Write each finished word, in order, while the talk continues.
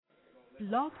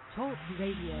Blog Talk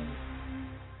Radio.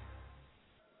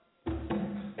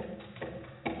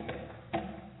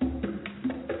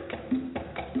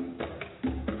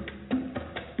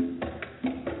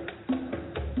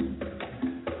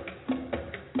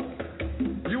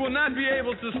 You will not be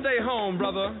able to stay home,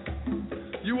 brother.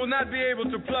 You will not be able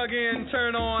to plug in,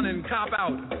 turn on, and cop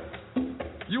out.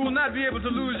 You will not be able to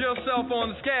lose yourself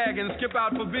on Skag and skip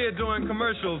out for beer during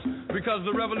commercials because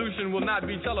the revolution will not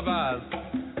be televised.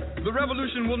 The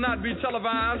revolution will not be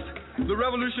televised. The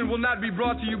revolution will not be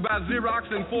brought to you by Xerox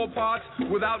in 4 parts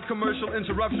without commercial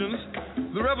interruptions.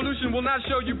 The revolution will not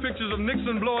show you pictures of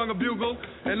Nixon blowing a bugle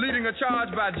and leading a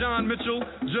charge by John Mitchell,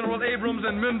 General Abrams,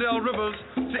 and Mendel Rivers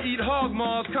to eat hog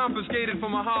maws confiscated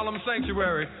from a Harlem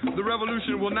sanctuary. The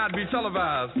revolution will not be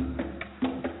televised.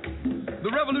 The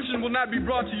revolution will not be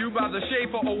brought to you by the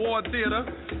Schaefer Award Theater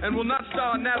and will not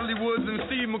star Natalie Woods and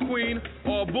Steve McQueen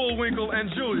or Bullwinkle and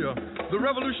Julia. The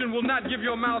revolution will not give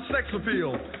your mouth sex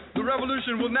appeal. The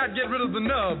revolution will not get rid of the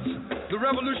nubs. The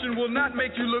revolution will not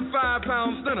make you look 5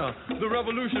 pounds thinner. The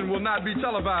revolution will not be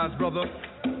televised, brother.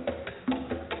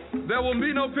 There will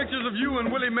be no pictures of you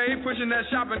and Willie Mae pushing that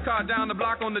shopping cart down the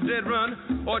block on the dead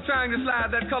run or trying to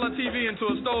slide that color TV into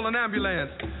a stolen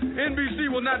ambulance. NBC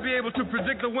will not be able to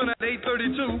predict the winner at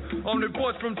 8:32 on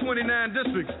reports from 29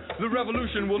 districts. The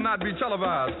revolution will not be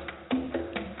televised.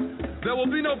 There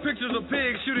will be no pictures of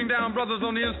pigs shooting down brothers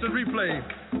on the instant replay.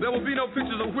 There will be no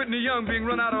pictures of Whitney Young being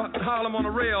run out of Harlem on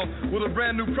a rail with a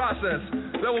brand new process.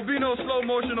 There will be no slow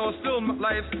motion or still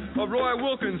life of Roy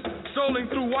Wilkins strolling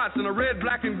through Watts in a red,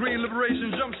 black, and green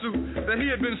liberation jumpsuit that he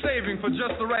had been saving for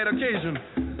just the right occasion.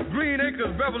 Green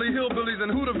Acres, Beverly Hillbillies,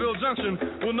 and Hooterville Junction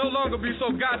will no longer be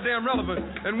so goddamn relevant,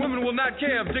 and women will not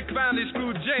care if Dick finally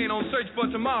screwed Jane on Search for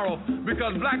Tomorrow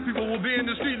because black people will be in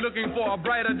the street looking for a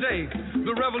brighter day.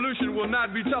 The revolution will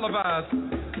not be televised.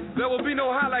 There will be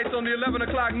no highlights on the 11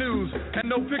 o'clock news and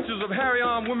no pictures of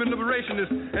Harry-armed women liberationists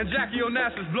and Jackie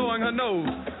Onassis blowing her nose.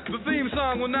 The theme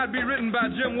song will not be written by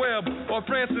Jim Webb or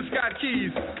Francis Scott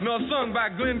Keys, nor sung by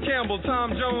Glenn Campbell,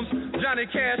 Tom Jones, Johnny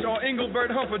Cash, or Engelbert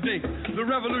Humperdinck. The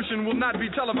revolution will not be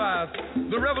televised.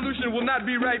 The revolution will not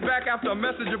be right back after a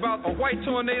message about a white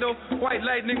tornado, white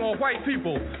lightning, or white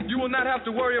people. You will not have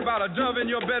to worry about a dove in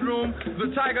your bedroom,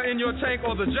 the tiger in your tank,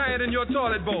 or the giant in your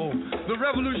toilet bowl. The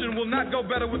revolution will not go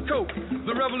better with Coke.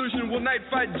 The revolution will not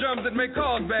fight germs that may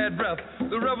cause bad breath.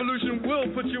 The revolution will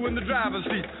put you in the driver's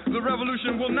seat. The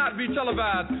revolution will not be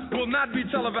televised, will not be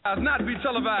televised, not be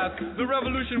televised. The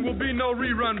revolution will be no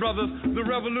rerun, brothers. The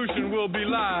revolution will be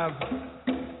live.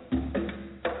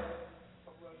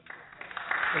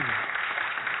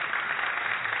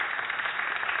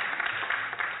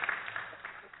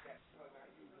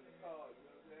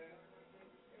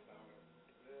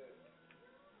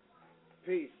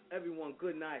 Peace, everyone.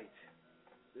 Good night.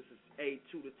 This is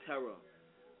A2 the Terror.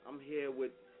 I'm here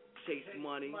with Chase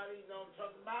Money.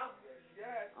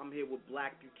 I'm here with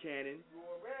Black Buchanan.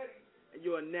 And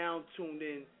you are now tuned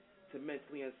in to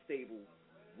Mentally Unstable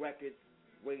Records,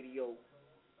 Radio,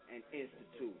 and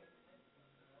Institute.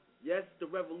 Yes, the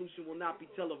revolution will not be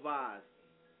televised,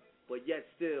 but yet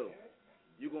still,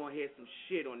 you're going to hear some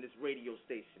shit on this radio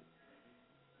station.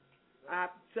 I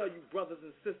have to tell you, brothers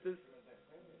and sisters,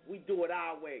 we do it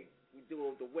our way. We do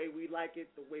it the way we like it,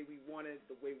 the way we want it,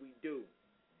 the way we do.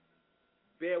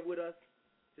 Bear with us.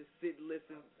 Just sit and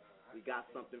listen. We got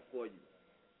something for you.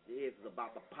 Your ears is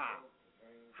about to pop.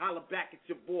 Holler back at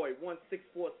your boy,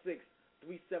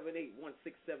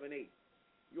 1-646-378-1678.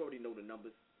 You already know the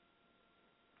numbers.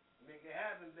 Make it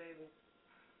happen, baby.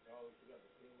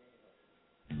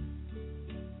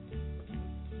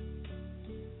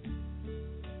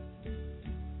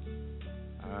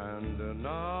 And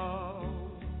now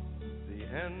the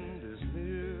end is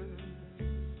near,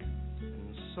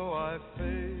 and so I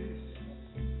face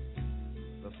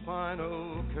the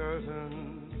final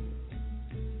curtain.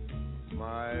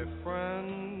 My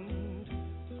friend,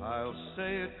 I'll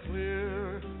say it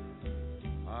clear,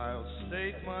 I'll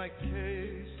state my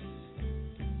case,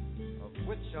 of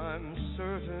which I'm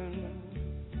certain.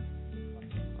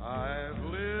 I've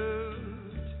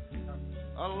lived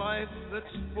a life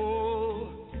that's full.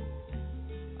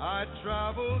 I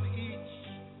traveled each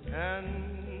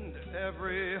and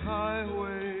every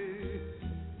highway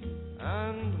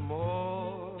and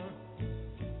more,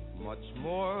 much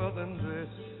more than this.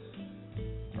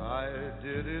 I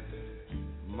did it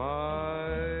my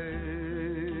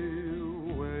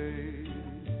way.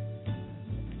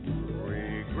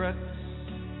 Regrets,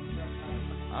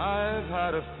 I've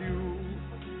had a few,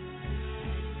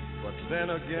 but then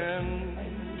again,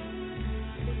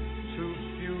 too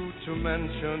few to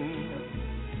mention.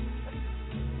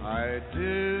 I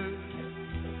did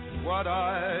what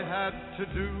I had to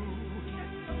do,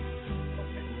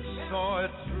 saw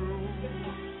it through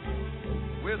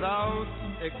without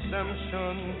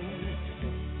exemption.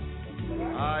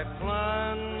 I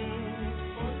planned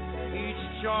each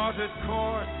charted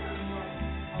course,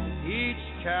 each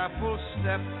careful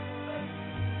step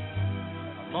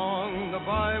along the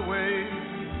byway,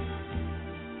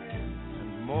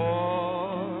 and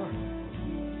more,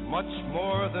 much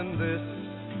more than this,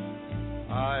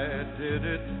 I did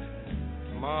it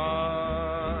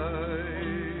my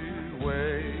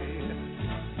way.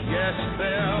 Yes,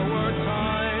 there were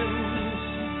times,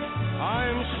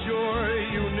 I'm sure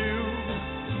you knew,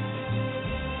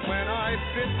 when I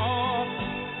bit off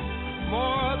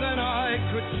more than I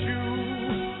could chew.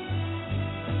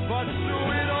 But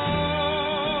through it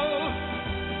all,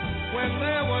 when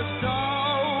there was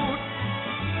doubt,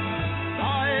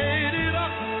 I ate it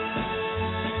up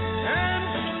and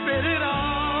spit it out.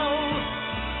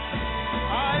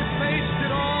 I faced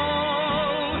it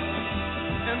all,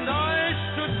 and I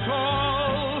stood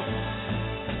tall,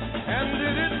 and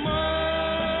did it my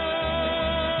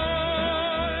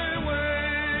way.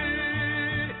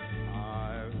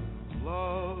 I've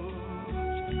loved,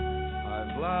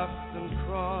 I've laughed and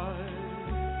cried,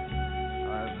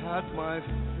 I've had my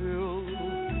fill,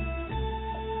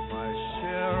 my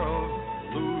share of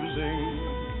losing,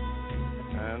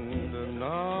 and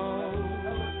now,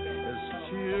 as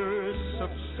tears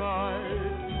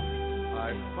subside, I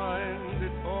find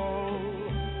it all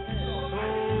so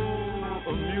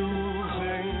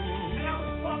amusing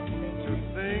to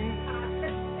think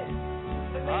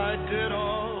I did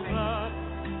all that,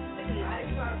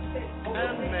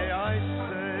 and may I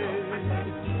say,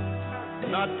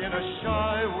 not in a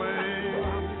shy way,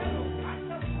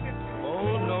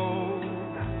 oh no,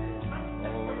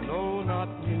 not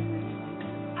me.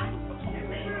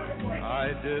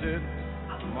 I did it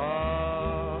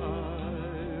my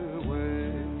way.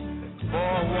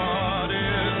 For what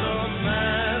is a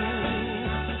man?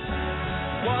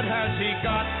 What has he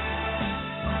got?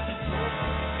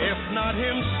 If not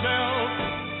himself,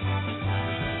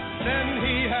 then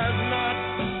he has not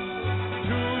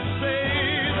to say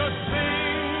the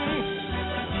things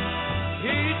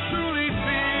he truly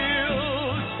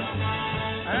feels,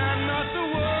 and not the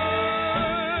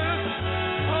words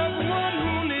of one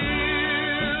who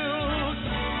kneels.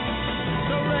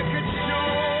 The record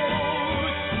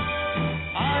shows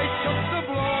I took the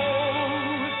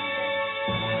blows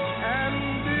and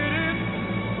did it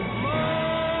my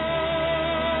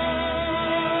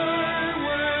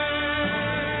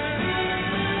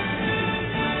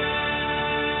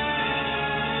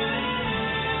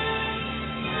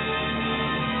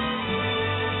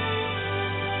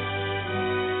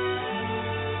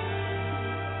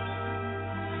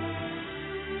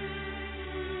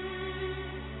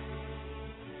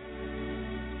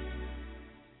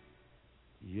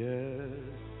Yes,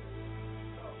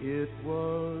 it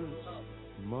was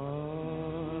my.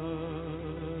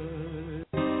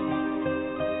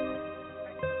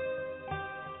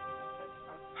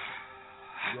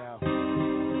 Yeah. Day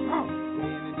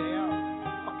in and day out.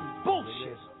 Fucking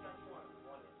bullshit.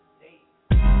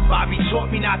 Bobby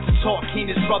taught me not to talk,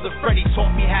 Keenan's brother Freddie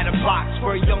taught me how to box.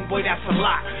 For a young boy that's a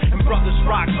lot. And brothers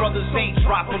rock, brothers ain't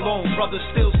drop alone. Brothers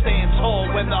still stand tall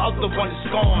when the other one is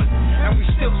gone. And we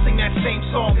still sing that same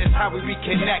song, that's how we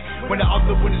reconnect when the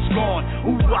other one is gone.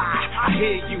 Ooh, I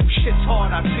hear you, shit's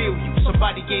hard, I feel you.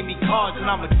 Somebody gave me cards and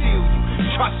I'ma deal you.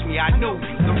 Trust me, I know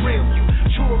you, the real you.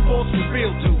 True or false with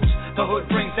real dudes. The hood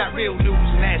brings that real news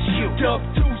and that's you. Dub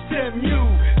deuce them you.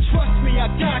 Trust me, I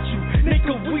got you.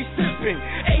 Nigga, we sippin'.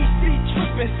 AC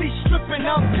trippin', see strippin',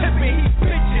 I'm pippin', he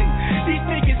bitchin'. These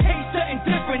niggas hate something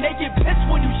different. They get pissed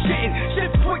when you shittin'.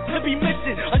 Shit quick to be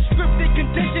missing. A scripted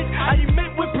condition, I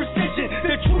emit with precision.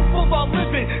 The truth of our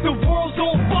living, the world's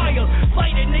on fire.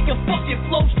 Light a nigga, fucking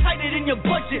flows tighter than your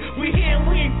budget. We here and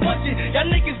we ain't budging. Y'all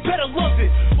niggas better love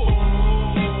it.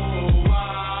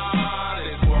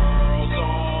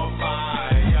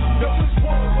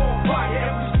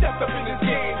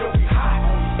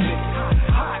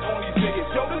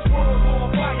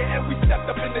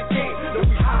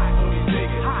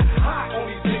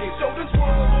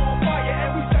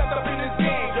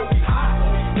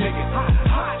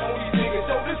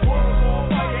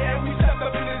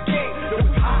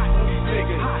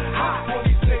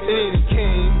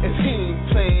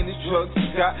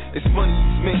 It's money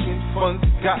he's making, funds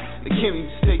he got. They can't be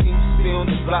mistaken, stay on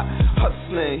the block.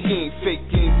 Hustling, he ain't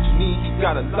faking what you need, he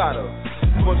got a lot of.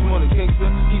 Much more than gangster,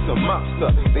 he's a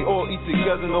mobster. They all eat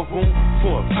together, no room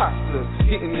for imposters.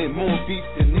 Getting in more beef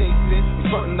than Nathan.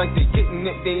 frontin' like they getting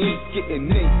it, they ain't getting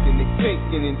naked. They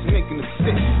faking and making it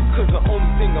sick. Cause the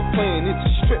only thing I'm playing is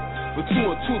a strip. But 2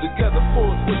 and 2 together, 4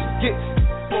 is what you get.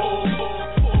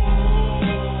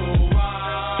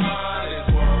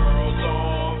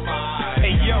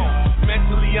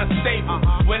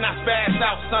 Unstable. When I spaz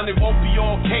out, son, it won't be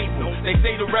on cable. They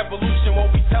say the revolution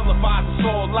won't be televised, it's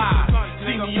all live.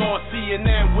 See me on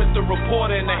CNN with the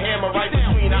reporter and the hammer right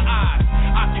between the eyes.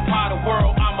 Occupy the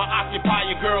world, I'ma occupy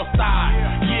your girl's side.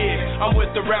 Yeah, I'm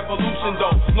with the revolution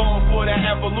though, long for that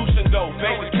evolution though.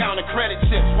 Banks counting credit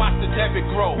chips, watch the debit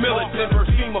grow. Militant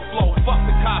versus FEMA flow, fuck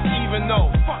the cops even though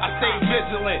I stay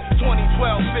vigilant.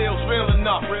 2012 feels real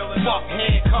enough. Fuck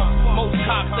handcuffs, most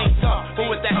cops ain't tough, but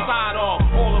with that side on,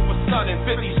 all of a sudden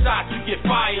 50 shots you get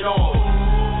fired on.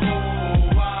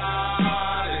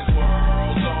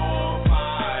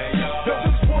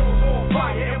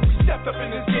 Up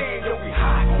in this game, yo, we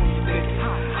hot on these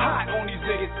niggas, hot on these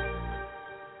niggas.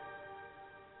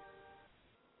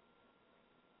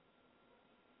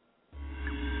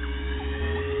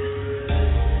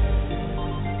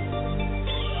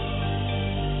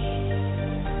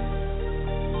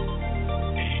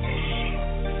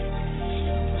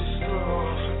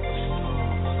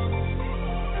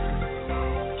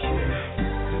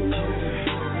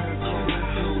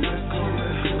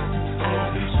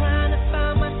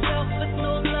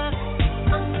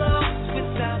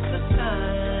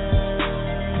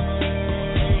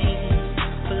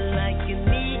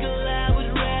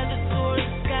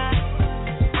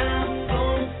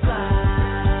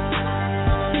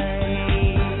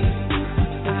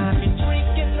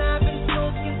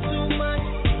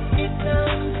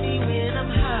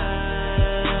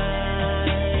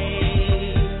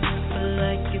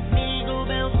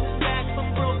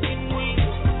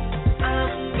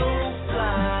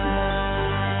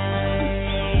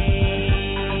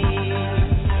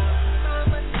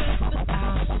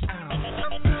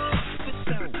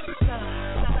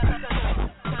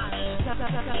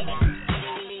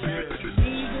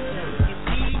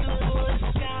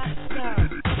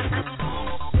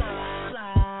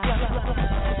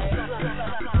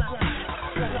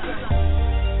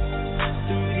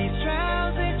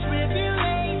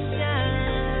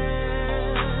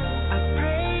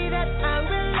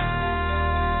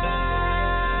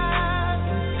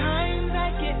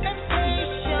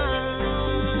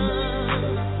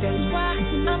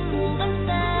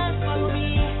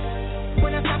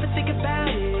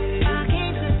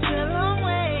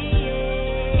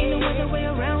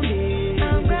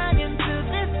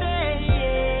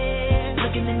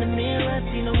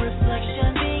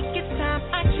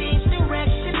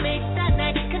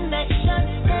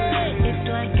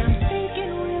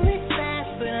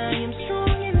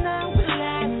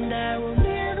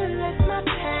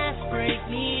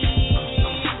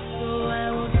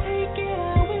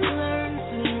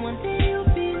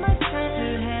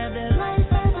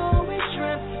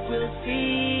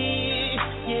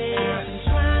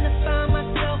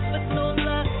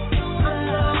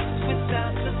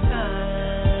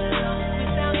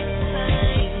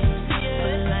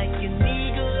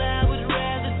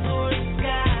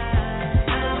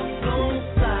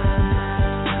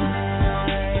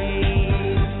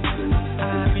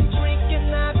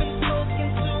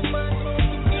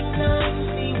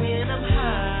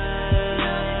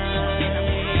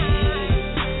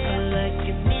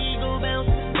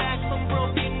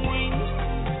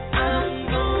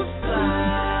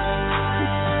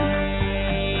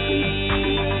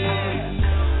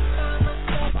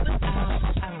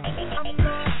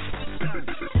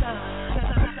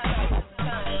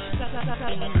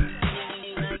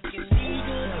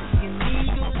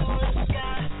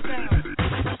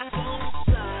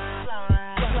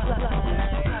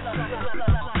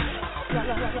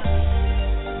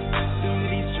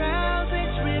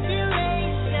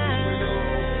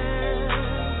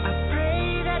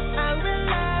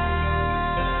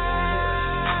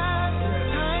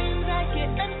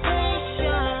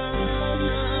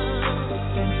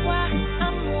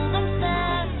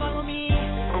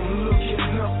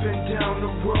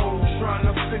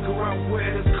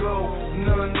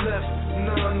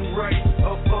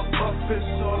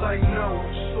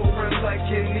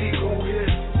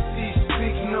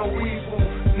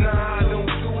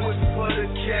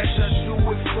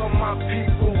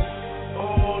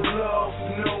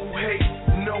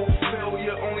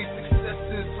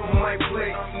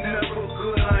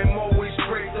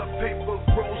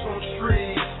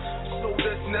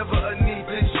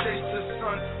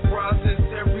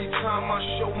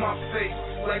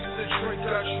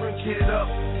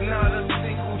 Not a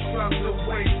single drop to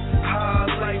waste. High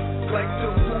life like the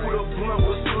Buddha blunt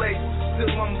was laced.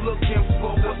 still I'm looking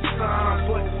for a sign.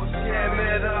 But damn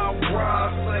it, I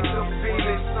rise like a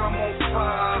phoenix, I'm on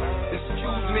fire.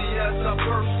 Excuse me as I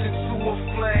burst into a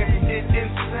flame, get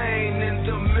insane in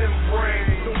the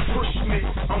membrane. Don't push me,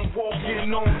 I'm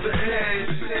walking on the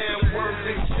edge. Saying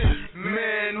Worthington,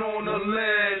 man on the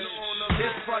ledge.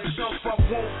 If I jump, I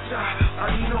won't die. I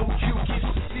know you can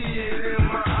see it in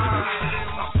my eyes.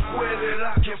 I swear that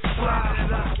I can fly.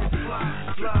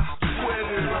 Swear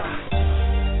that I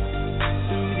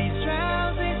through these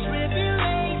trials and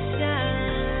tribulations,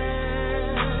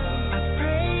 I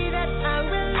pray that I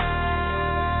will last.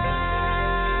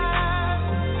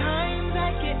 Sometimes I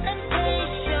get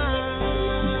impatient.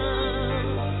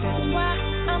 That's why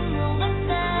I'm moving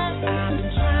fast. I've been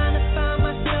trying to find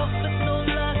myself, but no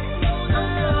luck. I'm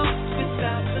lost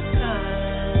without the sun.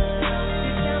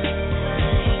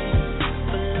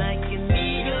 But like an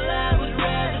eagle, I would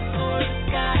rather soar the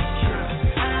sky.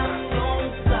 I'm gonna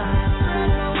fly.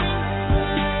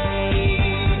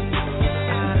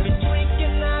 I've been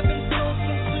drinking, I've been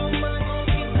smoking too much,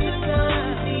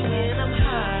 and I'm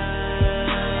high.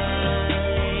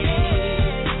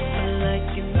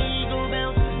 Like an eagle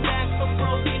bouncing back from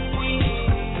broken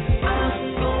wings, I'm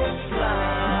gonna fly.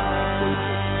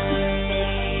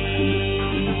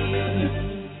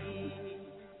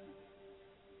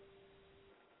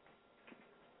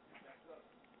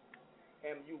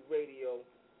 MU Radio,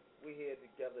 we here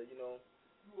together, you know.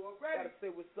 Gotta say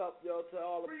what's up, yo, to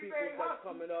all the people that's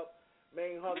coming up.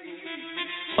 Main Haggood.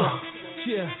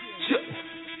 Yeah.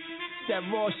 That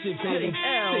raw shit, baby.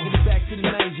 Taking it back to the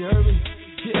 90s, you heard me?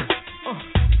 Yeah.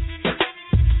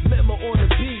 Memo on the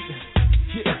beat.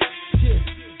 Yeah.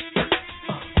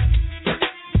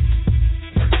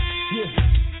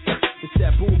 It's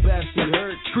that boom bap shit, you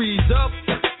heard? Trees up.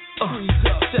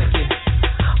 Check it.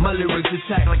 My lyrics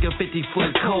attack like a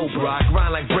 50-foot cobra. I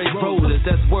grind like brake rollers,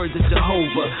 that's words of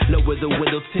Jehovah. Lower the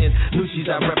window tint, new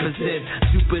sheets I represent.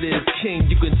 Jupiter is king,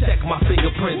 you can check my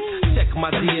fingerprints. Check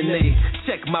my DNA,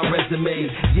 check my resume.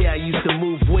 Yeah, I used to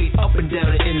move weight up and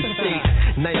down the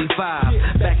interstate.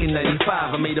 95, back in 95,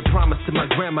 I made a promise to my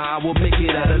grandma I will make it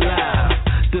out alive.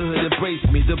 The hood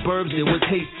embraced me, the burbs, it was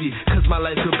hasty. Cause my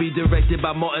life could be directed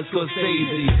by Martin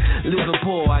Scorsese. Living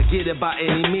poor, I get it by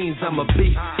any means, I'm a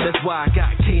beast. That's why I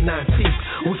got K9 teeth.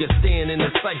 We can stand in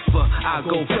the cypher, I'll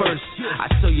go first.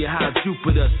 I show you how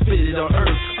Jupiter spit it on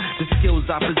earth. The skills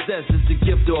I possess is a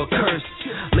gift or a curse.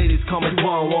 Ladies call me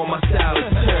Juan, my style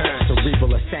is turned.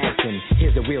 Cerebral assassin,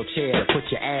 here's a wheelchair to put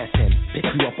your ass in. Pick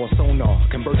you up on sonar,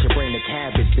 convert your brain to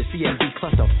cabbage. The CMB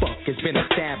clusterfuck has been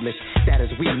established. That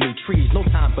is we need trees, no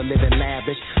time for living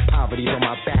lavish. Poverty's on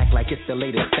my back like it's the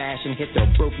latest fashion. Hit the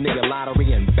broke nigga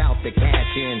lottery and bout to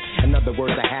cash in. In other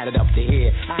words, I had it up to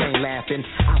here. I ain't laughing.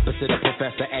 Opposite of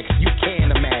Professor X, you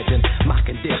can't imagine my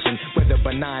condition, whether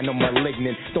benign or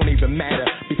malignant. Don't even matter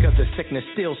because the sickness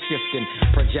still shifting.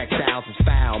 Projectiles is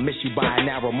foul, miss you by a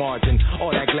narrow margin.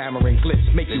 All that glamour and glitz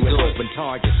make you an open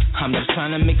target. I'm just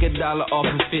trying to make $1 off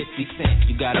of 50 cents.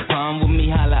 You got a problem with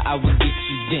me, holla, I will get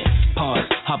you dent. Pause,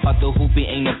 hop out the hoop, it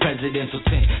ain't no presidential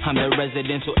tent. I'm the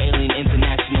residential alien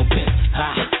international pimp.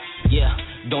 Yeah,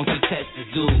 don't you test the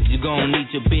dude. You gon'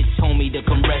 need your bitch homie to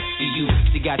come rescue you.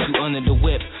 She got you under the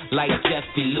whip like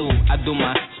Jeffy Lou. I do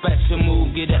my special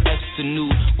move, get an extra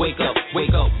nude. Wake up,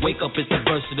 wake up, wake up, it's the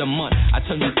verse of the month. I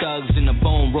turn you thugs in the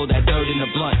bone, roll that dirt in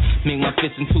the blunt. Make my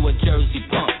fist into a Jersey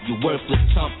pump. You worthless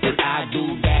chump, did I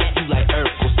do that? You like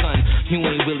Urkel, son, you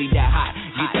ain't really that hot.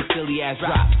 Get the silly ass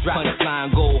drop.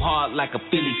 Punchline go hard like a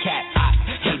Philly cat.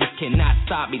 Haters cannot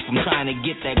stop me from trying to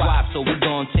get that guap, so we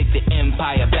gon' take the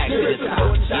empire back to the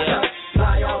top. Yeah.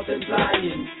 Fly out and fly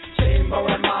in. Chamber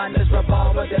of madness,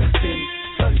 revolver them spin.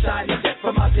 Sunshine is jet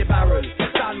from out the barrel.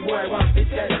 Stand boy want to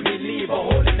test me, leave a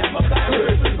hole in them a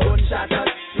barrel. Gunshotters,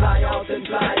 fly out and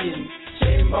fly in.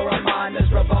 Chamber of madness,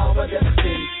 revolver them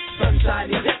spin. Sunshine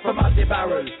is jet from out the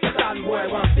barrel. Stand boy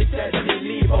want to test me,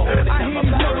 leave a hole in them a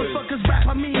barrel. Motherfuckers rap,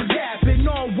 I mean yapping.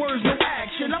 No words, no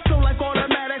action. I feel like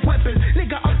automatic weapons.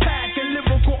 Nigga, I'm packing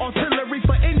lyrical artillery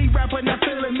for any rapper not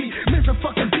feeling me. Miss a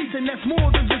fucking beat and that's more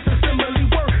than just a simile.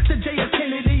 Word to J. F.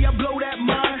 Kennedy, I blow that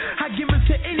mind. I give it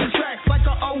to any tracks like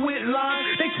a O-wit line.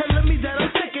 They telling me that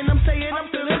I'm sick and I'm saying I'm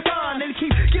feeling fine. They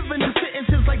keep giving them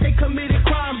sentences like they committed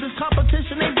crimes. This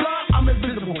competition ain't blind, I'm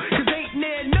invisible. Cause ain't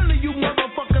near none of you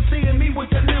motherfuckers seeing me with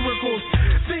the lyricals.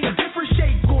 Sing different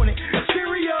shape on it.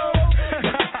 Stereo.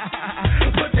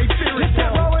 But they fear it. It's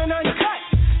raw and uncut,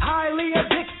 highly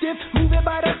addictive. Moving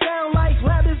by the sound like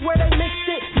lab is where they mixed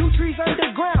it. New trees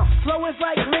underground, flow is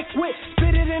like liquid.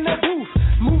 Spit it in the booth,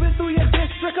 moving through your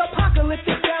district.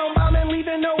 Apocalyptic sound bombing,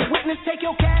 leaving no witness. Take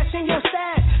your cash and your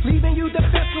stash, leaving you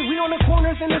defenseless. We on the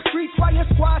corners in the streets while your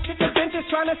squad hit the bench.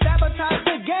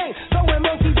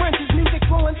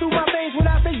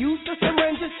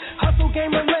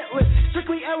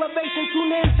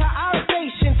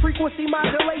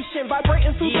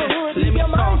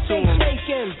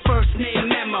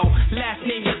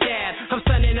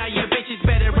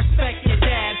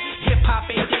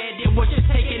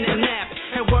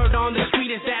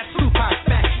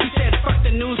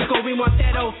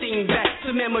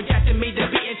 were guessing me to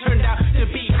be, it turned out to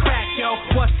be crack, yo.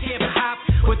 What's hip hop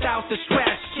without the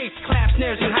scratch? Kicks, claps,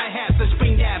 snares, and hi-hats, let's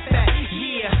bring that back,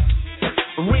 yeah.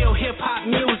 Real hip hop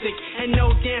music and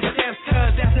no dance steps,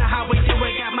 cause that's not how we do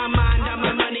it. Got my mind on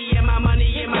my money and my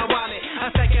money in my wallet. A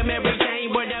second Mary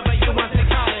Jane, whatever you want to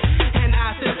call it. And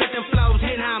I still spit them flows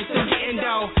and I'm still getting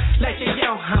dough. Like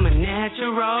yo, I'm a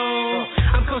natural.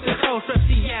 I'm coast to coast from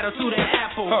Seattle to the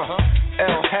Apple.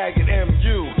 L Haggood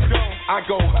MU. I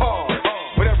go hard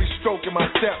with every stroke in my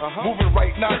step. Moving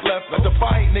right, not left. A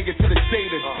defiant nigga to the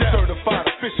data. Certified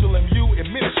official MU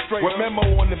administrator. With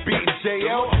memo on the beat and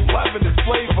JL. I'm loving this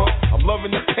flavor. I'm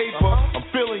loving this paper. I'm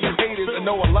feeling you haters. I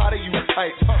know a lot of you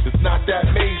types. It's not that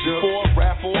major. For a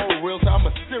rap or a real time,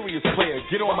 I'm a serious player.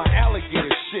 Get on my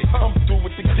alligator shit. I'm through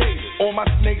with the gators. On my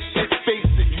snake shit, face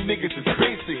it. You niggas is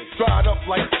basic. Dried up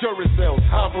like Duracell.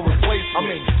 Time for replacement. I'm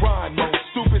in grind mode.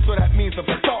 Stupid, so that means I'm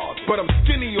starved. But I'm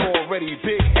skinny already.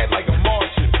 Big head like a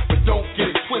Martian. But don't get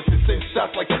it twisted. Send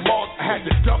shots like a Martian. I had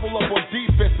to double up on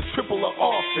defense to triple up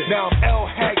offense. Now I'm L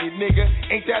Haggood, nigga.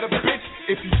 Ain't that a bitch?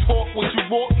 If you talk what you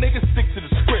want, nigga, stick to the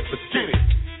script. Let's get it.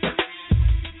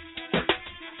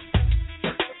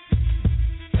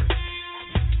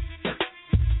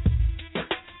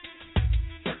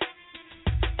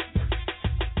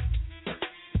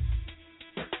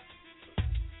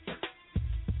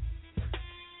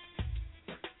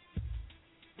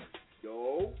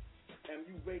 Yo,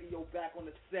 MU Radio back on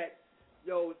the set.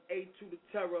 Yo, it's A2 the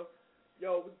Terror.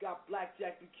 Yo, we got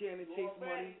Blackjack Buchanan, Chase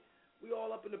Money. We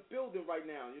all up in the building right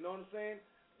now, you know what I'm saying?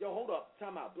 Yo, hold up,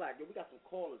 time out, Black. Yo, we got some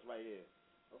callers right here.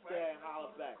 Okay,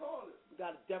 holler back. We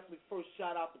got to definitely first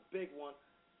shout out the big one.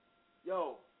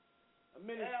 Yo,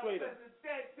 Administraitor.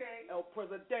 El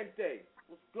Presidente.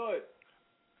 What's good?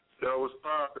 Yo, what's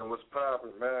poppin',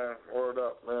 man? Word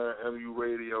up, man. MU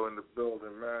Radio in the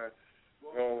building, man.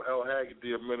 L Haggood,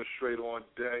 the Administrator on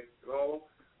deck.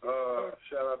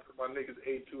 Shout out to my niggas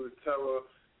A2 the Terror,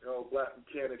 Black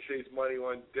Buchanan, Chase Money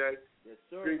on deck. Yes,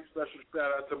 sir. Big special shout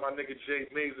out to my nigga Jay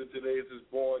Mason. Today is his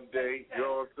born day. You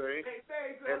know what I'm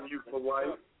saying? MU for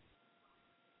life.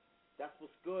 That's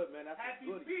what's good, man. That's Happy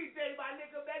what's good. birthday, my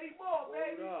nigga, many more,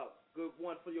 baby. Hold up. Good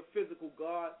one for your physical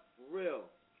guard. For real.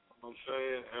 You know what I'm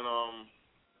saying? And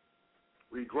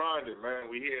we grinding, man.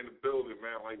 We here in the building,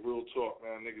 man. Like real talk,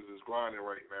 man. Niggas is grinding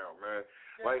right now, man.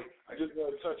 Like I just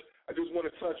want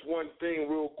to touch one thing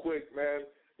real quick, man.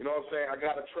 You know what I'm saying? I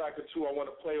got a track or two I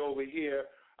want to play over here.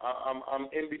 I'm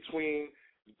in between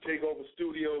Takeover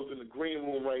Studios and the green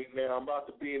room right now. I'm about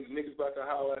to be in. The niggas about to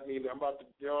holler at me. I'm about to,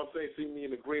 you know what I'm saying? See me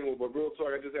in the green room. But real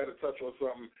talk, I just had to touch on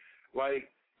something.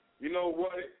 Like, you know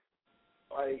what?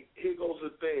 Like, here goes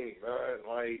the thing, man.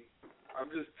 Like, I'm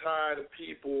just tired of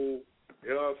people.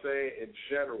 You know what I'm saying? In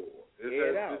general. I'm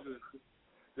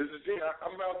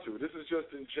about to. This is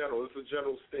just in general. This is a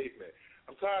general statement.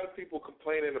 I'm tired of people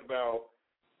complaining about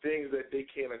things that they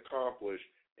can't accomplish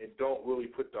and don't really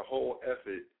put the whole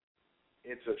effort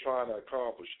into trying to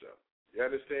accomplish them. You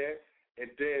understand? And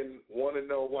then want to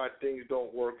know why things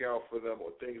don't work out for them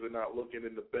or things are not looking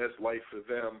in the best light for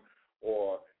them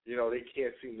or, they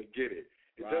can't seem to get it.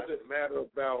 It doesn't matter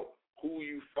about who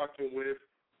you fucking with,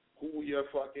 who your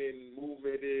fucking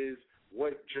movement is,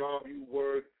 what job you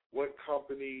work, what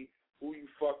company, who you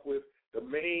fuck with. The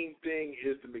main thing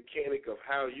is the mechanic of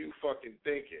how you fucking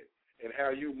thinking and how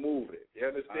you moving. You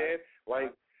understand?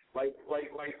 Like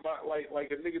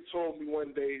a nigga told me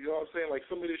one day, you know what I'm saying? Like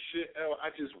some of this shit, I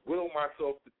just will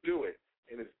myself to do it,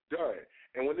 and it's done.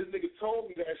 And when this nigga told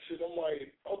me that shit, I'm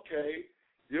like, okay,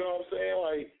 you know what I'm saying?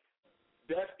 Like,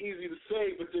 that's easy to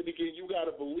say, but then again, you got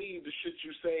to believe the shit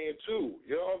you're saying, too.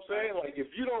 You know what I'm saying? Like,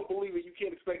 if you don't believe it, you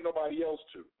can't expect nobody else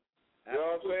to. You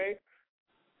know what I'm saying?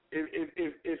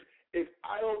 If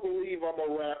I don't believe I'm a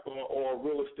rapper or a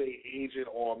real estate agent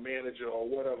or a manager or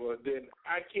whatever, then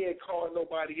I can't con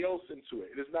nobody else into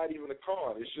it. It's not even a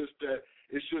con. It's just, you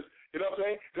know what I'm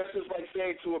saying? That's just like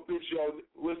saying to a bitch, yo,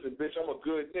 listen, bitch, I'm a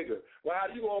good nigga. Well,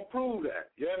 how you going to prove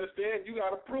that? You understand? You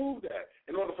got to prove that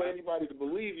in order for anybody to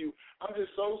believe you. I'm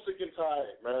just so sick and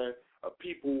tired, man, of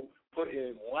people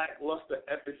putting lackluster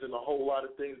efforts in a whole lot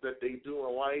of things that they do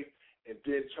in life and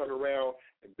then turn around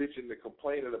and bitching and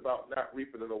complaining about not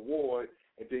reaping an award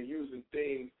and then using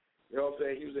things, you know what I'm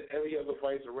saying, using every other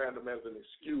vice around them as an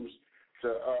excuse to,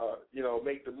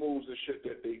 make the moves and shit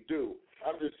that they do.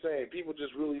 I'm just saying, people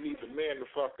just really need to man the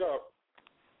fuck up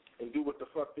and do what the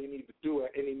fuck they need to do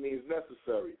at any means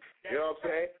necessary. You know what I'm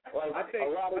saying? Like, a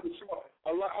lot of this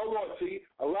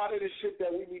shit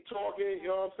that we be talking, you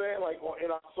know what I'm saying, like in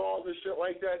our songs and shit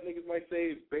like that, niggas might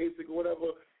say it's basic or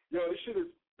whatever. This shit is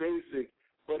basic,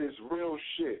 but it's real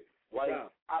shit. Like,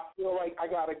 I feel like I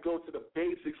got to go to the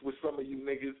basics with some of you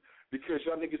niggas because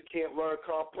y'all niggas can't learn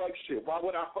complex shit. Why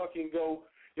would I fucking go,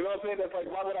 you know what I'm saying? That's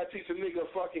like, why would I teach a nigga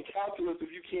fucking calculus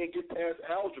if you can't get past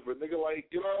algebra? Nigga,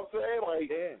 like, you know what I'm saying? Like,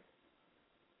 yeah.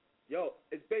 Yo,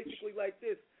 it's basically like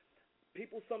this.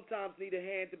 People sometimes need a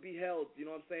hand to be held, you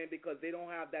know what I'm saying, because they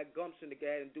don't have that gumption to go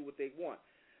ahead and do what they want.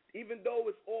 Even though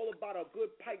it's all about a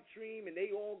good pipe dream and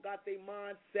they all got their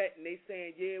mind set and they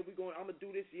saying, yeah, I'm going to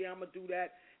do this, yeah, I'm going to do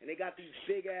that, and they got these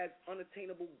big-ass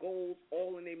unattainable goals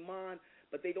all in their mind,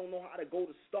 but they don't know how to go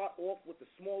to start off with the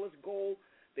smallest goal.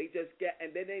 They just get,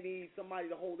 and then they need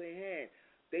somebody to hold their hand.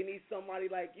 They need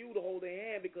somebody like you to hold their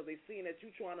hand because they seeing that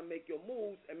you trying to make your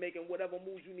moves and making whatever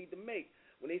moves you need to make.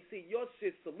 When they see your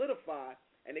shit solidified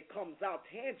and it comes out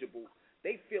tangible,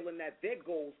 they feeling that their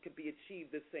goals can be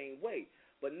achieved the same way,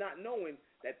 but not knowing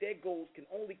that their goals can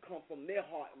only come from their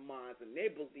heart and minds and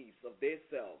their beliefs of their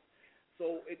selves.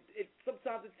 So it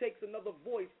sometimes it takes another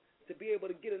voice to be able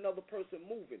to get another person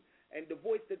moving. And the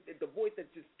voice that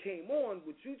just came on,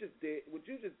 what you just did,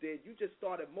 you just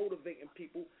started motivating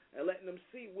people and letting them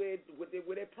see where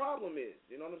their problem is.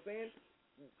 You know what I'm saying?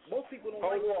 Most people don't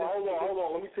like this. Hold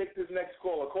on. Let me take this next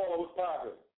caller. Caller, what's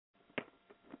poppin'?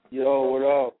 Yo, what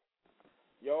up?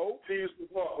 Yo. T.U.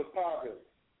 Support, what's poppin'?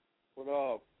 What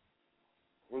up?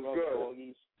 What's good?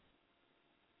 Doggies?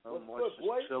 What's good,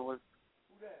 boy? Chilling.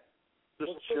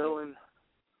 Just chilling.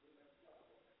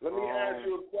 Let me ask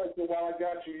you a question while I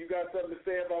got you. You got something to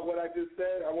say about what I just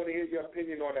said? I want to hear your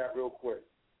opinion on that real quick.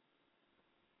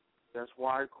 That's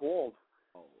why I called.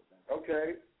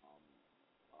 Okay.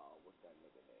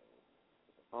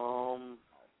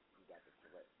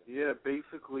 Yeah,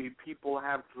 basically people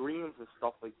have dreams and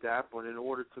stuff like that, but in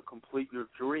order to complete your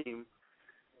dream,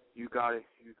 you gotta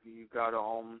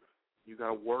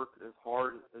work as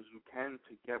hard as you can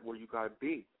to get where you gotta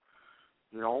be.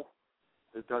 You know?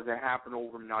 It doesn't happen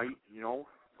overnight, you know,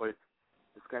 but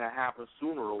it's gonna happen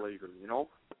sooner or later, you know.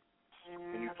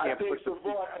 And you can't I think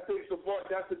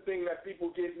that's the thing that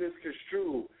people get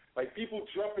misconstrued. Like, people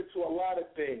jump into a lot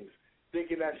of things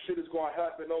thinking that shit is gonna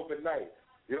happen overnight.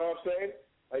 You know what I'm saying?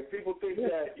 Like, people think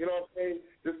that, you know what I'm saying,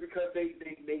 just because they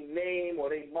name or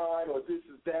they mind or this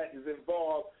is that is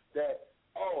involved, that,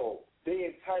 oh,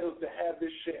 they entitled to have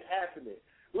this shit happening.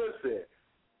 Listen,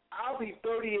 I'll be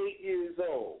 38 years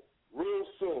old real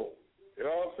soon. You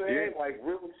know what I'm saying? Like,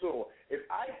 real soon. If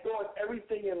I thought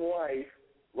everything in life,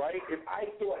 right, if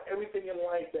I thought everything in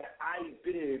life that I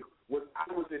did was I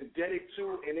was indebted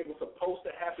to and it was supposed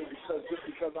to happen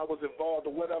because I was involved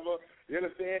or whatever, you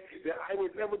understand? Then I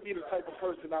would never be the type of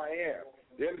person I am.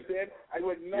 You understand? I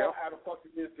wouldn't know how the fuck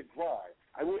it is to grind.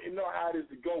 I wouldn't know how it is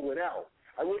to go without.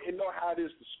 I wouldn't know how it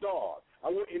is to starve.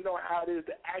 I wouldn't know how it is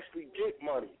to actually get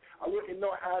money. I wouldn't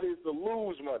know how it is to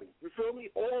lose money. You feel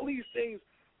me? All these things,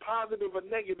 positive or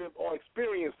negative, are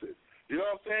experiences. You know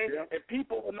what I'm saying? Yeah. And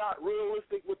people are not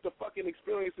realistic with the fucking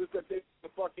experiences that they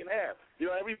fucking have.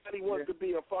 You know, everybody wants to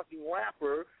be a fucking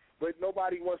rapper, but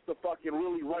nobody wants to fucking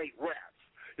really write raps.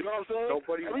 You know what I'm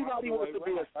saying? Everybody wants to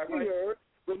be a singer,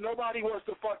 but nobody wants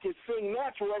to fucking sing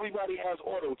natural. Everybody has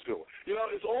auto-tune. You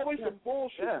know, it's always some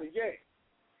bullshit in the game.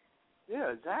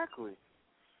 Yeah, exactly.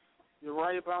 You're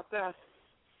right about that.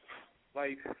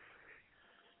 Like,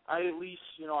 I at least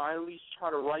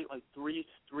try to write like three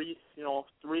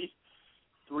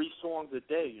songs a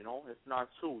day, you know, if not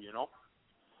two, you know.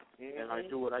 And I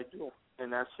do what I do,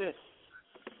 and that's it.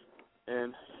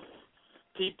 And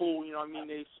people, you know, I mean,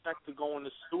 they expect to go in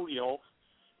the studio,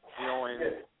 you know, and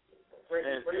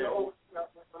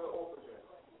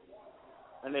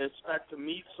they expect to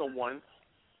meet someone,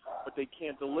 but they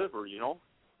can't deliver, you know.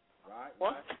 Right.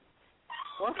 What?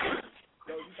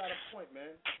 Yo, you got a point, man.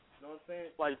 You know what I'm saying?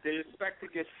 Like, they expect to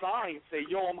get signed, say,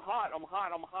 yo, I'm hot.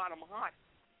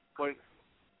 But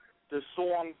the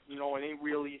song, you know, it ain't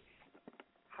really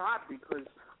hot because,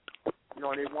 you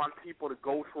know, they want people to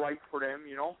ghostwrite for them,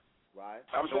 you know. Right.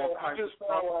 I just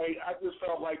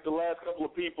felt like the last couple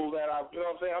of people that you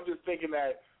know what I'm saying? I'm just thinking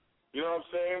that, you know what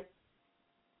I'm saying?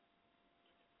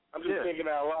 I'm just thinking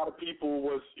that a lot of people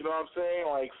was, you know what I'm saying,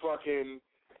 like fucking,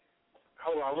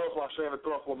 hold on, I lost my train of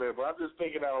thought for a minute, but I'm just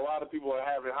thinking that a lot of people are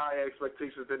having higher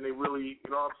expectations than they really,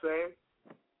 you know what I'm saying?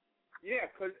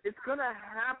 Yeah, because it's gonna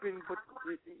happen, but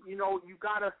you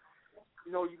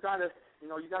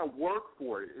gotta work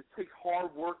for it. It takes hard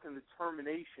work and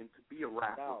determination to be a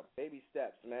rapper. No, baby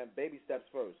steps, man. Baby steps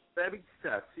first. Baby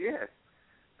steps, yeah.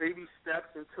 Baby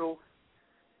steps until,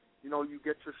 you know, you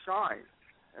get your shine,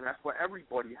 and that's what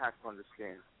everybody has to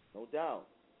understand. No doubt.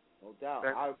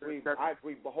 I agree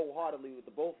wholeheartedly with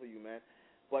the both of you, man.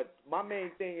 But my main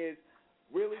thing is,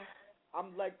 really,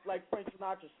 I'm like Frank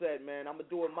Sinatra said, man. I'm gonna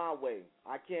do it my way.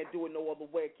 I can't do it no other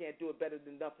way. I can't do it better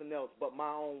than nothing else but my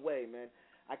own way, man.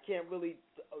 I can't really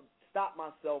stop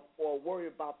myself or worry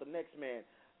about the next man.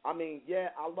 I mean, yeah,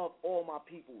 I love all my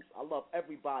peoples. I love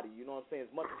everybody. You know what I'm saying?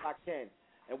 As much as I can,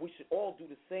 and we should all do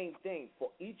the same thing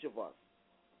for each of us.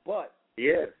 But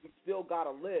yeah, we still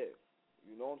gotta live.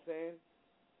 You know what I'm saying?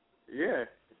 Yeah.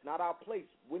 It's not our place.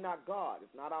 We're not God.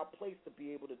 It's not our place to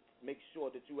be able to make sure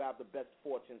that you have the best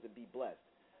fortunes and be blessed.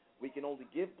 We can only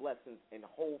give blessings and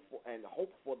hope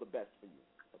for the best for you.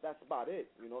 But that's about it.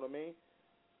 You know what I mean?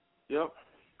 Yep.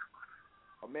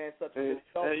 A man such as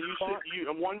yourself.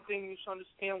 And one thing you should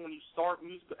understand when you start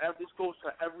music, this goes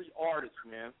to every artist,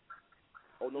 man.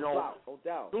 Oh, no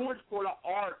doubt. Do it for the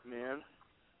art, man.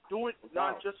 Do it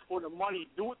not just for the money.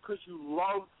 Do it because you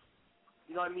love.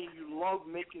 You know what I mean? You love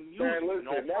making music. Man,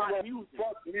 listen,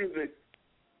 fuck music.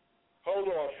 Hold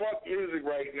on, fuck music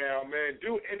right now, man.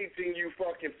 Do anything you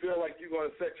fucking feel like you're going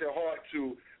to set your heart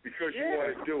to because you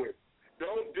want to do it.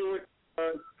 Don't do it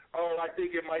because, I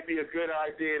think it might be a good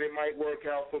idea and it might work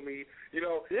out for me. You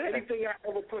know, anything I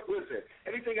ever put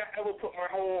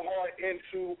my whole heart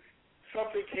into,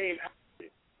 something came out of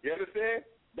it. You understand?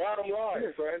 Bottom line,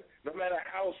 son. No matter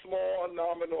how small,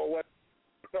 nominal, or what.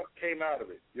 Something came out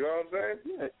of it. You know what I'm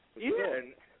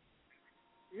saying?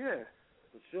 Yeah.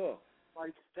 For sure.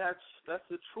 Like that's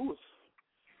the truth.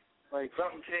 Like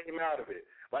something came out of it.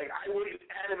 Like I wouldn't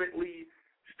adamantly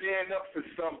stand up for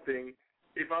something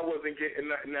if I wasn't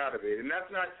getting nothing out of it. And that's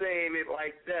not saying it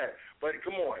like that. But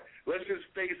come on, let's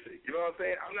just face it. You know what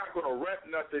I'm saying? I'm not gonna rep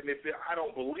nothing if I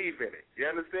don't believe in it.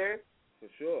 You understand? For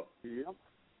sure. Yep.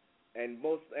 And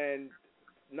 9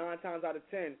 times out of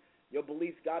 10. Your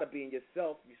beliefs got to be in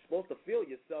yourself. You're supposed to feel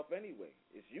yourself anyway.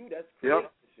 It's you that's creating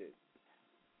the shit.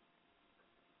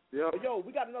 Yeah. Yo,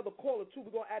 we got another caller, too.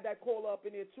 We're going to add that caller up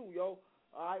in there, too, yo.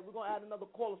 All right, we're going to add another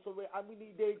caller so we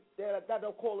need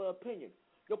that caller opinion.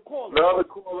 Your caller. The other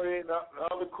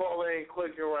caller ain't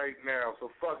clicking right now,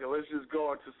 so fuck it. Let's just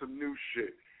go into some new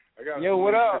shit. Yo,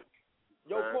 what up?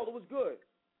 Yo, caller, what's good?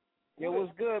 Yo,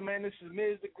 what's good, man? This is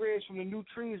Miz the Grizz from the New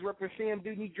Trees representing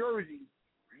New Jersey.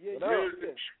 Yeah,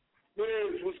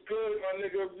 Miz, what's good, my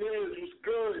nigga? Miz, what's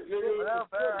good, nigga? What up,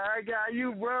 I got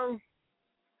you, bro.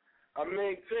 I'm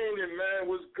maintaining, man.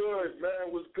 What's good,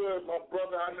 man? What's good, my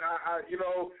brother? I you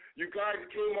know, you guys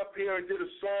came up here and did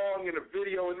a song and a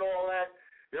video and all that.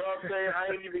 You know what I'm saying? I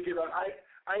ain't even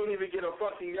get a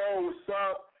fucking yo, what's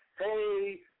up?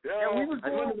 Hey, yo, I'm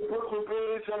in the Brooklyn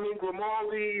Bridge. I'm in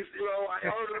Grimaldi's. You know, I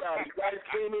heard about it. You guys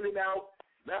came in and out.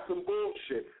 That's some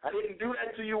bullshit. I didn't do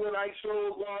that to you when I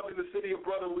showed love in the city of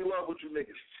brotherly love with you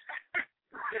niggas.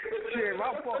 Shit,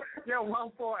 my fault. Yo,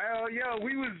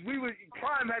 we was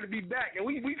Prime had to be back, and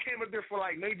we came up there for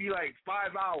maybe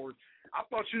 5 hours. I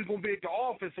thought she was gonna be at the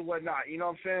office or whatnot. You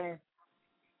know what I'm saying?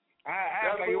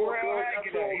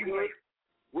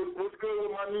 What's good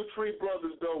with my new Tree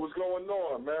brothers though? What's going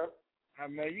on, man?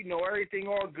 Man, you know everything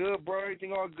all good, bro.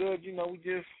 Everything all good. You know we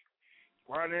just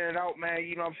running it out, man.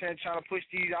 You know what I'm saying? Trying to push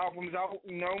these albums out,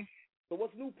 you know. So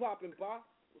what's new popping, Pa?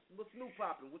 What's new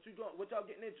popping? What y'all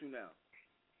getting into now?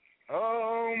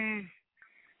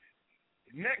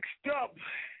 Next up,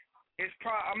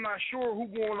 I'm not sure who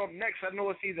going up next. I know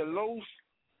it's either Los,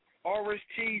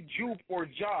 RST, Jupe, or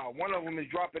Ja. One of them is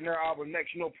dropping their album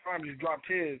next. You know, Prime just dropped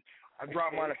his. I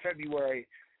dropped mine in February.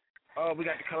 We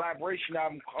got the collaboration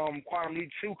album, Quantum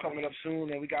Leap 2 coming up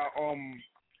soon, and we got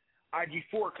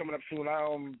IG4 coming up soon.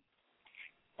 I'm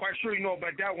quite sure you know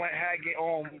about that one,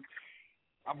 Haggood.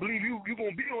 I believe you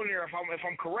gonna be on there if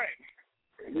I'm correct.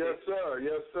 Yes, sir.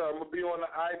 I'm gonna be on the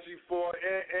IG4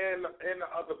 and the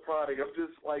other product. I'm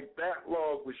just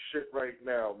backlogged with shit right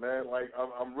now, man.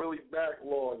 I'm really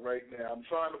backlogged right now. I'm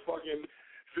trying to fucking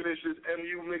finish this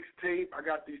MU mixtape. I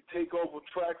got these takeover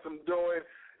tracks I'm doing.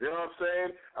 You know what I'm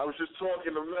saying? I was just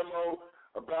talking to Memo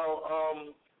about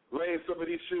laying some of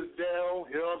these shits down.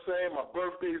 You know what I'm saying? My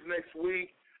birthday's next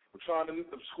week. I'm trying to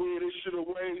square this shit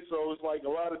away. So it's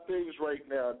a lot of things right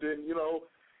now. Then, you know,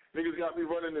 niggas got me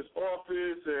running this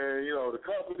office and, you know, the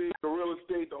company, the real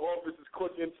estate, the office is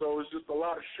clicking, so it's just a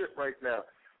lot of shit right now.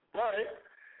 But,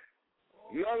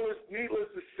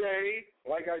 needless to say,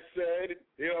 like I said,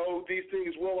 you know, these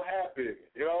things will happen.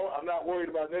 You know, I'm not worried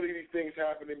about none of these things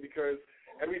happening because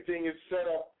everything is set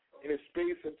up in a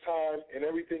space and time and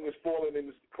everything is falling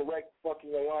in the correct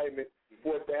fucking alignment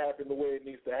for it to happen the way it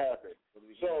needs to happen.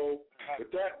 So,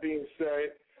 with that being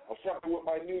said, I'm fucking with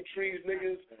my new trees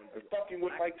niggas. I'm fucking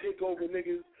with my takeover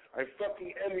niggas. I'm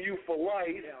fucking MU for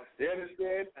life. You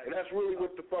understand? And that's really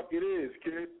what the fuck it is,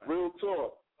 kid. Real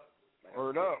talk.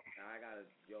 Word up. I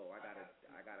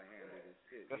gotta handle this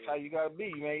shit. That's how you gotta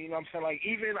be, man. You know what I'm saying? Like,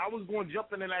 even I was going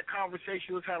jumping in that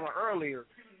conversation we was having earlier.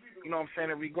 You know what I'm saying?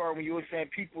 In regard when you were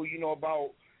saying people,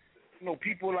 about,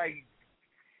 people like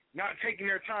not taking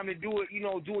their time to do it,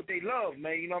 do what they love,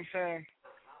 man. You know what I'm saying?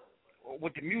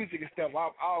 With the music and stuff,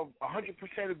 I'll 100%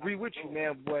 agree with you,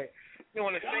 man. But in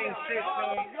the same sense,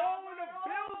 man,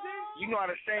 you know how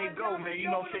the saying go, man.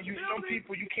 You know what I'm saying? Some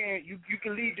people you can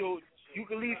lead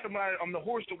somebody on the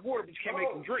horse to water, but you can't make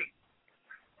them drink.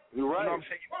 You're right. You know what I'm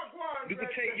saying? You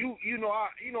can take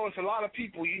it's a lot of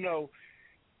people.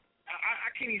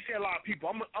 I can't even say a lot of people.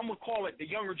 I'm gonna call it the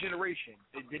younger generation,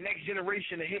 the next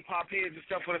generation of hip hop heads and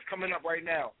stuff that's coming up right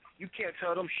now. You can't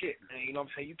tell them shit, man. You know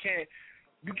what I'm saying?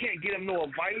 You can't get them no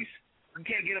advice. You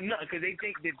can't get them nothing because they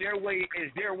think that their way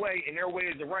is their way and their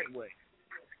way is the right way.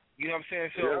 You know what I'm saying?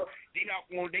 So they not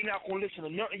gonna listen to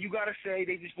nothing you gotta say.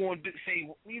 They just gonna say,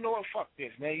 you know what, fuck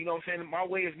this, man. You know what I'm saying? My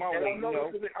way is my way. I'm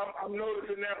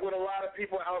noticing that with a lot of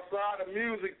people outside of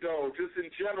music, though, just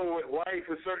in general with life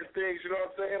and certain things. You know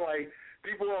what I'm saying? Like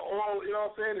people are all, you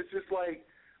know what I'm saying? It's just like,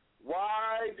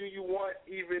 why do you want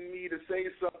even me to say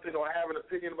something or have an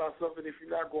opinion about something if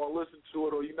you're not going to listen to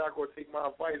it or you're not going to take my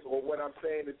advice or what I'm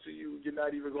saying to you, you're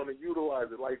not even going to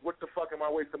utilize it? Like, what the fuck am I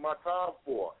wasting my time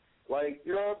for? Like,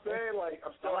 you know what I'm saying? Like,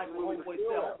 I'm starting to really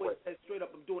feel that way. Said straight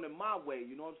up, I'm doing it my way.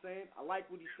 You know what I'm saying? I like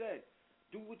what he said.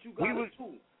 Do what you got to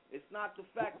do. It's not the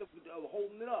fact of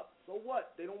holding it up. So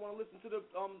what? They don't want to listen to the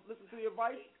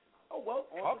advice? Oh, well,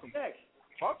 on to the next.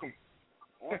 Fuck them.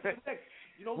 On to the next.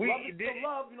 Love is still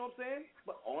love, you know what I'm saying?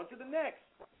 But on to the next.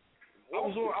 We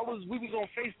was on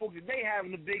Facebook today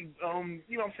having a big,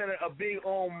 you know what I'm saying, a big,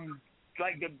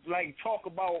 like talk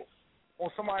about on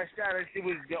somebody's status. It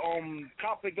was the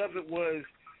topic of it was,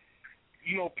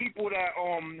 people that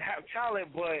have talent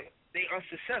but they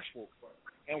unsuccessful,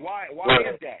 and why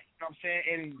is that? You know what I'm saying?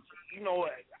 And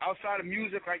outside of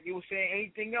music, like you were saying,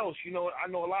 anything else, I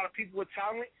know a lot of people with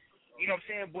talent, you know what I'm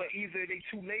saying, but either they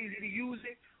too lazy to use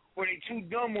it, or they too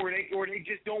dumb, or they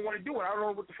just don't want to do it. I don't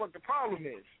know what the fuck the problem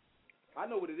is. I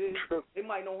know what it is. They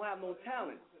might not have no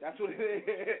talent. That's what it is.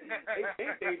 They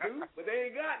think they do, but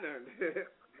they ain't got none.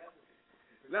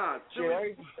 Nah,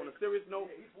 on a serious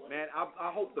note, man, I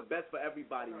hope the best for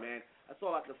everybody, man. That's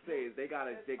all I can say is they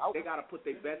gotta put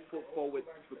their best foot forward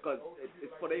because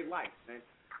it's for their life, man.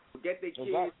 Forget their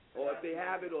kids, or if they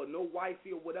have it, or no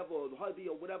wifey or whatever, or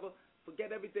hubby or whatever.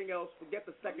 Forget everything else. Forget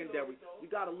the secondary. You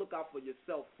got to look out for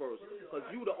yourself first because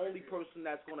you're the only person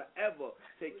that's going to ever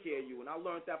take care of you. And I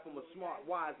learned that from a smart,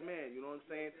 wise man. You know what I'm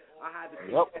saying? I had to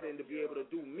take that in to be able to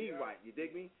do me right. You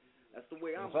dig me? That's the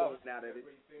way I'm going out at it.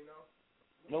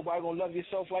 Nobody going to love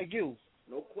yourself like you.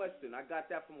 No question. I got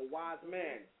that from a wise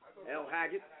man. L.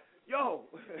 Haggood. Yo.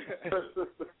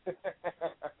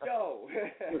 Yo.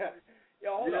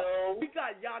 Yo, hold up. We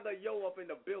got Yaga Yo up in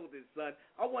the building, son.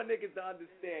 I want niggas to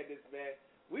understand this, man.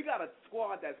 We got a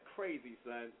squad that's crazy,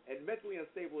 son. And mentally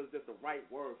unstable is just the right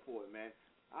word for it, man.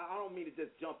 I don't mean to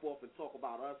just jump off and talk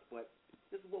about us, but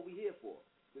this is what we here for.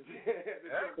 This is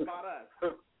about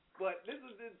us. But this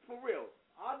is for real.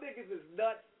 Our niggas is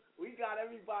nuts. We got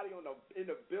everybody in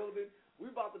the building. We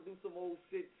about to do some old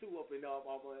shit, too, up in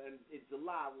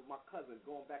July with my cousin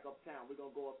going back uptown. We're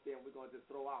going to go up there and we're going to just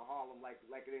throw out Harlem like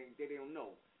they don't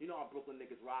know. You know how Brooklyn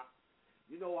niggas rock.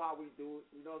 You know how we do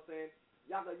it. You know what I'm saying?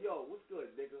 Y'all go, yo, what's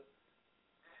good, nigga?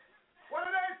 What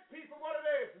it is, people? What it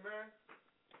is, man?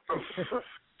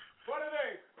 What it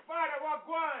is? Father, what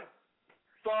going?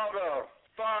 Father.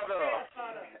 Yeah, Father.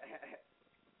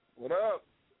 What up?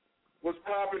 What's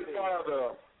poppin',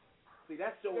 Father? See,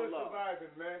 that's showing love. Still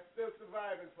surviving, man. Still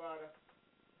surviving, Father.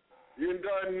 You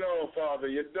done know,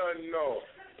 Father. You done know.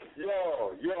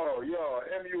 Yo.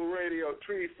 MU Radio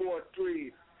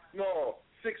 343. No,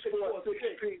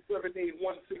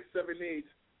 646-378-1678.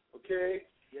 Okay?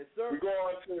 Yes, sir.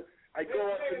 I go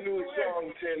on to New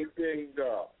Song thing,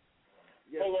 dog.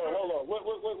 Yes, hold on.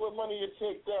 What money you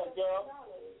take that, dog?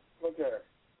 Okay.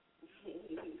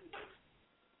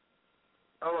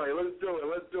 All right, let's do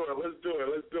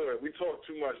it. We talk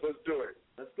too much. Let's do it.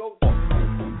 Let's go.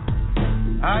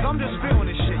 I'm just feeling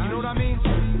this shit, you know what I mean?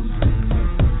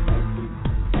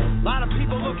 A lot of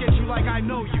people look at you like I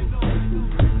know you.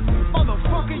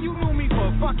 Motherfucker, you knew me for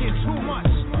fucking 2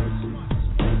 months.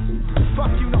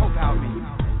 Fuck you know about me.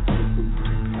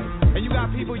 And you got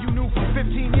people you knew from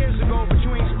 15 years ago, but you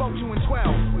ain't spoke to in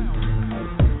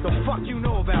 12. The fuck you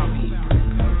know about me?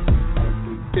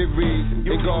 It reads,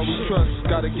 in God we trust,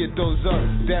 gotta get those up.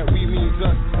 That we means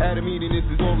us. At a meeting, this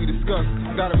is all we discuss.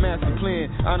 Got a master plan,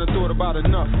 I done thought about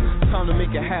enough. Time to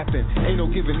make it happen, ain't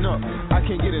no giving up. I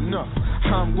can't get enough,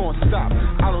 how I'm gonna stop.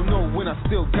 I don't know when I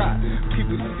still got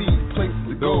people to see, places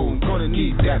to go. I'm gonna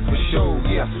need that for sure.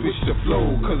 Yeah, I switch the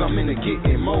flow, cause I'm in the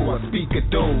getting more. I speak a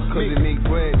dough, cause it make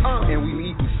bread, and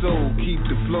we eatin' so. Keep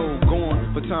the flow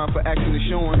going, for time for action is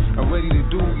showing. I'm ready to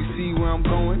do, you see where I'm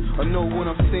going, or know what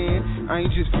I'm saying. I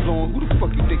ain't just flowing, who the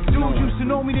fuck you think you know? Dudes used to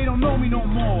know me, they don't know me no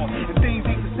more. And things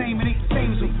ain't the same, it ain't the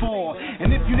same as before.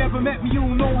 And if you never met me, you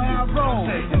don't know how I roll.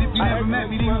 And if you never met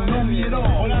me, then you don't know me at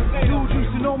all. Dudes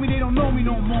used to know me, they don't know me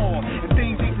no more. And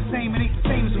things ain't the same, it ain't the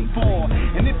same as before.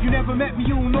 And if you never met me,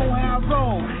 you don't know how I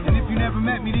roll. And if you never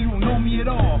met me, then you don't know me at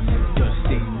all. Just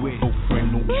stay with, no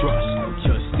friend, no trust.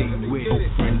 Just stay with, no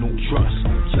friend, no trust.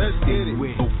 Just stay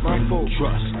with, no friend, no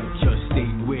trust. Just stay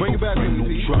with, no friend, no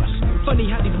trust. Funny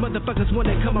how these motherfuckers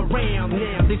wanna come around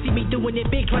now. They see me doing it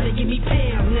big, trying to get me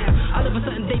pound now. All of a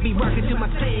sudden they be rocking to my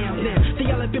sound now. They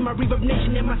all up in my Reverb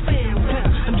Nation and my sound.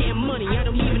 I'm getting money, I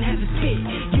don't even have to spit.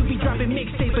 You be dropping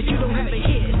mixtapes, but you don't have a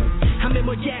hit. I'm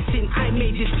Emma Jackson, I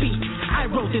made this beat. I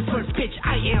wrote this first pitch,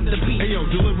 I am the beat. Hey yo,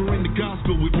 delivering the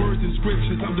gospel with words and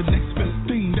scriptures. I'm the next best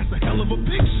thing, that's a hell of a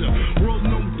picture. World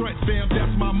known threat, fam,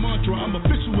 that's my mantra. I'm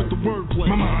official with the wordplay.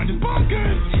 My mind is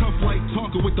bonkers. Tough like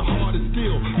talker with the heart of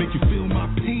steel. Make you feel my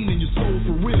pain in your soul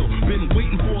for real. Been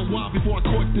waiting for a while before I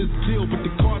caught this deal, but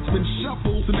the cards been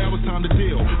shuffled, so now it's time to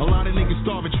deal. A lot of niggas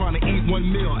starving trying to eat one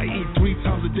meal. I eat 3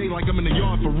 times a day like I'm in the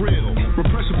yard for real.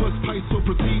 Repression plus pipe, so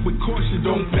proceed with caution.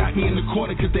 Don't back me in the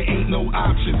corner cause there ain't no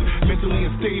options. Mentally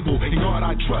unstable, in God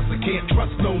I trust. I can't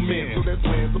trust no man, so that's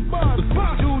plans of buzz.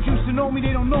 Dudes used to know me,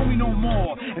 they don't know me no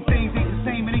more. And things ain't the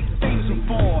same, it ain't the same as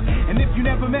before. And if you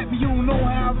never met me, you don't know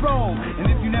how I roll. And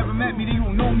if you never met me, then you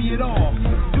don't know me at all.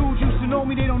 Dudes used to know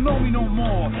me, they don't know me no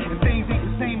more. And things ain't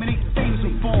the same, it ain't the same as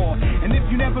before. And if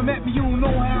you never met me, you don't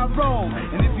know how I roll.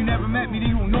 And if you never met me, then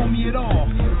you don't know me at all.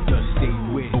 Just stay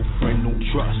with, no friend, no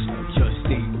trust. Just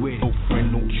stay with, no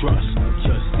friend, no trust.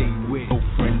 Just stay with, no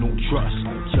friend, no trust.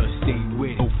 Just stay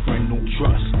with, no friend, no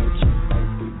trust.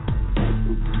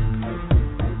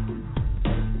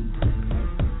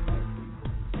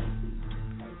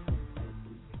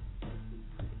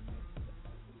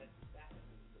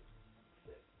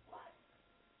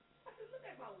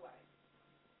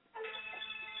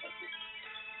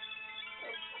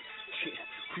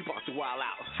 We about to wild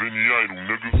out. Vinny Idol,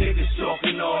 nigga. Niggas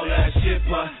talking all that shit,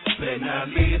 but better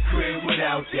not leave the crib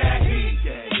without that heat.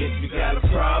 If you got a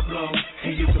problem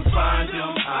and you can find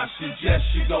them, I suggest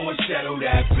you go and settle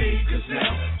that beat. Cause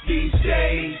now, these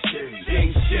days,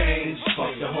 things change.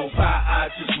 Fuck the whole pie,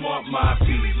 I just want my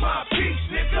peace. My peace,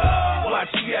 nigga.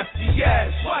 Watch the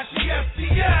FDS. Watch the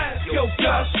FDS. Yo,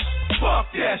 Gus, fuck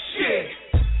that shit.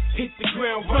 Hit the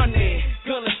ground running,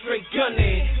 gunning straight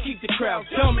gunning, keep the crowd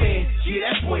dumbing, yeah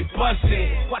that boy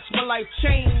buzzing. Watch my life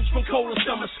change from colder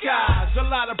summer skies, a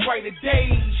lot of brighter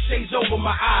days, shades over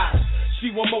my eyes. She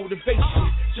want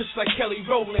motivation, just like Kelly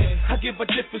Rowland. I give her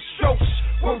different strokes,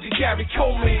 word to Gary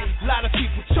Coleman. A lot of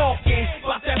people talking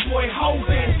about that boy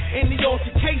Hogan. In the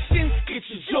altercation, get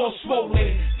your jaw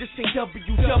swollen. This ain't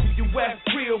WWF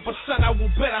real, but son, I will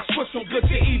bet I switch from good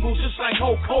to evil, just like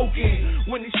Hulk Hogan.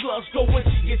 When these slugs go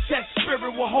into your chest, spirit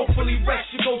will hopefully rest.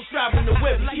 You go driving the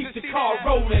whip, keep the car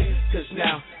rolling. Cause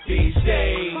now, these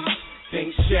days,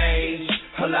 things change.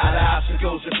 A lot of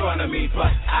obstacles in front of me,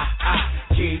 but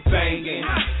I keep banging,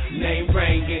 name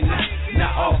ringing.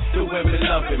 Not all the women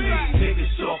loving me.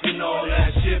 Niggas talking all that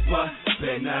shit, but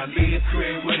better not leave the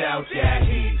crib without that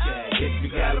heat. If you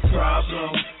got a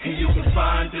problem and you can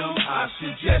find them, I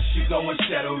suggest you go and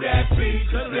settle that beat.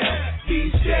 Cause now,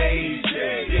 these days,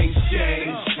 things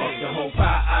change. Fuck the whole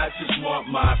pie, I just want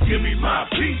my peace. Give me my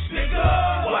peace,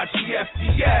 nigga. Watch the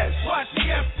FDS. Watch the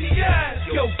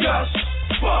FDS. Yo, Gus.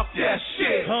 Fuck that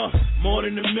shit. More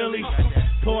than a milli,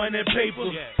 pouring that paper.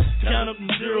 Count up them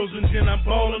zeros and then I'm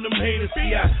balling them haters. See,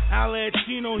 I holla at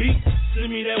Chino, he send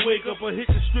me that wake up. I hit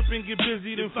the strip and get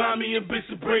busy, then find me a bitch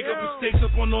to break up. And stakes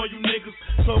up on all you niggas,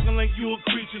 talking like you a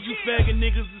creature. You faggot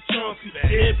niggas is Chauncey,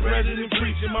 dead president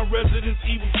preaching. My residence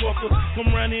evil fucker,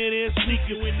 come round here and sneak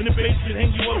you in the basement,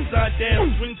 hang you upside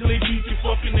down, swing till they beat your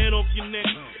fucking head off your neck.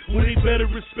 Well, they better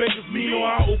respect us, me or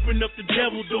I'll open up the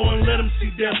devil door and let them see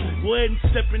death. Go ahead and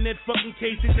step in that fucking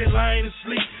case, if they lying to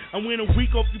sleep. I win a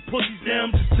week off you pussies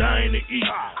down, I'm just dying to eat.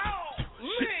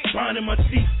 Shit, grinding my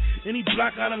teeth. Any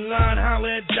block out of line,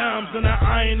 holler at dimes, and I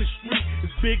eye in the street.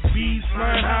 It's big bees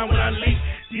flying high when I leap.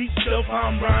 Deep stuff, how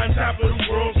I'm riding, top of the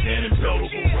world, standing belt over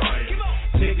Ryan.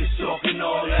 Niggas talking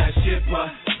all that shit,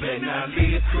 but better not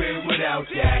leave the crib without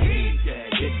that heat.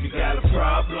 If you got a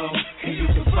problem and you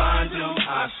can find them,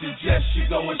 I suggest you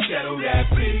go and settle that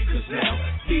beat. Cause now,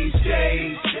 these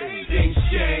days, things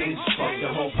change. Fuck the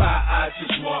whole pie, I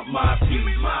just want my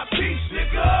peace. My peace,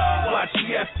 nigga. Watch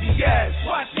the FDS.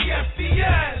 Watch the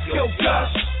FDS. Yo,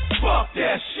 Gus, fuck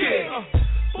that shit.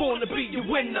 Born to be a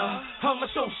winner, I'm a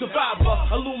soul survivor.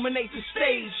 Illuminate the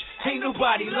stage, ain't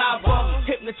nobody lava.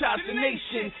 Hypnotize the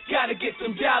nation, gotta get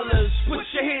them dollars. Put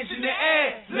your hands in the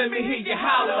air, let me hear you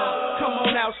holler. Come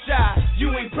on outside,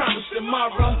 you ain't promised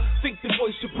tomorrow. Think the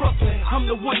voice of Brooklyn, I'm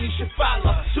the one you should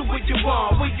follow. So where you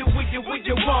want, where you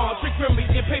want? Drink from me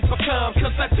in paper cups,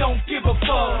 cause I don't give a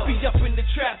fuck. Be up in the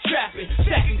trap, trapping,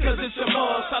 stacking cause it's a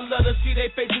must. I love to see their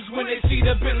faces when they see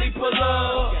the Billy pull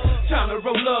up. Time to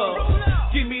roll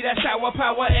up. Give me that sour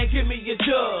power and give me your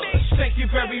drugs. Thank you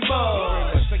very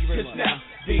much. Cause now,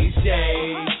 these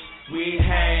days, we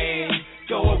hang,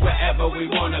 going wherever we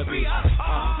wanna be.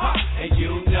 And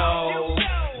you know,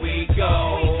 we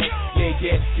go.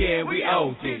 Yeah, we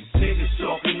owe these niggas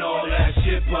talking all that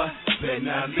shit, but better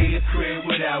not leave the crib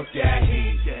without that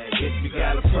heat. If you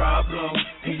got a problem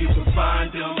and you can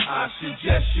find them, I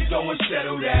suggest you go and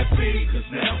settle that beat. Cause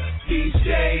now, these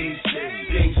days,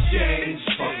 things change.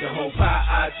 Fuck the whole pie,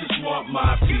 I just want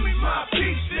my peace. My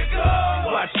peace, nigga.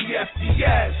 Watch the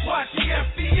FDS. Watch the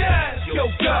FDS. Yo,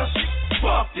 Gus,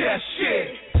 fuck that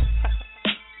shit.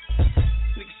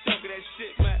 Niggas talking that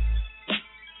shit, man.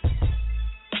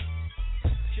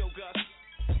 Yo, Gus.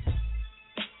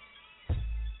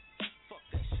 Fuck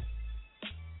that shit.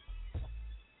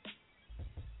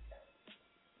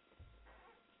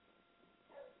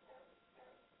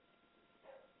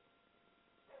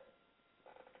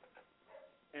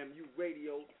 MU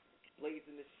Radio,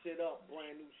 blazing the shit up,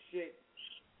 brand new shit.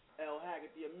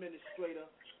 Haggood, the Administrator,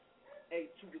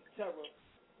 A2 the Terror,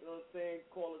 you know what I'm saying?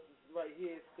 Callers is right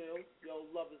here still. Yo,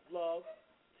 love is love.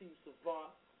 T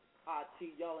Savant,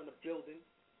 IT, y'all in the building.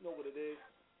 You know what it is.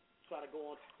 Try to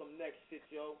go on to some next shit,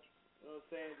 yo. You know what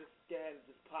I'm saying? Just go ahead and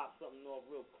just pop something off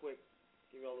real quick.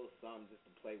 Give y'all a little something just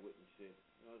to play with and shit.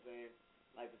 You know what I'm saying?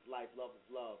 Life is life, love is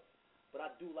love. But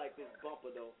I do like this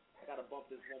bumper, though. I gotta bump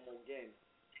this one more again.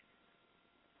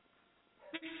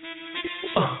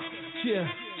 Yeah.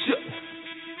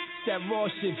 That raw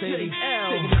shit, baby.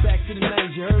 Taking it back to the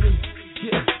 90s, you heard him?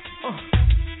 Yeah.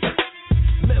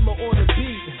 Memo on the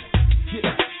beat.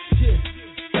 Yeah.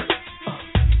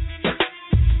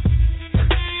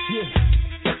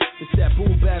 It's that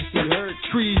boom bap shit, you heard?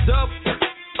 Trees up.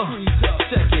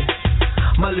 Check it.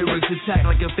 My lyrics attack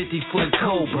like a 50-foot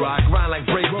cobra. I grind like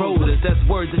brake rollers, that's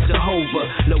words of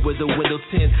Jehovah. Lower the window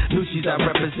tint, Nucci's I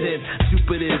represent.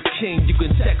 Jupiter is king, you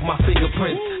can check my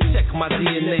fingerprints. Check my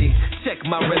DNA, check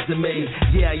my resume.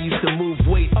 Yeah, I used to move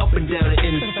weight up and down the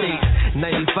interstate.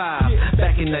 95,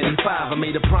 back in 95, I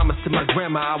made a promise to my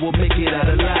grandma I will make it out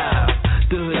alive.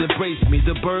 The hood embraced me,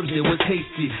 the burbs, it was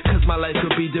hasty. Cause my life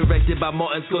could be directed by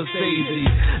Martin Scorsese.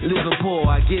 Living poor,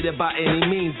 I get it by any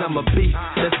means, I'm a beast.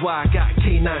 That's why I got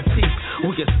K9 teeth.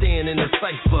 We can stand in the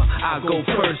cipher, I'll go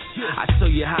first. I show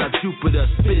you how Jupiter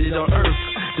spit it on earth.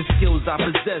 The skills I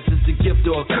possess is a gift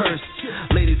or a curse.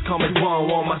 Ladies call me wrong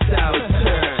on my style is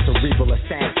turned. Cerebral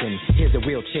assassin, here's a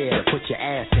wheelchair to put your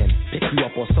ass in. Pick you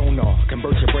up on sonar,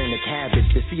 convert your brain to cabbage.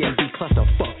 The CNB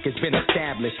clusterfuck has been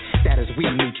established. That is we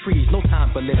new trees, no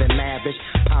time for living lavish.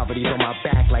 Poverty's on my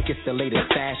back like it's the latest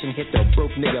fashion. Hit the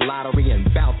broke nigga lottery and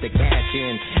bout to cash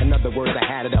in. In other words, I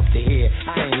had it up to here.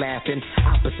 I ain't laughing.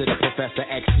 Opposite of Professor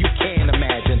X, you can't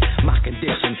imagine my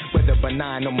condition. Whether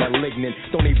benign or malignant,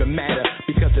 don't even matter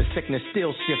because the sickness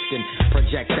still shifting.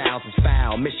 Projectiles is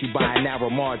foul, miss you by a narrow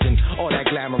margin. All that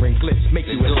glamour and glitz make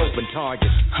you an open target.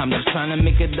 I'm just trying to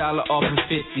make $1 off of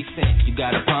 50 cents. You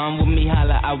got a problem with me,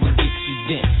 holla, I will get you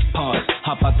dent. Pause,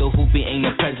 hop out the hoopy, ain't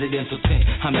no presidential tent.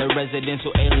 I'm the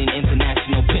residential alien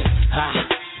international pimp. Ha,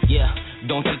 yeah,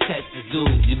 don't you test the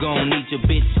dude. You gon' need your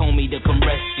bitch homie to come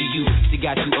rescue you. She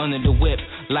got you under the whip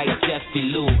like Jeffy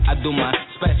Lou. I do my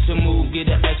special move, get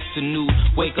an extra nude.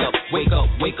 Wake up, wake up,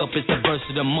 wake up, it's the verse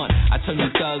of the month. I turn you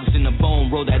thugs in the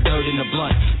bone, roll that dirt in the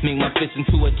blunt. Make my fist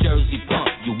into a Jersey pump.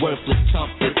 You worthless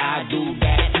chump, did I do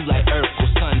that? You like Earth or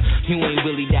Sun, you ain't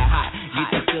really that hot. Get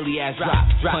the silly ass drop.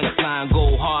 Punchline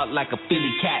go hard like a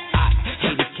Philly cat.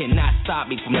 Haters cannot stop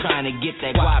me from trying to get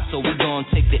that guap. So we gon'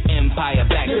 take the empire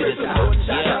back to the top.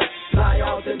 Yeah. Fly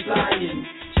out and fly in.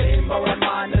 Chamber of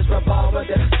madness, revolver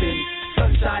them spin.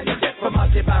 Sunshine is jet from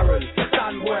out the barrel.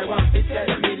 Stand boy want to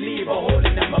test me, leave a hole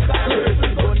in them a barrel.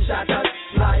 Gunshot us,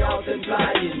 fly out and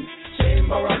fly in.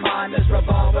 Chamber of madness,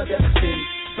 revolver them spin.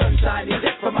 sunshine is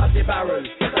it from out the barrel.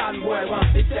 Stand boy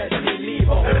wants to test me, leave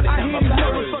a hole in I hear my these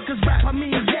barrel. motherfuckers rap, I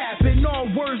mean yapping, all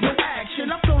words, no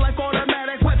action. I feel like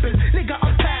automatic weapons, nigga,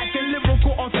 I'm packing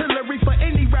lyrical artillery for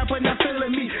any rapper not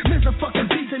feeling me. Miss a fucking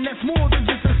beat, and that's more than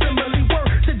just a simile.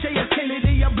 Word to J.F.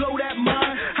 Kennedy, I blow that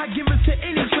mind. I give it to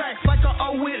any tracks like a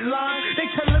O-wit line. They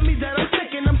telling me that I'm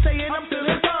sick and I'm saying I'm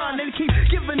feeling fine. They keep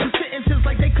giving them sentences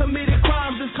like they committed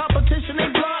crimes. This competition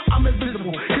ain't blind, I'm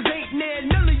invisible. Cause ain't near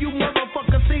none of you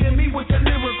motherfuckers seeing me with the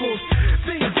lyricals.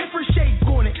 Think different shape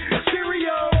on it,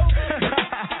 stereo.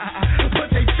 But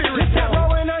they fear it. It's that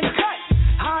raw and uncut,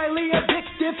 highly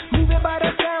addictive. Moving by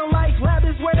the sound like lab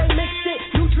is where they mixed it.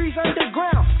 New trees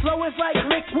underground, flow is like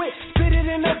liquid. Spit it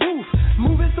in the booth,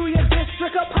 moving through your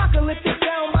district. Apocalyptic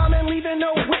sound bombing, leaving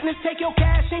no witness. Take your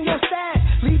cash and your stash,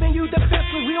 leaving you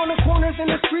defenseless. We on the corners in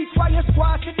the streets while your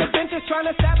squad at the benches trying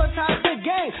to sabotage the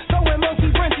game. Throwing monkey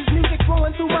wrenches, music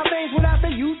flowing through my veins without the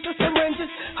use of syringes.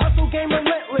 Hustle game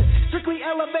relentless, strictly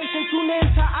elevation. Tune in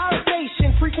to our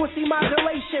station, frequency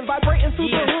modulation, vibrating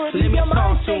through the hood. Let me Your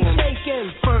mind talk to stay him. shaking.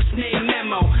 First name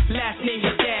Memo, last name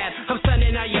your dad. I'm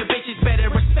sunning out your bitches, better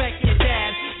respect your dad.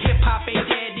 Hip hop ain't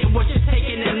dead, then we're just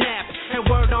taking a nap. And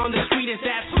word on the street is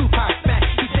that Tupac back.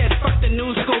 He said, fuck the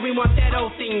new school, we want that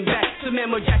old thing back. So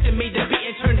Memo Jackson made the beat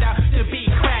and turned out to be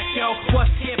crack, yo.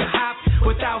 What's hip hop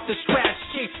without the scratch?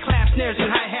 Kicks, claps, snares,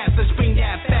 and hi-hats, let's bring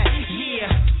that back,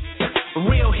 yeah.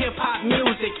 Real hip hop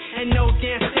music and no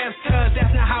dance steps, cause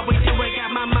that's not how we do it.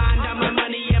 Got my mind on my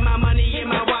money and my money in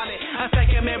my wallet. I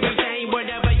second everything,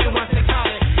 whatever you want to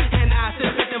call it. And I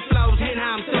spit them flows and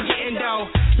I'm still getting dough.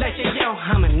 Like yo,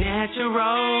 I'm a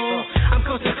natural. I'm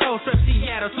coast to coast from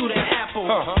Seattle to the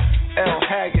Apple. L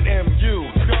Haggood MU.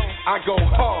 I go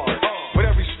hard with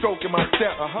every stroke in my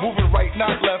step. Moving right,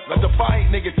 not left. A defiant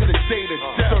nigga to the data.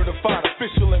 Certified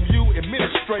official MU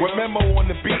administrator. With Memo on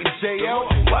the beat and JL.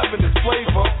 Loving this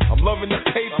flavor. I'm loving the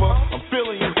paper. I'm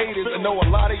feeling you haters. I know a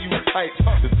lot of you types.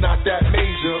 It's not that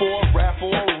major. For a rap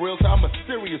or a real, I'm a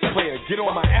serious player. Get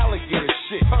on my alligator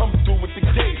shit. I'm through with the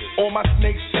gators. On my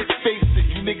snake shit, face it.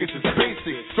 You niggas is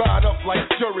basic. Dried up like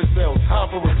Duracell. Time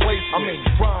for replacement. I'm in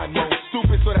grind mode.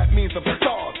 Stupid, so that means I'm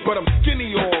starved. But I'm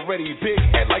skinny already. Big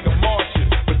head like a Martian.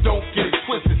 But don't get it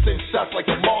twisted. Send shots like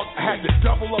a Martian. I had to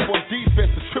double up on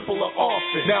defense to triple her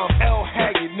offense. Now I'm L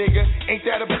Haggood, nigga. Ain't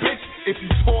that a bitch? If you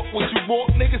talk what you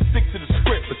want, nigga, stick to the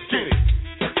script. Let's get it.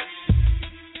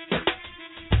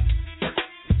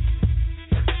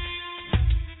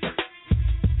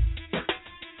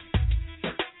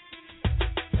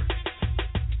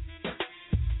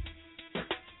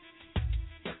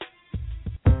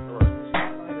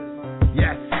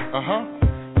 Yes.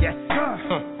 Yes, sir.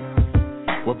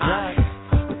 We're back.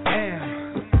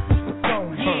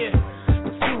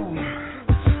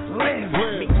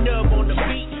 McNub on the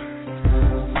beat.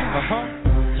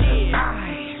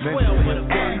 Yeah. 12 with a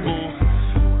bang.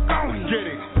 Get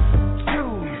it.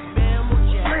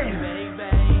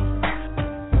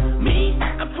 Me,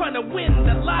 I'm trying to win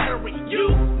the lottery.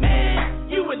 You, man,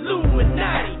 you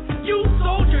Illuminati. You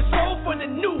sold your soul for the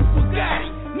new Bugatti.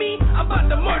 Me, I'm about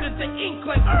to murder the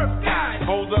Inkling Earth guys.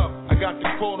 Hold up, I got the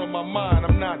quote on my mind.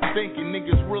 I'm not thinking.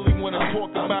 Niggas really wanna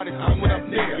talk about it. See what I'm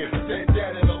thinking. Said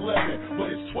that at 11, but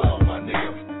it's 12, my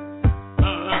nigga.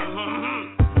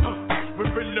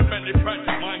 Within the many friends,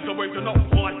 minds are waking up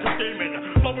like a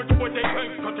demon. Flowing to what they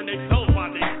think, cutting they tell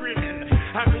while they screaming.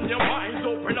 Having your minds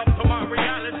open up to my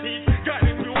reality,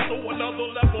 guiding you to another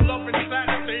level of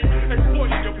insanity.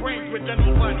 Exploiting your brains with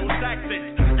gentle final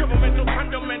tactics. Governmental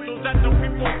fundamentals that the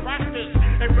people practice.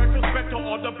 In retrospect to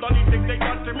all the bloody things they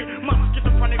done to me. My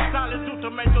schizophrenic solitude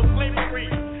to mental slavery.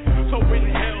 So in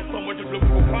hell, someone just look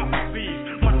for prophecy.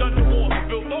 My dungeon walls are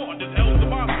built on this hell's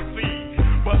democracy.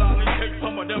 But I'll only take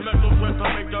some of their mental strength to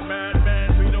make the madman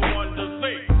be the one to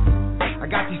see. I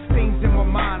got these things in my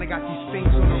mind, I got these things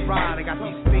on the ride, I got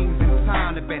these things in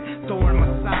time that been throwing my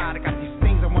side, I got these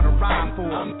things I wanna ride for,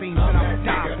 some things that I would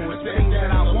die for, it's things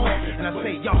that I want, and I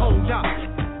say, yo, hold up.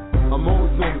 I'm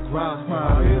always on the grind,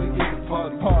 I'm here to get the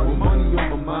party, with money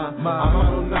on my mind. I'm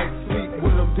out all night sleep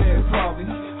when I'm dead probably.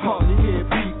 Hardly hear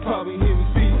beat, probably hear me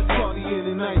speak. Party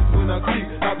in the night when I creep,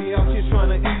 I be out here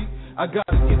trying to eat. I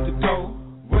gotta get the dough.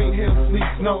 Rain, hail, sleet,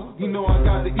 snow, you know I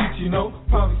gotta eat, you know.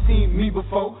 Probably seen me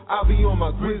before, I be on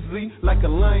my grizzly. Like a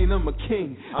lion, I'm a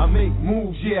king. I make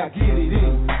moves, yeah, I get it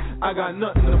in. I got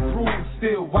nothing to prove,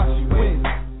 still watch you win.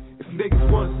 If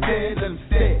niggas want stare, let them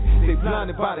stare. They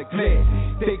blinded by the glare.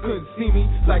 They couldn't see me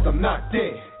like I'm not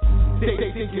there. They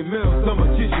thinking Mills, a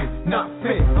magician, not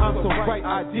fair. I'm so right,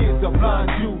 ideas are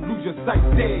blind you, lose your sight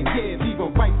there. Yeah, leave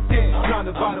them right there,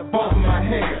 blinded by the ball of my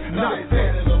head. Not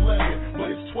fair.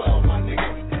 But it's 12, my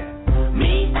nigga.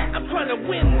 Me, I'm trying to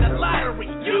win the lottery.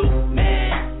 You,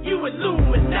 man, you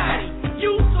Illuminati.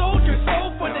 You sold your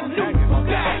soul for the new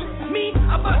Bugatti. Me,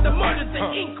 about to murder the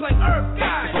ink like Earth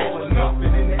God. All or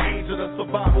nothing in the age of the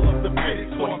survival of the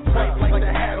fittest. So I'm tight like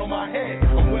the hat on my head.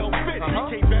 I'm well fitted.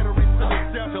 Can't veterans to the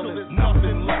death till there's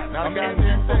nothing left. I'm in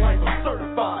there for life, I'm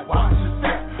certified. Watch your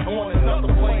step. I'm on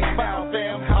another plane bound,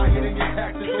 fam. Higher than your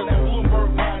taxes on that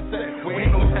Bloomberg mindset. We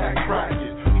ain't no tax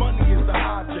bracket. Money is the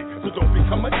object, so don't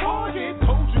become a target.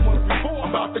 Told you once before,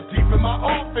 I'm about to deepen my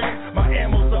offense. My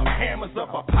ammo's up, hammers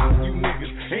up, I pop you niggas.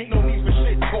 Ain't no need for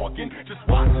shit talking, just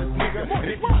watch this nigga. And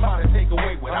if you try to take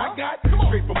away what I got,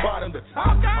 straight from bottom to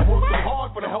top, I work so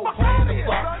hard for the whole plan to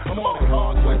stop. I'm on the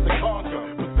conquest to conquer,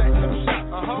 perfect some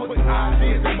shots, putting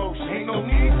ideas in motion. Ain't no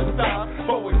need to stop,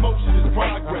 forward motion is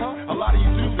progress. A lot of you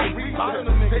dudes are research,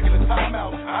 taking the time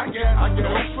out. I get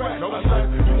no stress, unless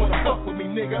you wanna fuck with me,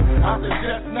 nigga. I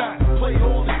suggest not. Play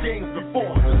all the games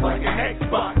before, just like an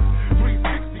Xbox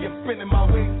 360. I'm spinning my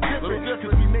wings different,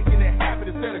 cause we making it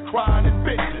happen instead of crying and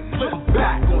bitching. I'm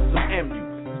back on some MU.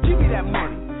 Give me that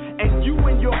money. And you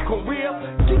and your career,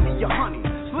 give me your honey.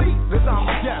 Sleep, cause I'm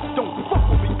deaf. Don't fuck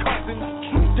with me, cousin.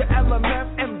 True to LMF,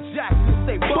 M. Jackson,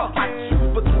 say fuck. I choose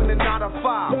between a 9 to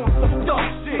 5 on some dumb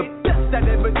shit. The best that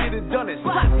ever did it done it.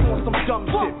 Slap you on some dumb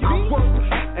shit. I work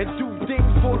and do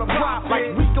things for the profit.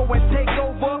 Like Rico and take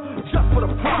over just for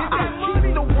the profit.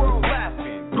 Keep the world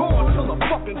laughing. Go on to the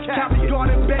fucking cabinet.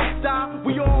 Garden bed style,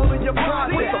 we all in your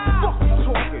project. What the fuck you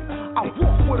talking? I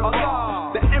walk with a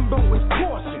law. The ember with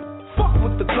caution. Fuck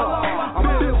with the God. I'm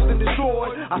building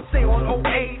destroyed. I say on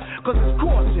 08, cause it's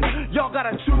caution. Y'all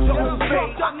gotta choose your own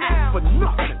fate. I ask for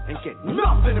nothing and get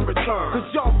nothing in return. Cause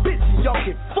y'all bitches, y'all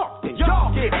get fucked and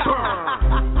y'all get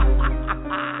burned.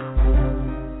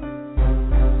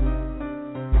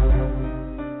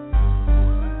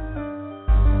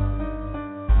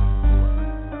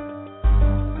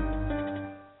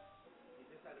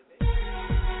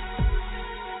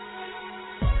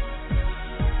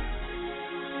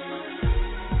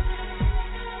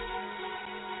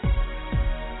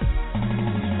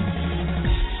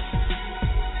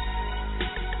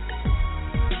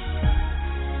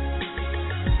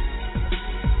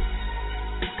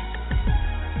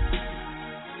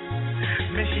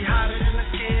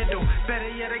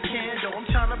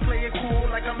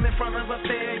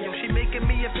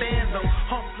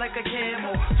 Like a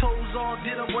camel, toes all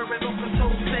did I'm wearing open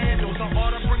toe sandals. I ought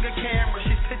to bring a camera,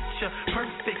 she's picture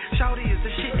perfect. Shouty is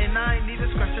the shit and I ain't need to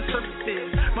scratch the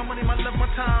surface. My money, my love, my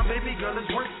time, baby girl is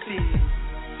worth it.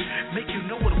 Make you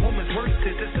know what a woman's worth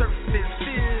is. The surface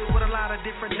filled with a lot of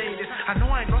different ladies. I know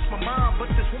I ain't lost my mind, but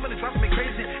this woman is driving me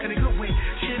crazy in a good way.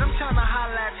 Shit, I'm trying to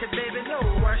holla at you, baby, no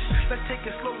rush. Let's take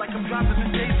it slow like I'm driving a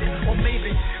Daisy. Or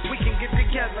maybe we can get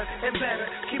together and better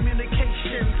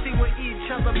communication. See what each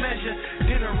other measure.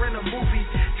 Dinner and a movie,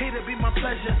 hey, to be my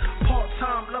pleasure.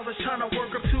 Part-time lovers trying to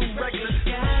work up 2 regulars.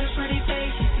 Got a pretty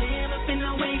face, she's slim up in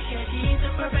her waist. Yeah, she's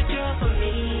the perfect girl for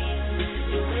me.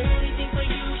 Do anything for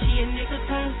you, she a nickel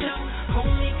times 2.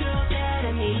 Only girl that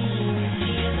I need.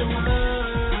 She is the one.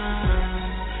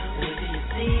 Wait till you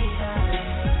see her.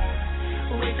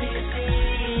 Wait till you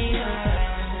see her.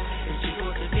 Is she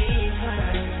going to be her?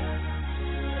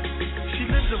 She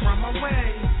lives around my way.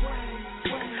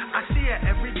 I see her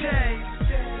every day.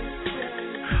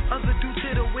 Other dudes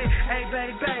hit her with, hey,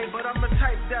 baby, but I'm the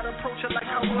type that approach her like,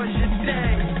 how was your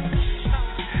day?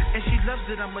 And she loves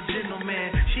it, I'm a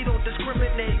gentleman. She don't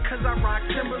discriminate, cause I rock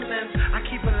Timberlands. I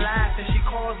keep her laughing, she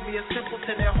calls me a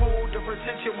simpleton and hold her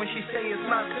attention when she say it's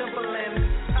not simpleton.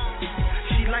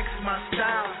 She likes my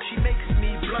style, she makes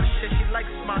me blush and she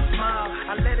likes my smile.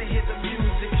 I let her hear the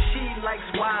music, she likes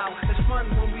wow. It's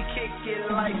fun when we kick it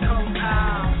like come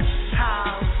house.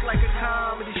 House, like a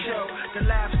comedy show. The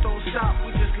laughs don't stop,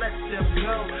 we just let them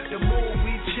go. The more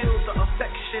we chill, the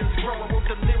affections grow. I wrote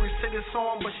the lyrics to this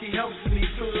song, but she helps me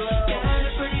feel love. Got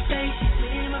a pretty face, she's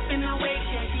slim up in her waist.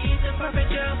 Yeah, she's the perfect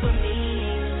girl for me.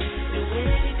 Do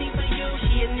anything for you,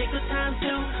 she a nickel times 2.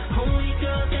 Only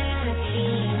girl that I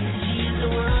need. She is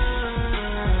the one.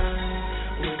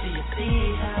 Wait till you see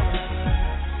her.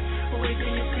 Wait till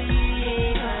you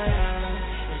see her.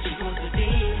 And she wants to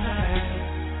be her.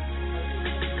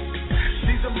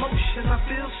 These emotions I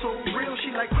feel so real.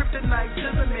 She like kryptonite to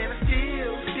the man of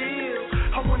steel.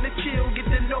 I wanna chill, get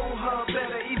to know her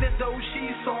better. Even though she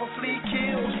softly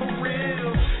kills for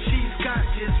real. She's got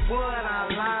just what I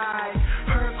like.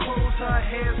 Her clothes, her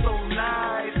hair so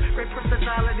nice. Great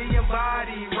personality and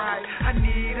body right. I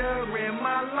need her in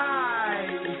my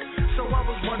life. So I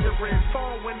was wondering,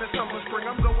 fall, winter, summer, spring,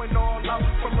 I'm going all out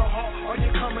from the heart. Are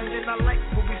you coming in? I like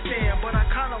where we stand, but I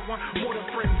kinda want more than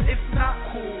friends. If not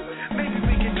cool, maybe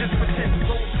we can just pretend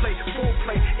role play.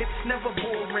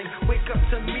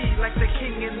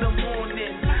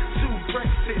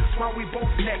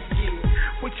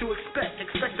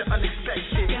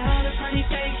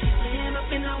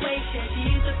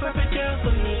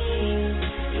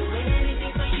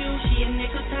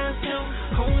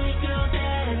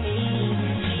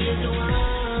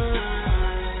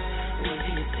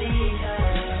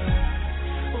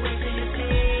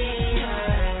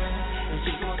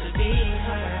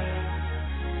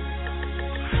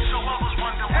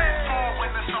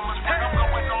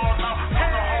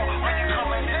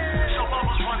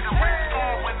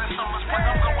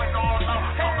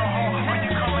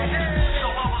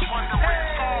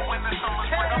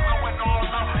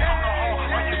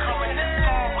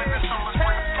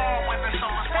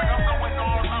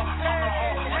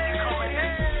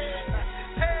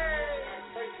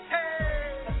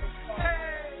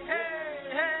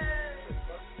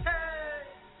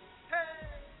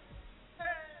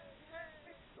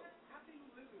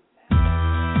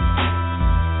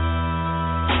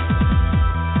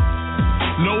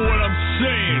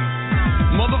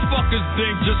 Motherfuckers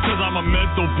think just cause I'm a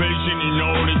mental patient, you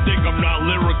know, they think I'm not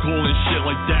lyrical and shit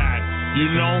like that, you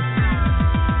know?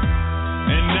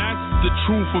 And that's the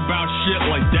truth about shit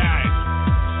like that.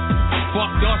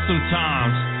 Fucked up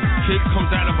sometimes. Kid comes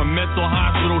out of a mental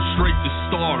hospital straight to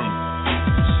stardom.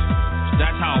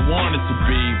 That's how I want it to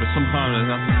be, but sometimes it's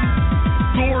not.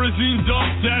 Thorazine's up,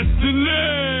 that's the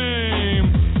name.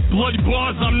 Bloody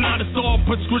bars, I'm not a star,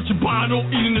 but scripture bottle.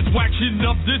 Eating this whack shit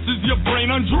up, this is your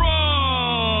brain on drugs.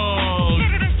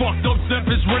 Fucked up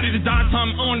steppers, ready to die,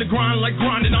 time on the grind, like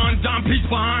grinding on dime piece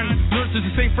behind. Nurses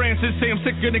in St. Francis say I'm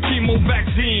sick of the chemo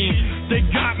vaccine. They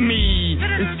got me.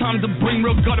 It's time to bring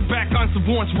real gutter back on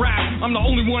Savant's rap. I'm the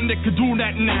only one that could do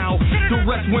that now. The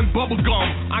rest went bubblegum.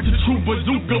 I could chew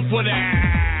bazooka for that.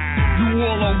 You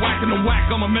all are whacking the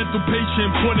whack. I'm a mental patient,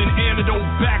 putting antidote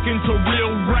back into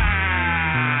real rap.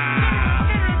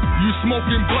 You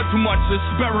smoking blood too much,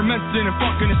 experimenting and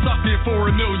fucking and sucking for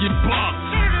 $1 million.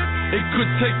 It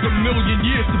could take 1 million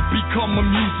years to become a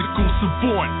musical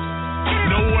savant.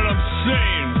 Know what I'm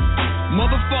saying?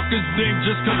 Motherfuckers think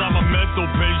just cause I'm a mental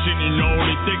patient, you know,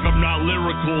 they think I'm not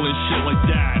lyrical and shit like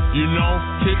that, you know?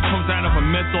 Kid comes out of a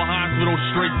mental hospital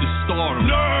straight to stardom.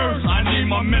 Nurse, I need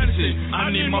my medicine,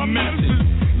 I need my medicine.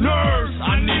 Nurse,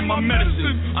 I need my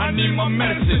medicine, I need my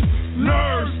medicine.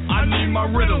 Nurse, I need my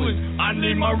Ritalin, I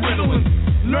need my Ritalin.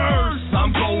 Nurse,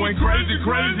 I'm going crazy,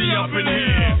 crazy up in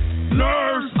here.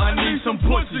 Nurse, I need some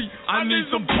pussy, I need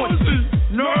some pussy.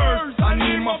 Nurse, I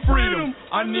need my freedom,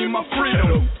 I need my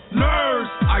freedom. Nurse,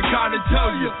 I gotta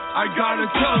tell you,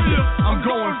 I'm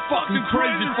going fucking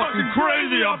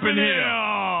crazy up in here.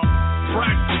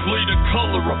 Practically the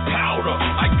color of powder.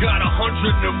 I got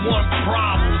 101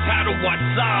 problems. How do I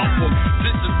solve them?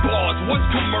 This is bars. What's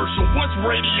commercial? What's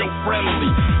radio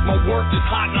friendly? My work is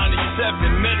Hot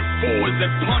 97. Metaphors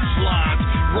and punchlines.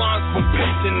 Rhymes from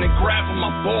pacing and grabbing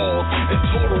my balls. And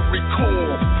total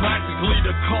recall. Practically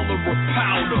the color of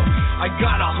powder. I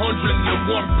got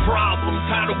 101 problems.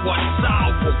 How do I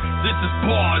solve them? This is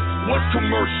bars. What's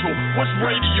commercial? What's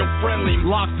radio friendly?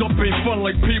 Locked up ain't fun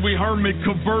like Pee Wee Herman.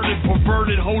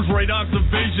 Perverted hose right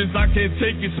observations. I can't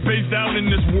take it, spaced out in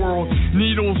this world.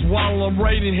 Needles while I'm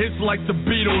writing hits like the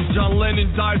Beatles. John Lennon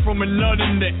died from a nut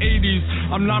in the 80s.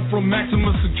 I'm not from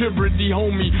maximum security,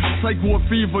 homie. Psycho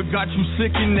fever got you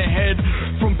sick in the head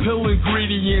from pill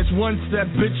ingredients. Once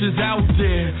that bitch is out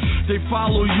there, they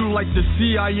follow you like the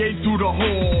CIA through the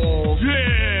halls.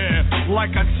 Yeah,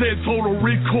 like I said, total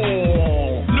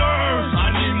recall. Nurse, I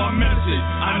need my medicine,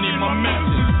 I need my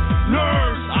medicine.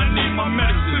 Nurse, I need my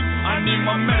medicine, I need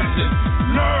my medicine.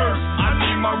 Nurse, I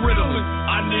need my Ritalin,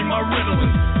 I need my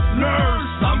Ritalin.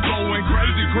 Nurse, I'm going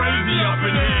crazy up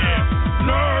in here.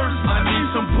 Nurse, I need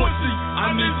some pussy, I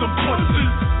need some pussy.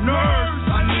 Nurse,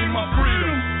 I need my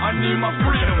freedom, I need my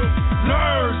freedom.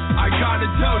 Nurse, I gotta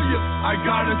tell you,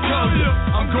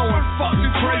 I'm going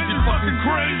fucking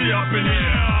crazy up in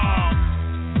here.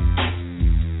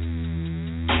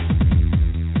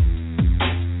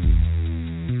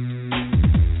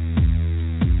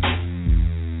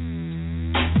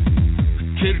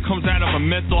 Kid comes out of a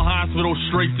mental hospital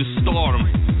straight to stardom.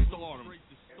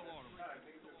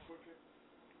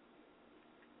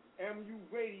 MU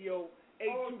Radio,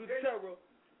 A2 the Terror,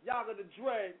 Yaga the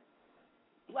Dread,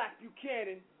 Black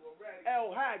Buchanan,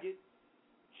 L. Haggood,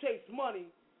 Chase Money,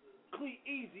 Clee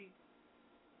Easy,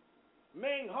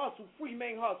 Main Hustle, Free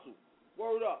Main Hustle.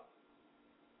 Word up.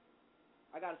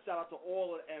 I got to shout out to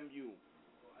all of MU.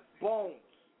 Bones,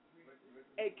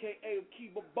 a.k.a.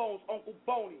 Kiba Bones, Uncle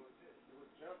Boney.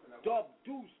 Dub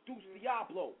Deuce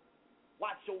Diablo.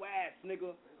 Watch your ass,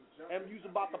 nigga. MU's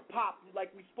about to pop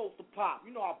like we supposed to pop. You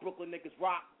know how Brooklyn niggas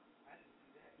rock.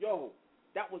 Yo,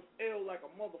 that was ill like a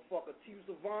motherfucker. Team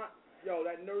Savant, yo,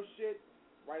 that nurse shit,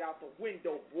 right out the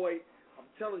window, boy. I'm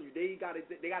telling you, they gotta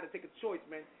take a choice,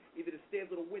 man. Either the stairs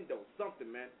or the window, something,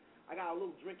 man. I got a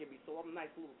little drink in me, so I'm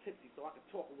nice, a little tipsy, so I can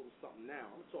talk a little something now.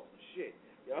 I'm talking shit,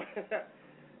 yo.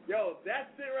 Yo,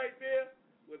 that shit right there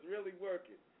was really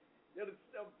working. Yo,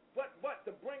 but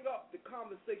to bring up the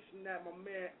conversation that my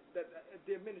man, that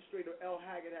the administrator L.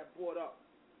 Haggood had brought up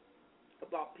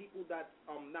about people that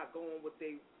not going what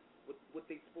they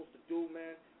supposed to do,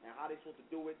 man, and how they supposed to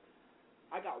do it.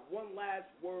 I got one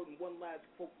last word and one last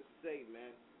quote to say,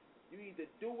 man. You either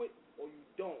do it or you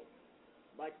don't.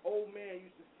 Like old man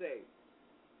used to say,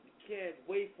 you can't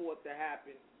wait for it to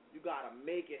happen. You gotta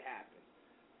make it happen.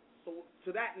 So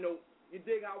to that note, you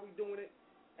dig how we doing it?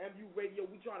 MU Radio,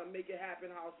 we trying to make it happen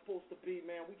how it's supposed to be,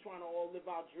 man. We trying to all live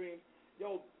our dreams.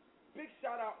 Yo, big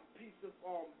shout out and piece of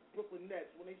Brooklyn Nets.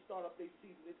 When they start up their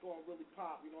season, it's going to really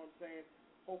pop, you know what I'm saying?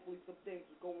 Hopefully some things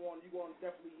will go on. You're going to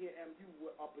definitely hear MU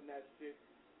up in that shit.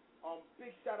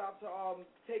 Big shout out to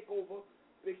Takeover.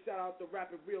 Big shout out to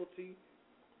Rapid Realty,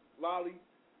 Lolly,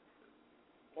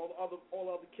 all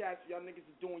other cats. Y'all niggas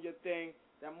is doing your thing.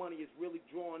 That money is really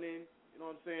drawing in. You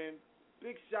know what I'm saying?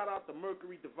 Big shout out to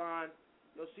Mercury Divine.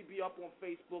 Yo, she be up on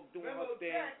Facebook doing her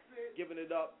thing, giving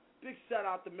it up. Big shout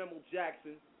out to Memo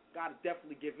Jackson. Gotta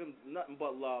definitely give him nothing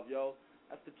but love, yo.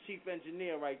 That's the chief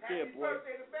engineer right there, boy. Happy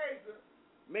birthday to Mazer.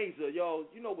 Mazer,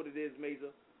 yo, you know what it is,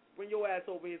 Mazer. Bring your ass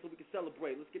over here so we can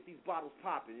celebrate. Let's get these bottles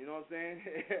popping, you know what I'm saying?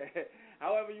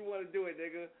 However you want to do it,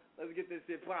 nigga. Let's get this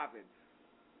shit popping.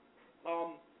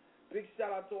 Big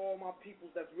shout out to all my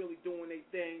peoples that's really doing their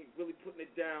thing, really putting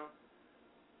it down.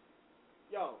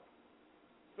 Yo,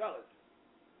 fellas,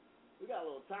 we got a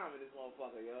little time in this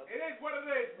motherfucker, yo. It is what it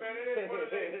is, man. It is what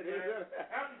it is, man.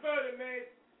 Happy birthday, man.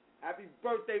 Happy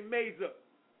birthday, Mazer.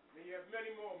 May you have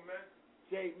many more, man.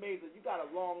 Jay Mazer, you got a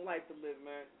long life to live,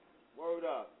 man. Word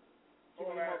up. Too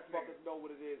many motherfuckers know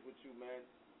what it is with you, man.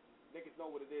 Niggas know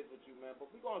what it is with you, man.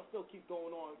 But we gonna still keep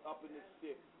going on up in this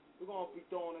shit. We're gonna be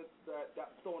throwing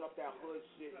up that hood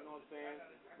shit, you know what I'm saying?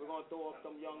 We're gonna throw up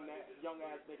some young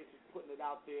ass niggas just putting it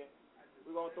out there.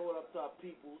 We're gonna throw it up to our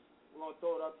peoples. We're gonna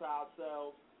throw it up to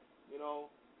ourselves, you know.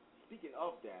 Speaking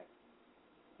of that,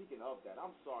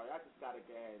 I'm sorry, I just gotta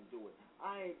go ahead and do it.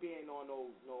 I ain't being on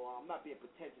I'm not being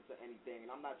pretentious or anything, and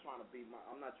I'm not trying to be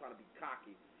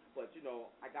cocky, but you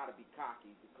know, I gotta be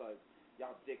cocky because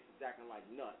y'all dicks is acting like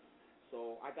nuts.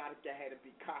 So I gotta go ahead and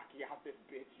be cocky out this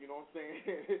bitch, you know what I'm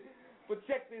saying? But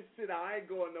check this shit out, I ain't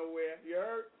going nowhere, you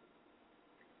heard?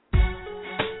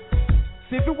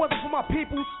 See, if it wasn't for my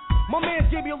peoples, my man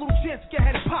gave me a little chance to get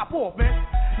ahead and pop off, man.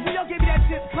 When y'all gave me that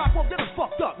chance to pop off, that was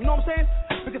fucked up, you know what I'm saying?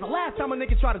 Because the last time a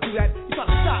nigga tried to do that, he tried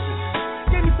to stop me.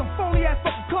 Gave me some phony ass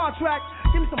fucking contract,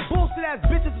 gave me some bullshit ass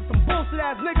bitches and some bullshit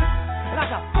ass niggas, and I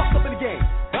got fucked up in the game.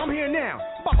 But I'm here now,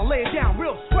 about to lay it down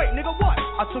real straight, nigga, what?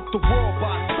 I took the world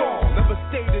by storm, never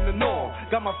stayed in the norm.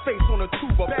 Got my face on a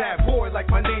tube, a bad boy like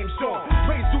my name's Sean.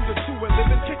 Raised through the two and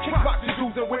living, kick rocks and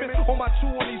dudes and women. On my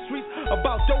true on these streets,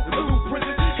 about dope and new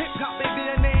prison. Hip hop ain't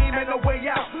their name and no way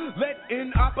out. Let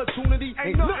in opportunity,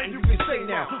 ain't nothing you can say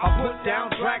now. I put down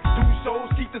tracks, do shows,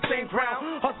 keep the same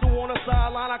ground. Hustle on the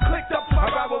sideline, I clicked up, I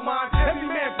rival mine. Every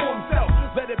man for himself,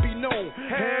 let it be known.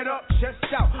 Hand up, chest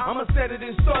out, I'ma set it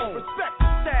in stone. Respect the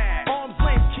style, arms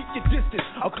length, keep your distance.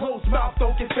 A closed mouth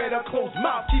don't get fed, a closed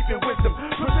mouth keeping wisdom.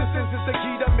 Persistence is the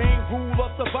key, the main rule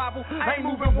of survival. I ain't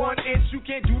moving 1 inch, you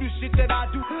can't do the shit that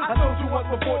I do. I told you once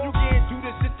before, you can't do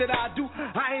the shit that I do.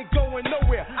 I ain't going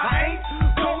nowhere, I ain't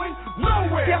going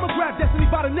nowhere. Yeah, I'ma grab destiny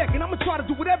by the neck and I'ma try to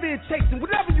do whatever it takes and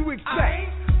whatever you expect. I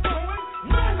ain't going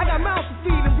nowhere. I got mouths to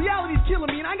feed and reality's killing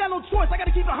me and I ain't got no choice, I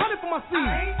gotta keep 100 for my seed.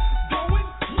 I ain't going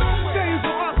nowhere. Millions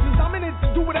of options, I'm in it to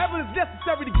do whatever is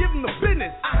necessary to give them the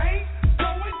business. I ain't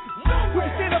going nowhere. We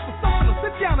can stand up for something or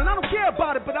sit down and I don't care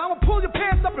about it, but I'ma pull your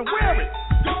pants up and wear it.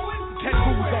 10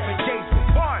 rules of engagement.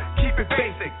 1, keep it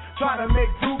basic. Try to make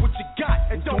do what you got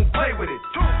and don't play with it.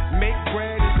 2, make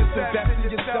bread and just invest in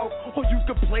yourself, or you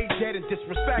can play dead and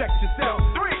disrespect yourself.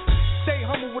 3, stay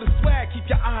humble with a swag, keep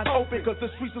your eyes open, cause the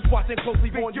streets is watching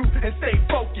closely on you and stay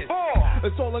focused. 4,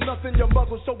 it's all or nothing, your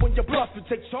mother showing your bluff and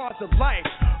take charge of life.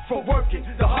 From working,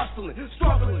 the hustling,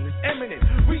 struggling is imminent.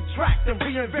 Retract and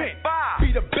reinvent. 5,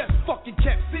 be the best fucking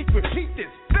kept secret. Keep this.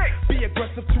 6, be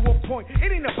aggressive to a point.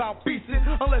 It ain't about beasting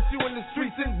unless you in the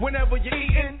streets and whenever you're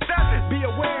eating. 7, be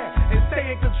aware and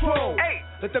stay in control.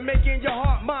 8, let them make in your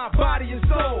heart, mind, body, and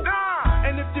soul.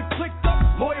 9, and if you clicked up,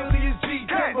 loyalty is G.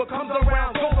 10, what comes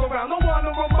around, goes around. No one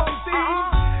no remote see.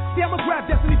 See, I'ma grab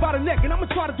destiny by the neck and I'ma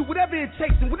try to do whatever it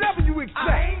takes and whatever you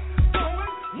expect.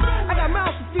 I got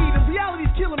mouths to feed and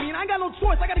reality's killing me and I ain't got no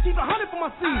choice, I gotta keep 100 for my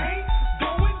seed. I ain't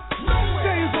going nowhere.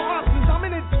 Millions of options, I'm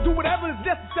in it to do whatever is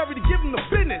necessary to give them the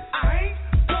business. I ain't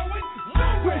going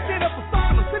nowhere. We can stand up for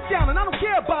something or sit down and I don't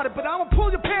care about it, but I'ma pull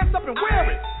your pants up and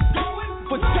wear it.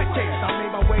 For decades, I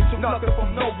made my way to nothing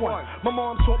from no one. My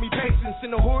mom taught me patience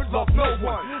in the hood, love no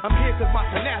one. I'm here cause my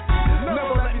tenacity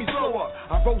never let me slow up.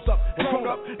 I rose up and grown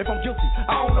up. If I'm guilty,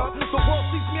 I own up. The world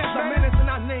sees me as a menace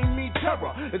and I name me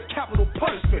terror. It's capital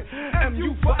punishment.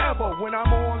 MU forever. When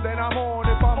I'm on, then I'm on.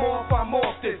 If I'm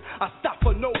off this. I stop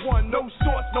for no one, no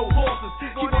shorts, no losses.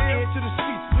 Keep my ear to the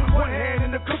streets, one hand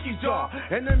in the cookie jar.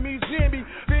 Enemies near me,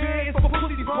 fear is for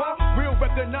pussy bar. Real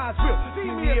recognize real,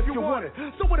 see me if you want it.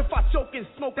 So what if I choke and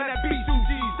smoke and that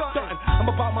B2G's done? I'm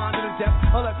about mine to the death,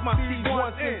 unless my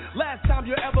C1's in. Last time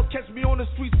you ever catch me on the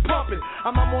streets pumping,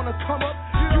 I'm on a come up,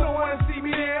 you don't wanna see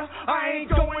me there. I ain't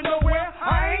going nowhere,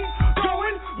 I ain't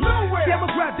going nowhere. Yeah,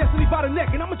 I'ma grab destiny by the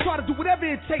neck and I'ma try to do whatever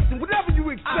it takes and whatever you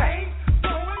expect. I ain't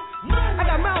going nowhere. I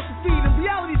got mouths to feed and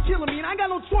reality's killing me and I ain't got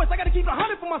no choice, I gotta keep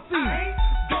 100 for my seed. I ain't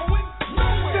going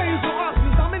nowhere. failures or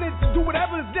options. I'm in it to do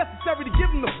whatever is necessary to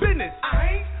give them the business. I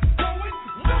ain't going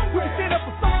nowhere. You can stand up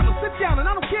for something or sit down, and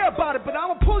I don't care about it, but I'm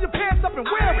gonna pull your pants up and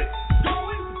wear it.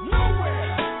 Going nowhere.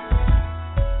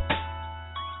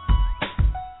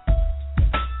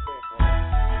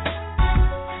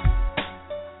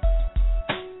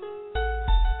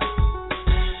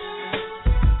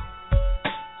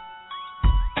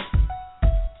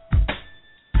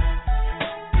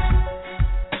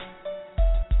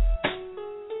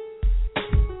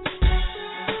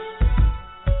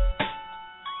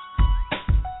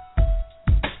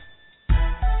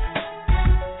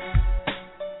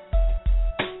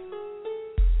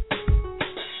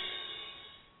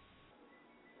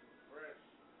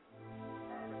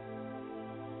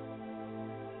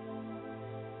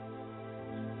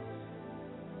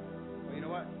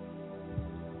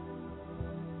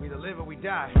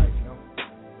 Die, you know.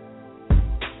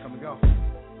 Come and go.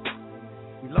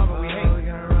 We love and we hate. We're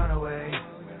gonna run away.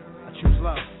 I choose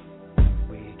love.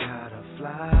 We gotta fly.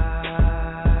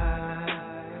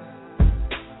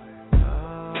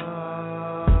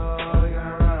 Oh, we're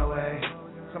gonna run away.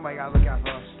 Somebody gotta look out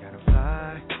for us. Gotta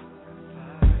fly.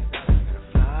 Gotta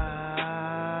fly.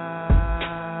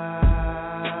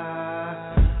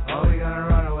 Oh, we're gonna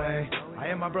run away. I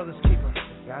am my brother's keeper.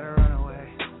 Gotta run away.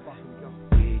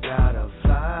 Gotta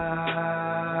fly.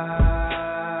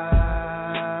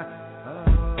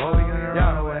 Oh, we gonna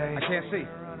run away. I can't see.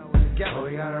 Together. Oh,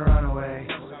 we gotta run away.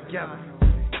 Together.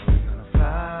 We're gonna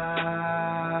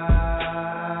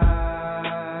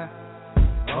fly.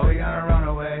 Oh, we gotta run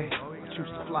away. I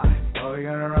choose to fly. Oh, we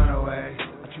gonna run away.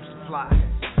 I choose to fly.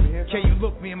 Can you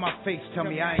look me in my face, tell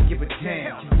me I ain't give a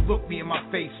damn? Can you look me in my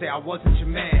face, say I wasn't your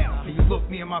man? Can you look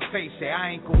me in my face, say I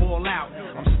ain't go all out?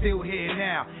 I'm still here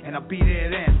now, and I'll be there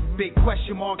then. Big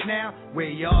question mark now, where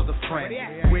your other friends?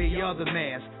 Where your other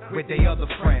mans? Where they other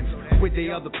friends? Where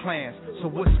they other plans? So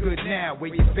what's good now?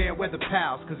 Where your fair weather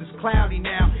pals? Cause it's cloudy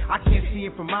now, I can't see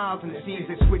it for miles, and it seems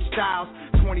they switch styles.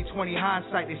 2020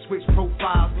 hindsight, they switch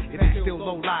profiles. If they still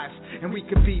low lives, and we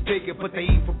could be bigger, but they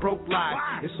ain't for broke lives.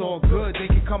 It's all good, they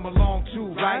can come along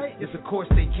too, right? Yes, of course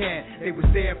they can. They was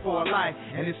there for a life,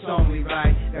 and it's only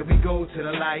right that we go to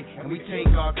the light, and we take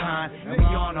our kind, and we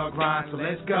on our grind. So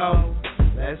let's go,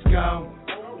 let's go,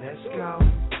 let's go,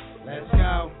 let's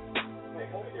go.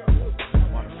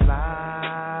 Wanna fly.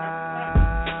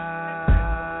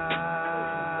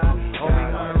 Oh, we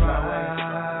gonna run away.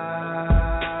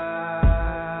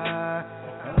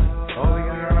 Oh, we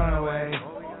gonna run away.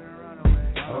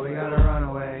 Oh, we gotta run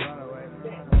away.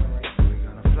 We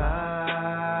gonna fly.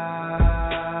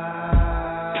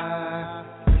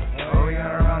 Oh, we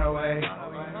gonna run away.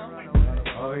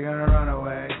 Oh, we gonna run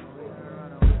away.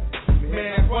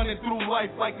 Man, running through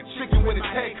life like a chicken with its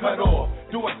head cut off.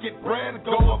 Do I get bread or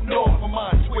go up north? My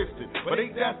mind twisted. But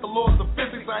ain't that the laws of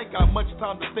physics? I ain't got much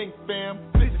time to think, fam.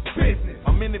 This is business.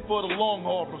 I'm in it for the long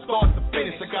haul, from start to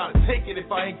finish. I gotta take it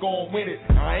if I ain't gon' win it.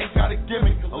 I ain't got a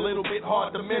gimmick, a little bit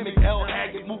hard to mimic.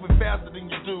 Haggood moving faster than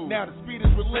you do. Now the speed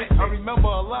is relentless. I remember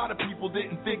a lot of people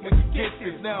didn't think we could get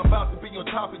this. Now I'm about to be on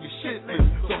top of your shit list.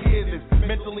 So hear this,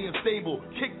 mentally unstable.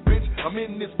 Kick, bitch. I'm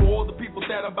in this for all the people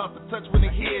that I'm about to touch when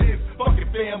they hear this. Fucking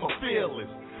fam, I'm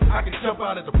fearless. I can jump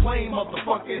out of the plane,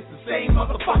 motherfucker. It's the same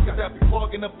motherfuckers that be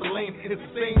clogging up the lane. It's the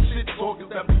same shit talkers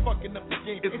that be fucking up the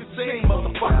game. It's the same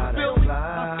motherfucker. Feel me?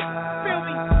 Feel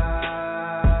me?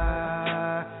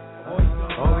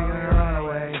 Oh, we gonna run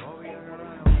away.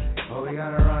 Oh, we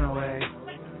gotta run away.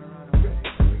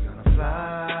 We gonna fly.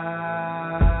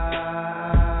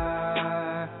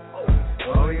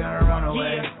 Oh, we gonna run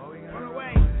away.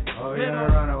 Oh, we gonna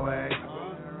run away.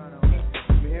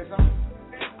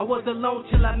 I was alone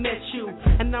till I met you,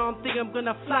 and now I'm thinking I'm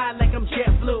gonna fly like I'm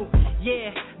JetBlue.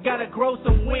 Yeah, gotta grow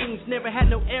some wings. Never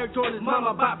had no Air Jordans,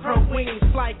 mama bought Pro Wings.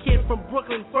 Fly kid from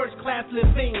Brooklyn, first class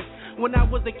living. When I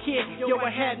was a kid, yo,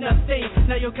 I had nothing.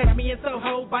 Now you'll catch me in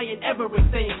Soho buying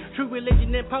everything. True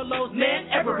religion and polos, man,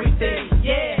 everything.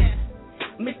 Yeah,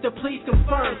 Mr. Please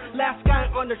confirm. Last guy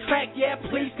on the track, yeah,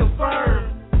 please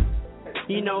confirm.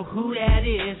 You know who that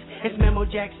is? It's Memo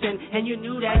Jackson, and you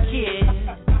knew that kid.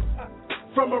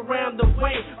 From around the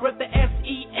way, rep the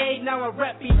SEA, now I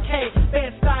rep BK.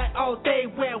 Bad side all day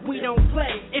where we don't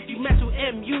play. If you mess with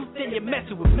MU, then you're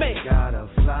messing with me. Gotta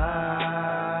fly.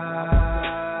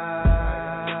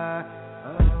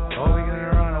 Oh, we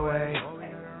gonna run away.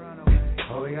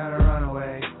 Oh, we gotta run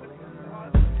away.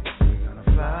 We gonna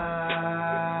fly.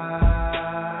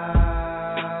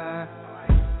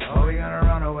 Oh, we gonna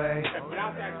run away.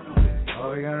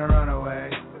 Oh, we gonna run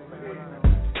away.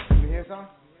 You hear something?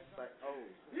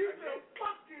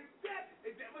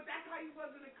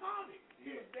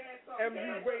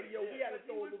 MU radio, we had to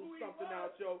throw something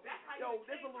out, yo. Yo,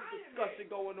 there's a little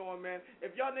discussion going on, man.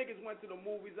 If y'all niggas went to the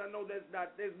movies, I know there's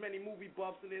many movie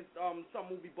buffs and there's some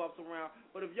movie buffs around.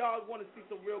 But if y'all want to see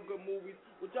some real good movies,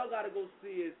 what y'all gotta go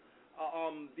see is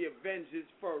The Avengers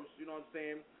first. You know what I'm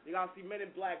saying? You gotta see Men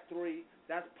in Black 3.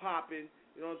 That's popping.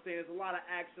 You know what I'm saying? There's a lot of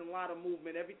action, a lot of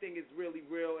movement. Everything is really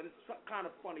real, and it's kind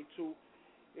of funny too.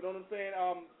 You know what I'm saying?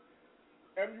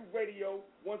 MU Radio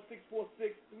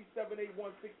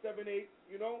 1646-378-1678.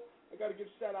 You know, I gotta give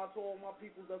shout out to all my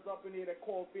people that's up in here that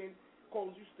called in.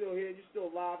 Coles, you still here? You still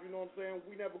alive? You know what I'm saying?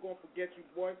 We never gonna forget you,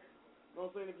 boy. You know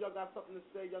what I'm saying? If y'all got something to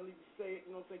say, y'all need to say it.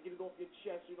 You know what I'm saying? Get it off your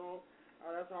chest. You know.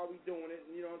 That's how we doing it.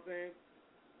 You know what I'm saying?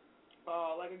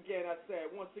 Like again, I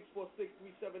said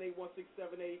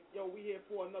 1646-378-1678. Yo, we here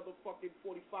for another fucking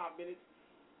 45 minutes.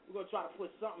 We're gonna try to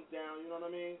put something down. You know what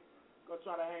I mean? Gonna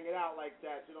try to hang it out like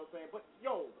that, you know what I'm saying? But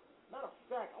yo, matter of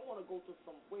fact, I want to go to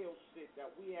some whale shit that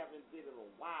we haven't did in a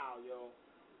while, yo.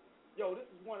 Yo, this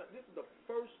is the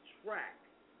first track,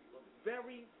 the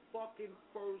very fucking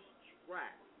first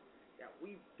track that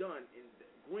we've done in the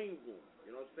Green Room.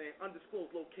 You know what I'm saying?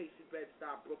 Undisclosed location,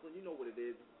 Bed-Stuy, Brooklyn. You know what it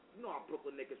is. You know how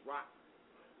Brooklyn niggas rock.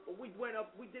 But we went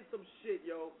up, we did some shit,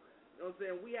 yo. You know what I'm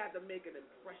saying? We had to make an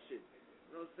impression.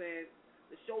 You know what I'm saying?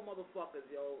 To show motherfuckers,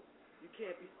 yo. You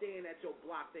can't be staying at your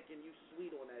block thinking you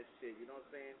sweet on that shit, you know what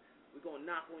I'm saying? We're going to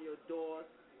knock on your doors.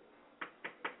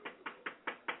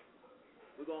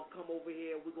 We're going to come over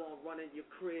here. We're going to run in your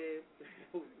crib.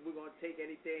 We're going to take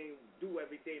anything, do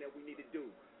everything that we need to do.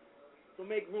 So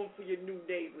make room for your new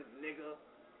neighbors, nigga.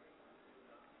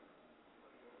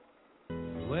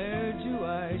 Where do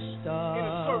I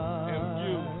start?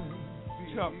 MU,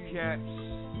 tough cats,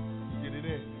 get it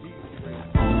in.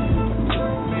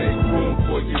 Make room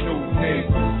for your new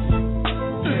neighbors.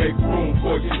 Make room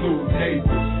for your new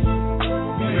neighbors.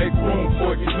 Make room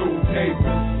for your new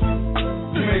neighbors.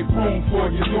 Make room for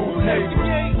your new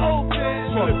neighbors.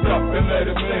 Fucked up and let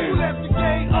them in. Who left the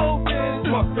gate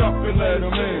open? Fucked up and let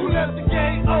them in. Who left the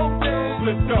gate open?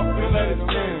 Flipped up and let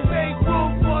them in. Make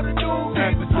room for the new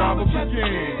neighbors. And the drama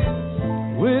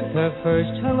begins. With her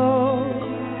first hello.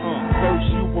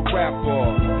 First you a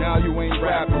rapper, now you ain't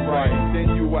rapping right.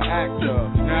 Then you a actor,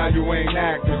 now you ain't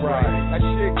acting right. That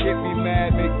shit get me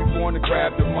mad, make me wanna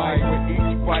grab the mic. With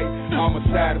each fight, I'ma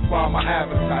satisfy my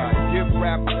appetite. Give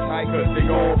rappers tight, cause they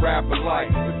all rap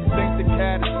alike. If you think the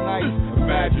cat is nice,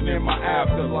 imagine in my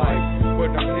afterlife.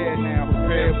 But I'm here now,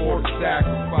 prepared for the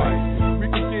sacrifice. We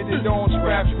can get it on,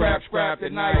 scrap at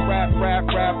night. Rap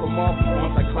them up.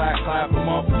 Once I clap them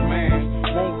up as man.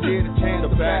 Won't get a chance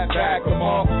to back them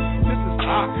up. This is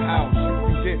Ock House.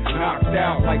 You can get knocked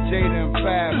out like Jada and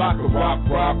Fab. I can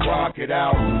rock it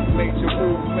out. Major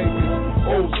move makers,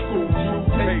 old school you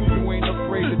take. You ain't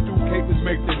afraid to do capers,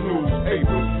 make the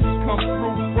newspapers. Come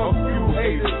through, fuck you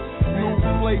haters. New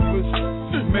flavors,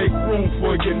 make room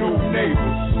for your new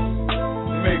neighbors.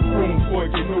 Make room for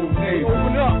your new neighbors.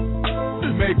 Open up.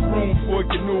 Make room for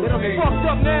your new neighbors. Fucked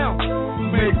up now.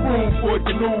 Make room for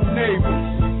your new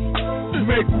neighbors.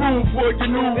 Make room for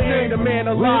your new neighbors. A man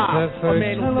alive, a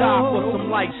man who died for some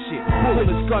light shit. Pull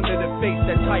his gun to the face,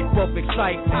 that type of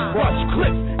excitement. Rush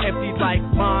clips, empty like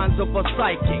minds of a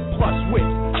psychic. Plus whips,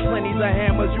 plenty of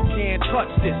hammers, you can't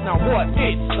touch this. Now what?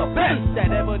 It's the best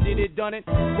that ever did it, done it.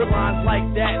 With lines like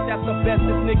that, that's the best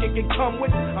this nigga can come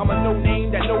with. I'm a no name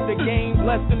that know the game,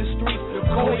 blessed in the streets.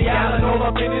 Cody Allen all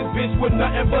up in his bitch with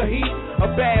nothing but heat. A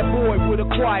bad boy with a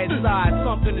quiet side,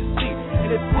 something to see. And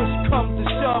if push comes to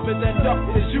shove, it end up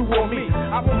as you or me.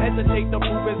 I won't hesitate to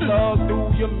prove his love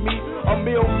through your meat. A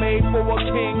meal made for a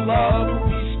king, love through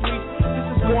these streets.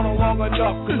 This is going on long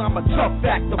enough, cause I'm a tough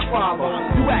act to follow.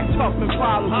 You act tough and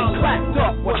follow, get clapped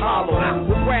up with hollow.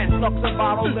 With brand sucks and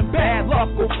bottles and bad luck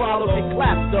will follow, get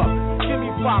clapped up. Give me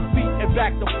 5 feet and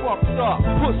back the fuck up,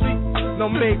 pussy. Now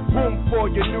make room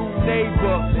for your new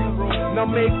neighbor. Now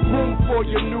make room for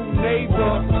your new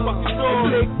neighbor. And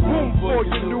make room for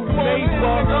your new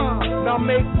neighbor. Now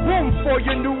make room for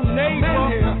your new neighbor.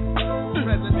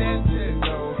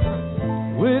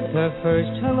 With her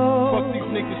first hello. Fuck these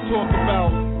niggas talk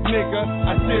about, nigga,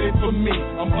 I did it for me.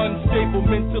 I'm unstable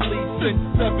mentally since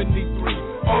 73.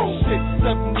 Oh shit,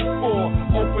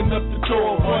 74. Open up the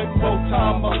door, one more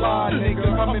time alive,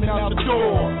 nigga, coming out the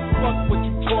door. Fuck what you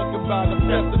talking about, I'm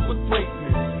destined for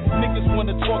greatness. Niggas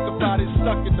wanna talk about it,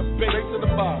 stuck in the base of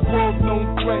the bar. World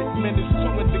known threat, minutes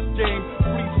 2 in the game.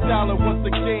 Freestyler wants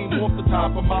the game off the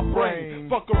top of my brain.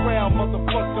 Fuck around,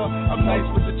 motherfucker, I'm nice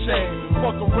with the chain.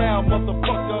 Fuck around,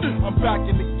 motherfucker, I'm back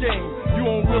in the game. You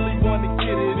don't really wanna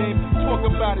get it in. Talk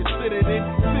about it, sit it in.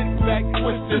 Sit back,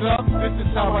 twist it up, this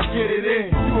is how I get it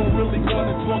in. You don't really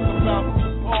wanna talk about the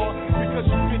ball because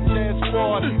you bitch ass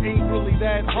fraud. Ain't really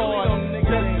that hard.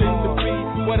 Destined to be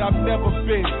what I've never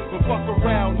been. But fuck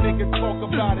around, nigga, talk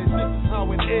about it. This is how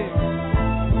it is.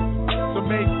 So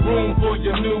make room for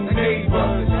your new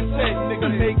neighbors. I said, nigga,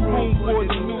 make room for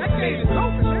your new neighbors.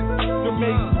 So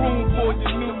make room for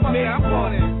your new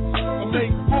neighbors. So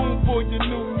make room for your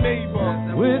new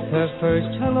neighbor. With her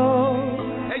first hello.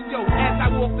 Hey yo, as I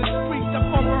walk the streets, the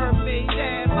former me,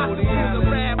 yeah, my the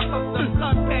rap, plus the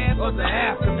blood path was the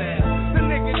aftermath. The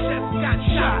nigga just got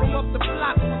shot from up the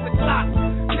block with the Glock.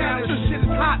 Now the shit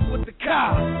is hot with the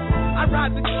cops. I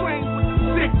ride the train with the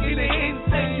sick in the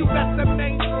insane. You better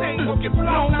maintain or get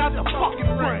blown out the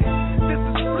fucking brain. This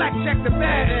is Blackjack the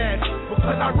Badass.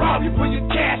 Because I rob you for your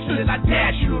cash and then I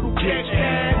dash you, little bitch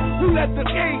ass. Who let the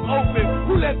gate open?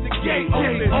 Who let the gate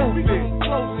open? We gon'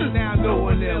 close it now, no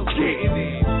one else getting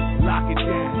in. Lock it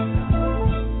down.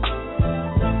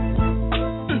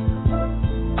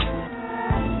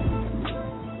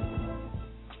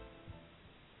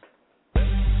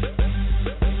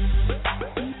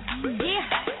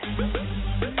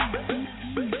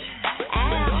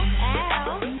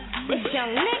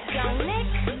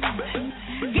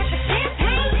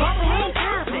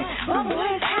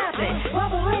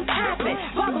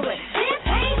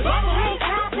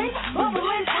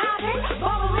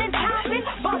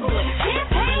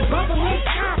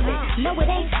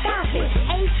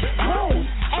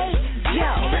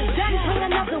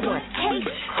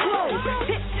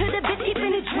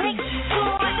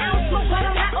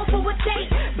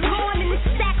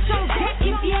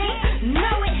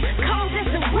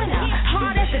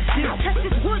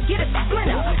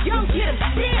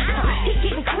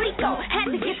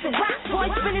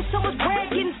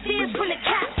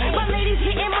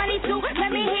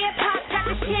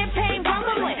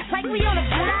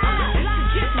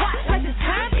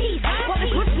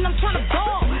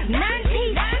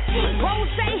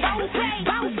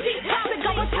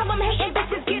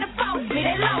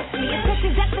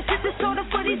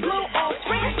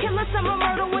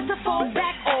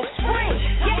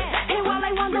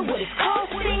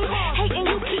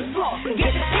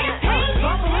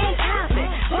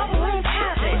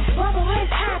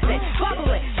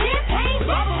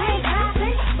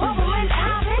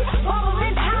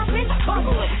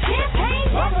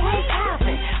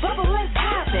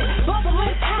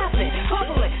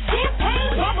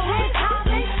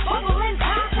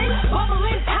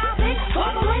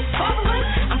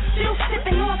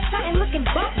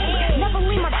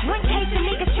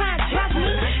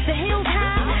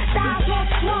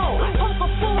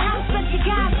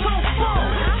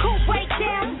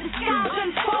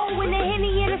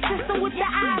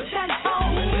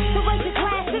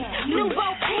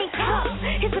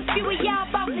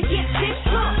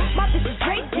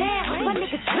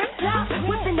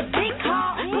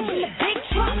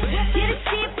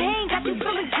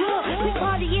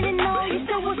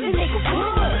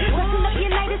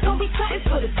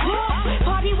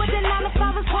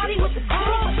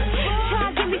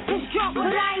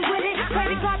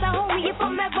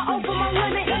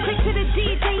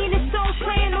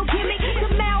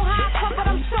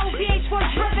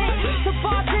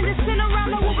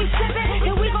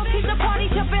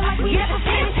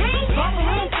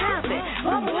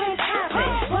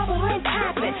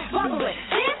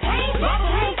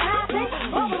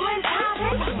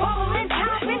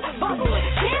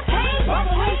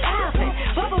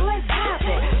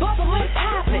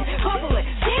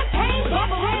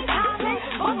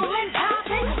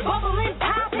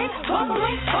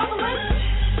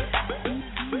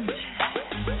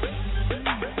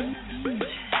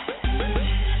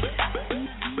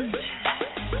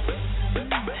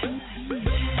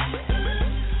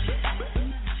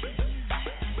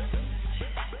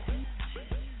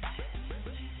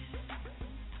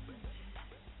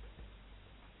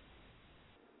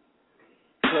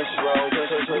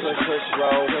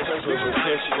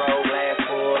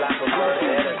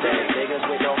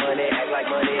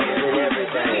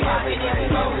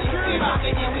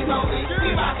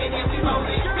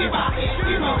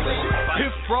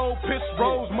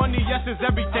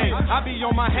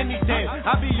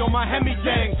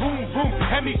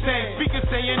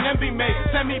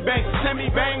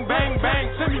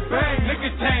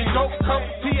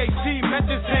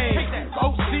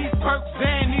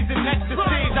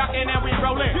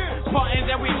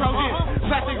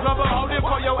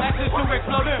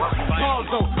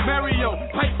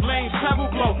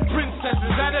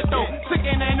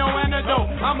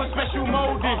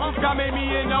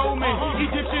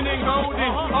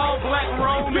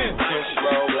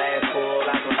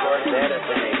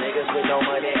 Niggas with no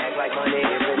money act like money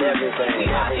isn't everything.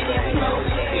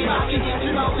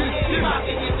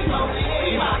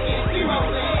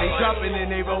 rolling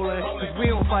and they rolling. Cause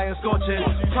we on fire scorching.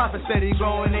 Profit steady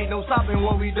growing, ain't no stopping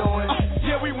what we doing.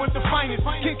 Yeah, we want the finest.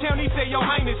 King County say, Your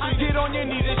Highness, get on your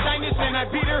knees and shine this, and I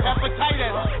beat her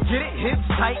hepatitis. Get it, hips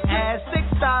tight ass,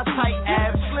 6 stars tight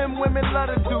abs. Slim women love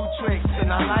to do tricks,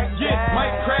 and I like that. Yeah,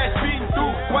 might crash, beating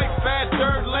through, white fast,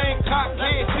 third lane, cop,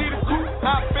 can't see the coupe,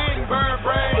 hop in, burn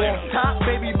brain. Off top,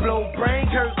 baby blow brain,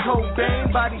 Kurt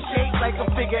Cobain, body shaped like a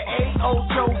figure 8,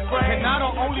 Ocho frame. And I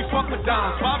don't only fuck with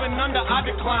dimes, bobbing under, I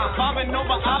decline, bobbing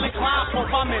over, I decline, 4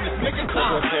 5 minutes, nigga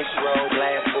time. Fish roll,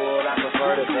 glass full, I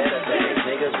prefer the better things.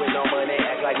 Niggas with no money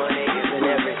act like money isn't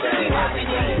everything.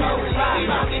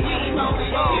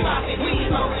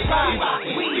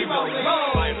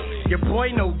 Your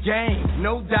boy no game,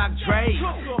 no Doc Dre.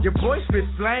 Your boy spit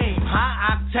flame,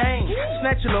 high octane.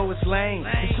 Snatch your lowest lane.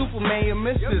 Superman, your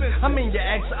missus. I'm in your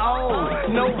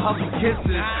XO. No hustle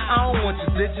kisses. I don't want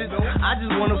your digits. I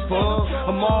just wanna fuck.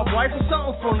 A mob wife or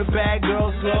something from the Bad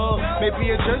Girls Club.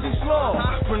 Maybe a Jersey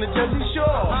Slaw from the Jersey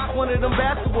Shore. One of them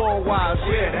basketball wives.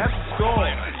 Yeah, that's the score.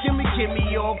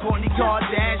 Kimmy or Kourtney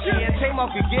Kardashian. Tame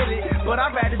I could get it, but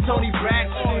I'd rather Tony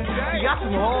Braxton. He got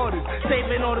some orders.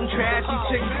 Saving all them trashy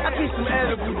chicks. I keep some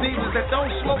edible divas that don't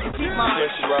smoke and keep my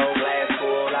fish roll, glass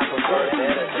full, I prefer the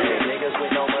better things. Niggas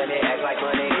with no money act like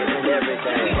money isn't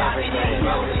everything.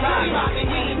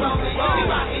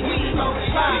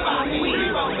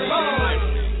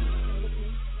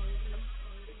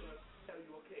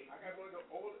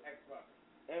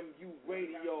 MU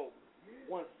Radio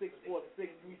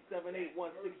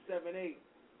 1-646-378-1678.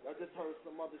 I just heard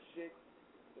some other shit.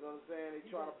 You know what I'm saying? They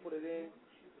trying to put it in.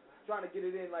 Trying to get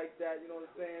it in like that, you know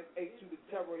what I'm saying? A2 the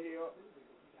Terror here.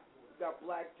 We got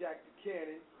Blackjack the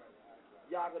Cannon.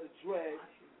 Yaga the Dread.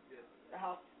 The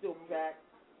house is still packed.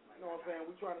 You know what I'm saying?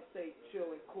 We trying to stay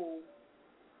chill and cool.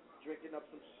 Drinking up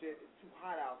some shit. It's too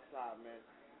hot outside, man.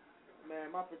 Man,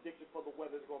 my prediction for the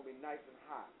weather is going to be nice and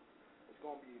hot. It's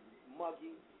going to be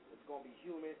muggy. It's going to be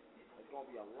humid. It's going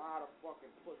to be a lot of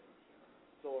fucking pussy.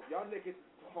 So if y'all niggas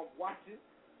watch these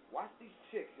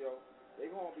chicks, yo. They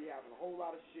gonna be having a whole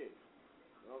lot of shit.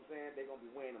 You know what I'm saying? They gonna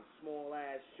be wearing them small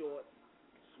ass shorts,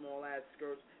 small ass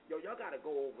skirts. Yo, y'all gotta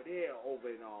go over there, over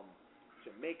in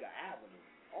Jamaica Avenue.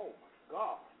 Oh my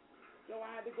God. Yo, I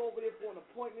had to go over there for an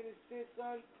appointment and shit,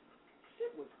 son.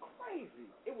 Shit was crazy.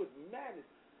 It was madness.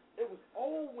 It was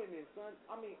old women, son.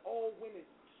 I mean, old women,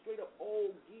 straight up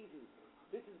old geezers.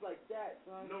 Bitches like that,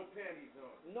 son. No panties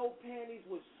on. No panties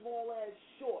with small ass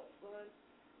shorts, son.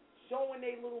 Showing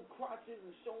they little crotches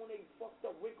and showing they fucked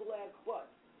up wrinkle ass butts.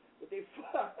 With they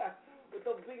with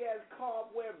those big ass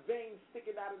cobweb veins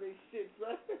sticking out of their shit,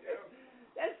 son. Yeah.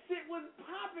 That shit was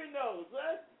popping though,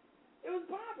 son. It was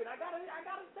popping. I gotta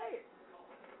say it.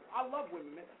 I love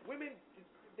women, man. Women,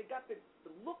 they got the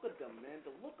look of them, man.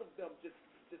 The look of them just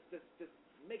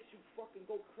makes you fucking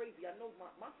go crazy. I know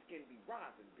my skin be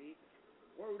rising, B.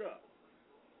 Word up.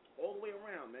 All the way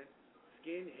around, man.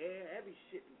 Skin, hair, every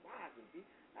shit be rising, B.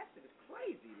 That shit is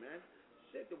crazy, man.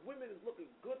 Shit, the women is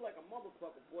looking good like a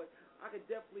motherfucker, boy. I could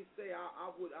definitely say I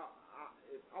would,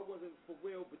 if I wasn't for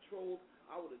real betrothed,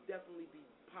 I would have definitely be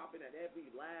popping at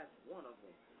every last one of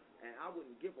them. And I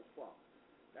wouldn't give a fuck.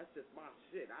 That's just my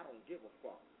shit. I don't give a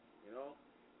fuck, you know?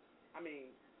 I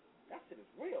mean, that shit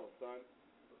is real, son.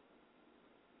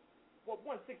 Well,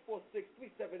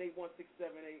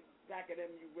 1-646-378-1678, back at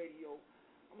MU Radio.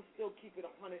 I'm going to still keep it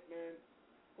 100, man.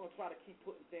 I'm gonna try to keep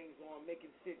putting things on, making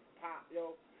shit pop,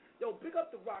 yo. Yo, big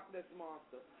up the Rock Ness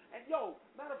Monster. And yo,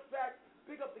 matter of fact,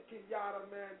 big up to Kenyatta,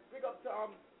 man. Big up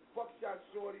to Buckshot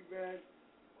Shorty, man.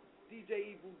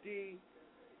 DJ Evil D,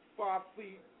 5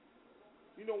 Feet.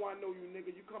 You know I know you,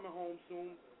 nigga. You coming home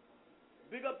soon.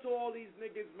 Big up to all these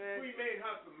niggas, man. Free Main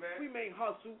Hustle, man. Free Main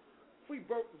Hustle. Free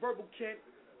Verbal Kent.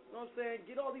 You know what I'm saying?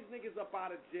 Get all these niggas up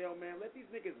out of jail, man. Let these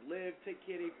niggas live, take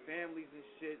care of their families and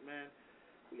shit, man.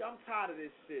 I'm tired of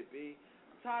this shit, B.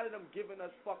 I'm tired of them giving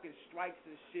us fucking strikes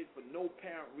and shit for no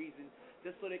apparent reason,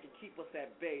 just so they can keep us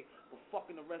at bay for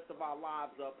fucking the rest of our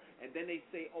lives up. And then they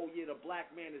say, oh yeah, the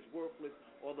black man is worthless,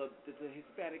 or the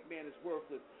Hispanic man is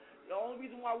worthless. The only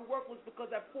reason why we're worthless is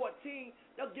because at 14,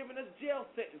 they're giving us jail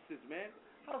sentences, man.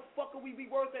 How the fuck can we be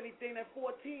worth anything at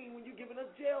 14 when you're giving us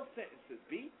jail sentences,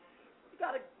 B? You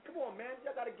gotta, come on, man.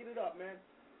 Y'all gotta get it up, man.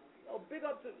 Yo, big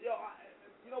up to, yo,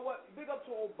 you know what? Big up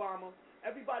to Obama.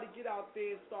 Everybody get out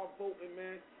there and start voting,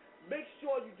 man. Make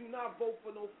sure you do not vote for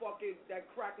no fucking, that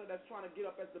cracker that's trying to get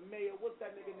up as the mayor. What's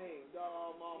that nigga name?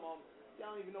 Y'all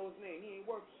don't even know his name. He ain't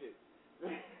worth shit.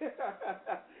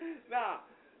 Nah,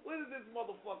 what is this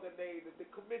motherfucker name? The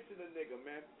commissioner nigga,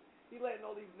 man. He letting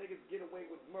all these niggas get away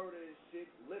with murder and shit,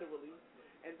 literally.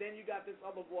 And then you got this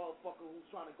other motherfucker who's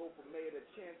trying to go from mayor to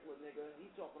chancellor, nigga.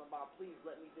 He's talking about, please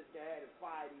let me just go ahead and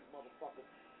fire these motherfuckers.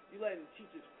 You letting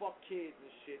teachers fuck kids and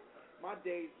shit. My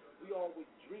days, we always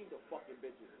dreamed of fucking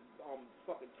bitches,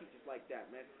 fucking teachers like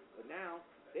that, man. But now,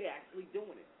 they actually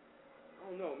doing it. I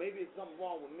don't know, maybe it's something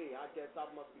wrong with me. I guess I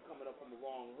must be coming up from the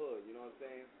wrong hood, you know what I'm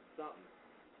saying? Something.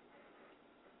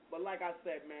 But like I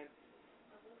said, man,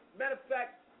 matter of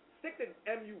fact, stick to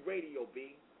MU Radio,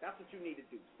 B. That's what you need to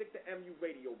do. Stick to MU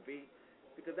Radio, B,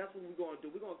 because that's what we're going to do.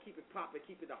 We're going to keep it proper,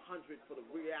 keep it 100 for the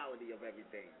reality of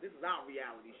everything. This is our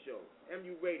reality show.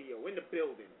 MU Radio, in the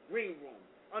building, green room,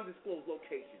 undisclosed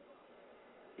location,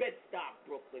 Bed-Stuy,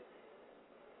 Brooklyn.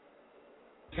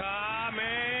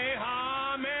 Kamehameha!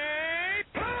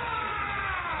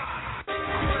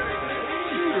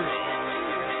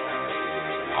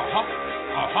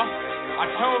 I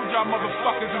told y'all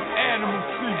motherfuckers it's animal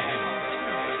season.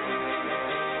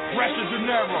 Pressure De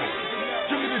Niro.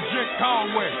 Give me the Jake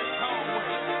Conway.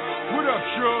 What up,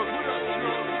 Shug?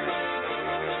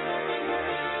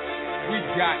 We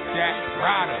got that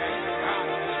Prada.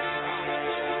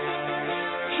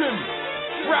 Jimmy,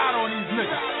 ride on these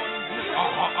niggas.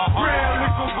 Real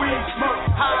nigga, weed smoke,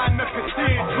 high in the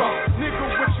cathedral. Nigga,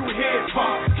 what you here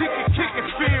for? Kick it,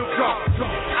 feel go.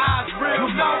 Eyes real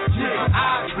low,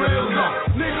 eyes real low.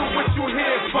 Nigga, what you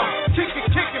here for? Kick it,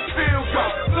 feel go.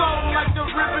 Flow like the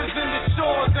rivers and the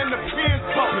shores and the piers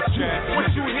boat.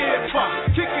 What you here for?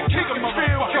 Kick it,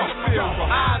 feel go.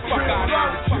 Eyes real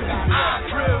low, eyes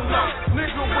real low.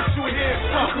 Nigga, what you here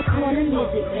for?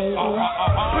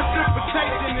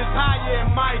 Precipitation is higher in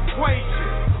my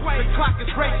equation. The clock is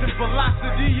racing,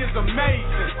 velocity is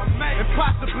amazing. And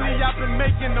possibly I've been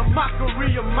making a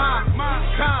mockery of my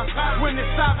time. When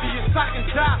it's obvious I can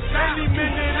die any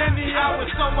minute, any hour,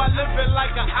 so I live it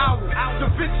like an hour. Da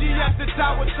Vinci at the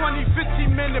tower,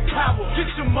 20-15-minute power.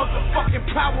 Get your motherfucking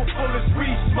powerful as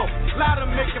weed smoke. Louder,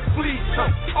 make it flee so.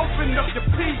 Open up your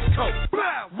peace code.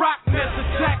 Rock Nessa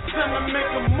Jackson and make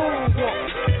a moonwalk.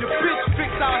 Your bitch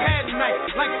fix our head night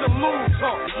like the loon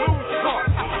talk.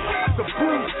 The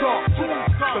boom talk,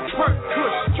 the perk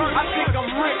kush. I think I'm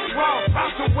Rick Ross,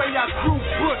 the way I grew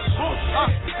bush.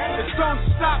 It don't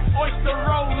stop, oyster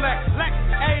Rolex.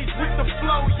 Age with the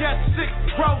flow, yes, sick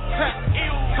protest.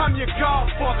 I'm your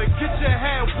godfather, get your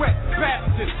hair wet,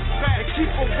 Baptist. And keep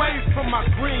away from my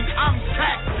green, I'm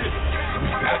cactus. We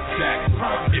got that,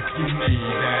 if you need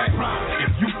that.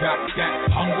 If you got that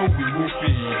hunger, we will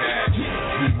feed that.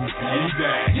 We will feed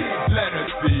that, let us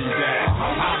feed that.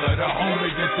 Holler the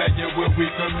homies and tell you where we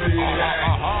can live at.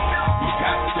 We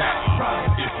got that,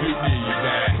 if you need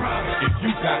that. If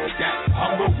you got that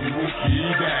hunger, we will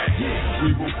feed that. We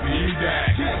will feed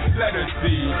that, let us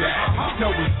feed that. No,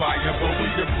 we fire, but we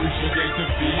appreciate the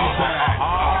feedback.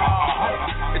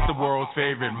 It's the world's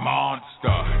favorite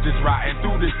monster. Just riding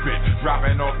through this bitch,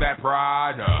 dropping off that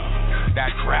Prada,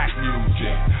 that crack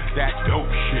music, that dope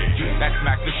shit, that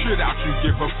smack the shit out you.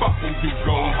 Give a fuck who you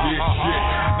go get shit.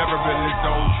 Never really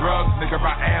sold drugs, nigga,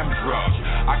 I am drugs.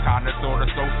 I kinda sorta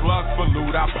so slugs, for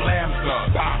loot I blam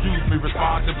thugs. Use me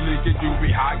responsibly, get you be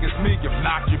high as me. If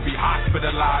not, you be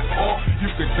hospitalized or you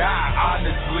could die.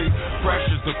 Honestly,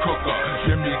 Pressure's the cooker,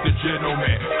 Jimmy's the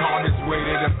gentleman. On his way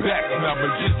to the back number,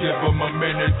 just give him a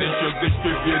minute, then she'll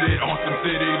distribute it on some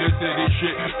city-to-city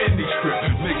shit. Indie script,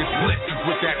 niggas blitz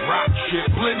with that rock shit.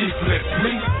 Plenty flip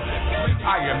me,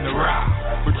 I am the rock,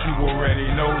 but you already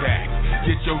know that.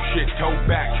 Get your shit towed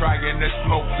back, trying to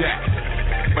smoke that.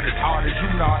 But as hard as you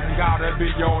know, you gotta be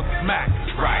on smack.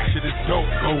 Right, shit is dope,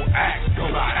 go act,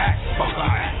 fuck I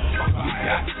act. We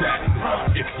got that,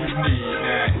 if you need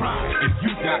that. If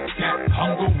you got that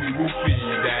hunger, we will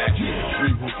feed that. We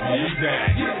will feed that,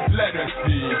 let us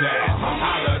feed that.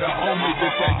 Holler the homies to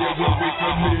tell you where we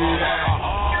can meet at.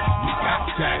 We got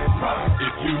that,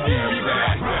 if you need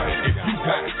that. If you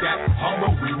got that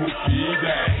hunger, we will feed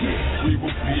that. We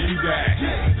will feed that,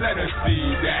 let us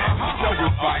feed that. No,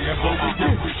 it's fire, but we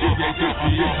appreciate the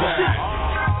feedback.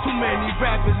 Too many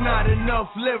rappers, not enough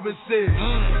lyricists.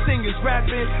 Singers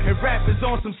rapping and rappers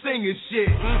on some singer shit.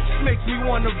 Makes me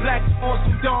wanna black on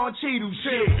some Don Cheadle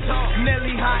shit.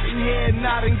 Nelly hot in here and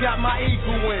I done got my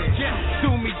equal in.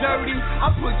 Do me dirty, I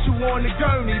put you on the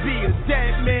gurney. Be a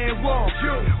dead man walk,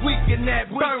 weaken that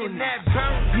burn.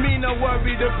 Me no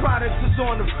worry, the product is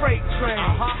on the freight train.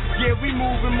 Yeah, we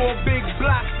moving more big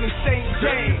blocks than St.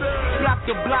 James. Block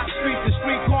to block, street to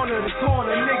street, corner to corner.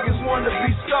 Niggas wanna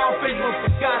be Scarface, but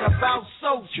forgot about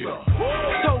Soldier.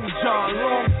 Told y'all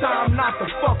long time not to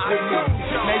fuck with me.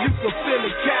 Now you can feel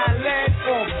a Cadillac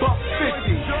or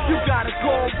 $1.50. You gotta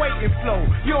call waiting flow.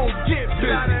 You don't get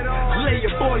busy. Lay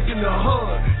your boys in the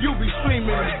hood. You be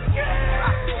screaming.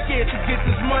 Scared to get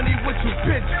this money, what you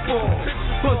bitch for?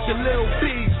 Bunch of little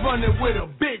bees running with a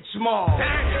bitch mom.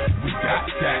 We got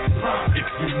that, if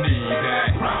you need that.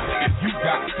 If you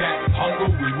got that hunger,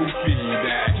 we will feed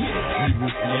that. We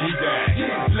will feed that,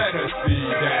 let us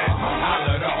feed that.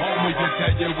 Holla the homie and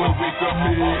tell you where we can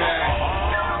meet at.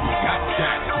 We got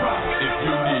that, if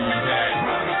you need that.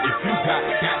 If you got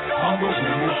that hunger,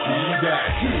 we will feed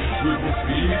that. We will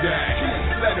feed that,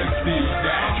 let us feed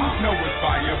that. Know it's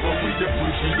fire, but we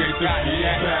appreciate the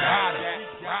feedback.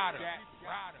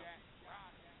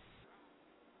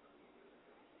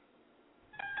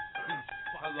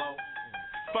 Hello.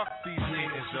 Fuck these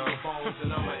niggas, yo. And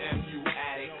I'm a MU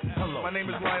addict. Hello. My name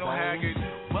is Lionel Haggood.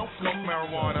 Smoke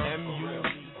marijuana. MU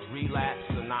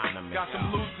Relapse Anonymous. Got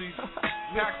some Lucy's.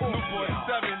 Pack some Newport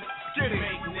 7. Get it.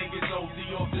 Make niggas OD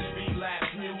off this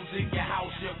relapse music. Your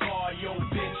house, your car, your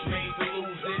bitch made to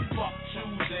lose it. Fuck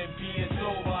choosing, being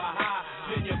sober, high.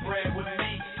 Spend your bread with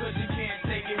me, cause you can't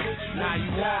take it with you. Now you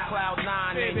on cloud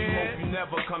 9 and you hope you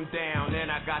never come down.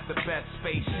 And I got the best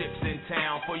spaceships in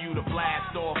town for you to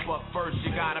blast off. But first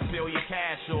you gotta peel your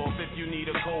cash off. If you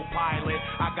need a co-pilot,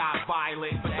 I got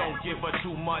Violet. But don't give her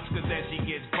too much, cause then she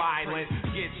gets violent.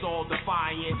 Gets all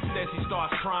defiant, then she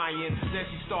starts crying. Then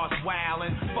she starts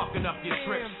wailing, fucking up your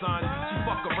trip, son. She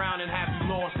fuck around and have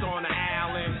you lost on the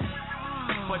island.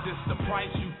 But it's the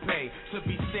price you pay to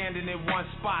be standing in one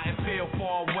spot and feel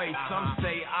far away. Some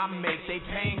say I make they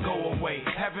pain go away.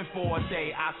 Heaven for a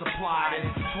day, I supplied it.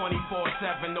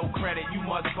 24/7, no credit, you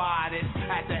must buy it.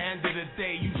 At the end of the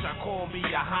day, you shall call me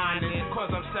your highness.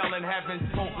 Cause I'm selling heaven's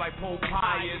pope like Pope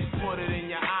Pius. Put it in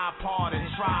your iPod and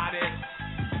try this.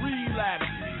 Relapse.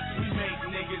 We make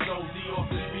niggas OD off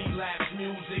this relapse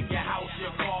music. Your house,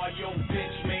 your car, your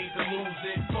bitch made to lose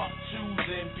it. Fuck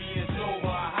choosing, being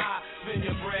sober, high. Spend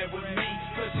your bread with me,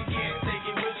 cause you can't take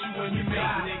it with you when you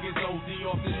make niggas OD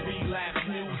off this relapse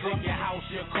music. Your house,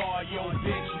 your car, your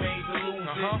bitch made to lose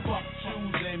it. Fuck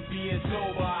choosing, being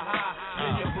sober, high.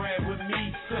 Spend your bread with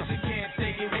me, cause you can't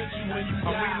take it with you when you die.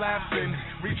 I'm relapsing,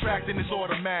 retracting is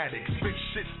automatic. Spit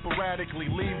shit sporadically,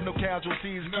 leave no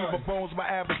casualties. Cuba Bones my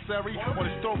adversary on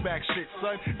his throwback shit,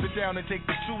 son. Sit down and take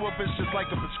the two of us just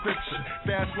like a prescription.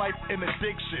 Fast life and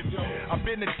addiction. I've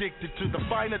been addicted to the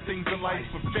finer things in life,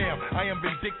 but fam, I am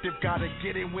vindictive, gotta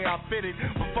get in where I fit it.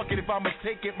 But fuck it, if I'ma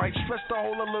take it, might stretch the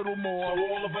hole a little more. So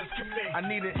all of us can make. I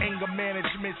needed anger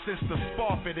management since the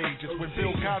Spofford ages. When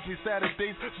Bill Cosby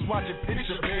Saturdays was watching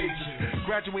picture pages.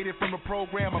 Graduated from the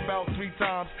program about 3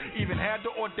 times. Even had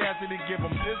the audacity to give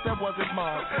them this that wasn't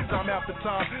mine. Time after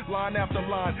time, line after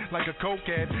line, like a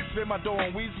cokehead. Spin my dough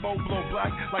on weed smoke, blow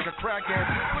black like a crackhead.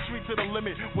 Push me to the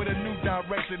limit with a new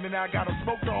direction, and I gotta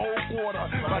smoke the whole quarter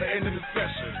by the end of the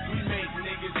session. We make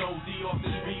niggas OD off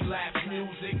this relapse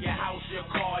music. Your house, your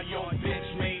car, your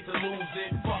bitch made to lose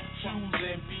it. Fuck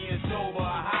choosing, being sober,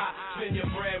 high. Spend your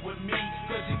bread with me,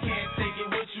 cause you can't take it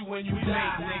with you when you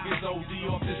die. Make niggas OD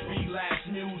off this relapse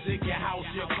music. Your house,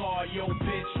 your car, your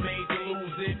bitch made to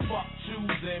lose it. Fuck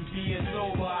choosing, being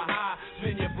sober, high.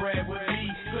 Spend your bread with me,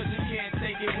 cause you can't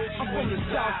take it with you when you die.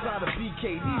 South side of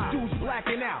BK, these dudes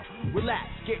blacking out. Relax,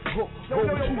 get hooked, roll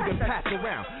two, then pass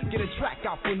around. Get a track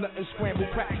out for nothing, scramble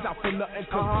cracks out for nothing.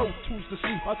 Cause pro tools to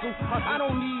sleep hustle. I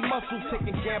don't need muscle,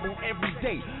 taking gamble every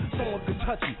day. Someone could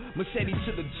touch you, machete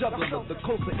to the jugular. The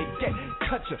closer it get,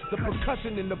 touch you. The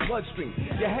percussion in the bloodstream,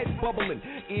 your head bubbling,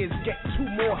 ears get 2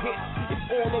 more hits. It's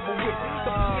all over with.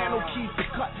 The piano keys to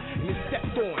cut, and it's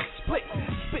stepped on, split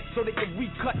so they can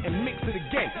recut and mix it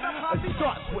again. It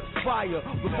starts with fire,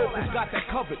 the vocals got that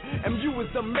covered. MU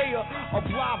is the mayor of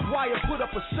Live Wire, put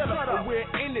up a setup and we're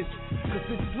in this, cause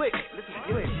it's lit.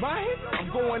 It's my hit,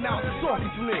 I'm going out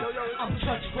talking to me. I'm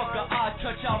touch fucker, I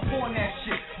touch out on that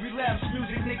shit. Relapse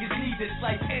music, niggas need this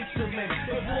like insulin.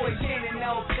 The boys handing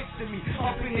out pics to me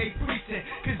up in they precinct,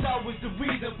 cause I was the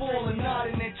reason for all the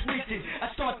nodding and tweaking. I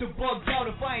start to bug out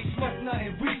if I ain't smoke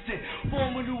nothing recent.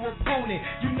 Form a new opponent,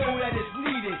 you know that it's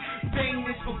needed. Bang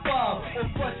this for 5 or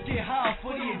bust get high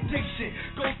for the addiction.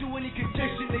 Go through any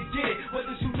condition to get it,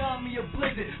 whether tsunami or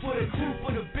blizzard. For the crew,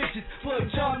 for the bitches, for a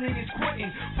job niggas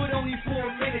quitting. But only for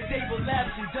a minute they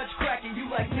relapsing, Dutch cracking. You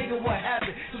like nigga what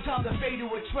happened? Sometimes the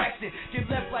fatal attraction get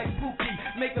left like Pookie.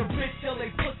 Make a bitch tell they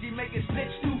pussy, make a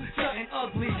snitch do something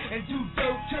ugly and do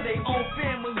dirt to their own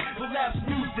family. Relapse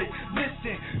music,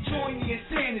 listen, join the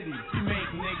insanity. You make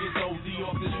niggas OD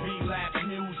off this relapse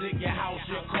music. Your house,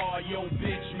 your car, your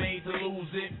bitch made to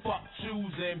lose it. Fuck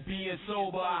choosing, being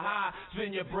sober, high.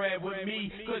 Spend your bread with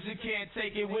me, cause you can't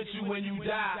take it with you when you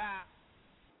die.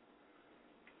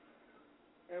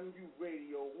 MU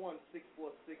Radio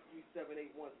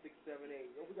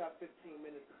 1-646-378-1678. Yo, we got 15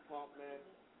 minutes to pump, man.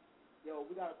 Yo,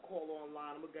 we got a caller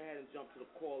online. I'm going to go ahead and jump to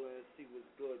the caller and see what's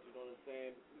good, you know what I'm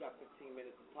saying? We got 15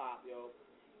 minutes to pop, yo.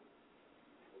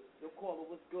 Yo, caller,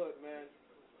 what's good, man?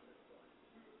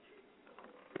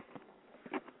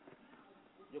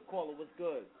 Yo, caller, what's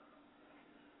good?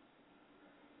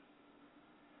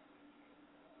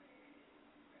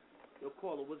 Yo,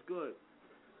 caller, what's good?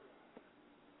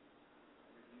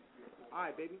 All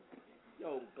right, baby.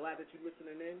 Yo, glad that you're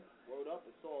listening in. Word up,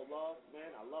 it's all love,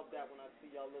 man. I love that when I see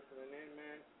y'all listening in,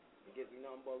 man. It gives me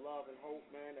nothing but love and hope,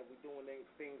 man, that we're doing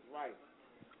things right.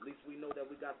 At least we know that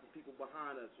we got some people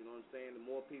behind us, you know what I'm saying? The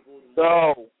more people, the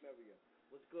more merrier.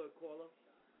 What's good, caller?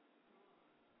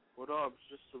 What up?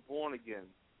 It's just Savant again.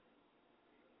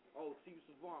 Oh, Steve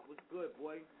Savant, what's good,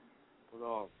 boy? What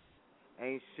up?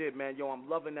 Ain't shit, man. Yo, I'm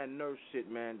loving that nurse shit,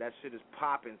 man. That shit is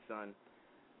popping, son.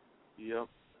 Yep.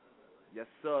 Yes,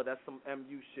 sir. That's some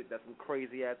MU shit. That's some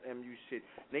crazy-ass MU shit.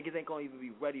 Niggas ain't gonna even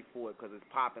be ready for it because it's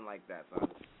popping like that, son.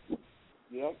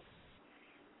 Yep.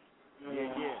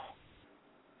 Yeah.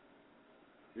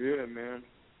 Yeah, man.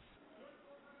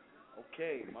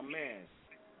 Okay, my man.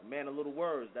 A man of little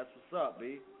words. That's what's up,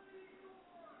 B.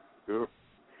 Yep.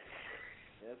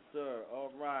 Yes, sir.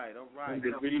 All right. And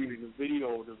the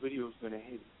video's gonna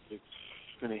hit. It's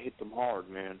gonna hit them hard,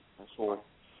 man. That's all.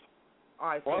 All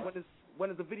right. So when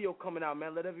is the video coming out,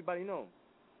 man? Let everybody know.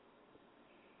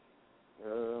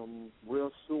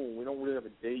 Real soon. We don't really have a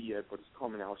date yet, but it's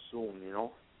coming out soon. You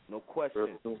know. No question.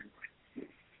 Real soon.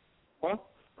 Huh?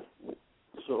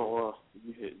 So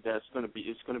it's gonna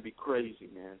be crazy,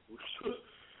 man.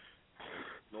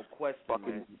 No question, fucking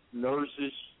man.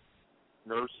 Nurses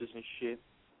and shit.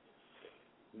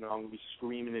 You know, I'm gonna be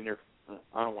screaming in there.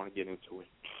 I don't want to get into it.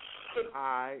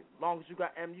 Alright, as long as you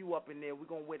got MU up in there, we're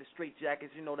gonna wear the straight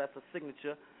jackets. You know that's a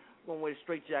signature. We're gonna wear the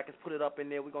straight jackets, put it up in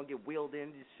there. We're gonna get wheeled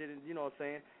in, this shit. You know what I'm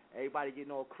saying? Everybody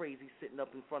getting all crazy, sitting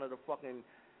up in front of the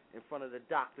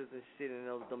doctors and shit, and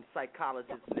them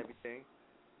psychologists and everything.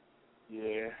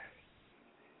 Yeah.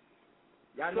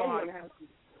 Y'all know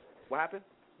what happened?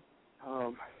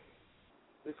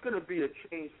 It's gonna be a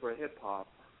change for hip hop.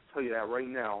 I'll tell you that right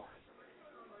now.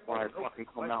 When I fucking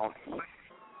come out.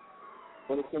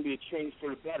 But it's gonna be a change for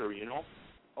the better, you know?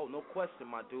 Oh, no question,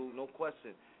 my dude, no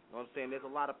question. You know what I'm saying? There's a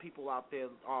lot of people out there,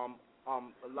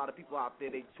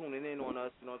 they tuning in on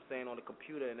us, you know what I'm saying, on the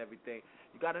computer and everything.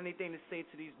 You got anything to say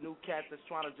to these new cats that's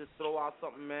trying to just throw out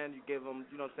something, man? You give them,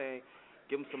 you know what I'm saying,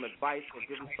 give them some advice or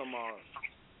give them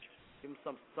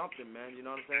some something, man, you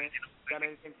know what I'm saying? Got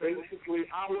anything to say? Basically,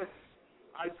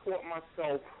 I taught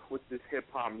myself with this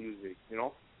hip-hop music, you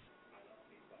know?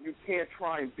 You can't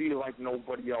try and be like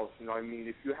nobody else, you know what I mean?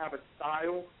 If you have a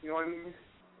style, you know what I mean?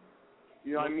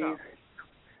 You know what I mean?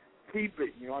 Keep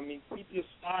it, you know what I mean? Keep your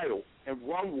style and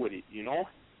run with it, you know?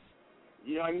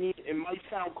 You know what I mean? It might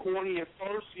sound corny at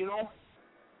first, you know?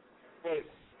 But,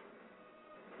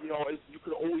 you know, you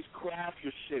could always craft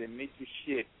your shit and make your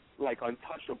shit, like,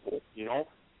 untouchable, you know?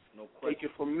 No question. Take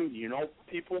it from me, you know,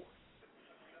 people?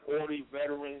 All the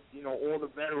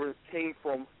veterans came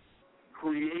from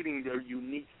creating their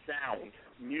unique sound,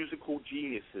 musical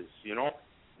geniuses, you know?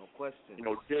 No question. You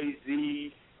know,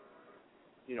 Jay-Z,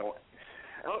 you know,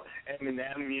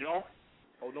 Eminem, you know?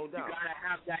 Oh, no doubt. You gotta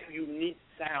have that unique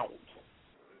sound.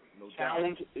 No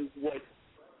sound doubt.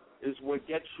 is what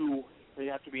gets you where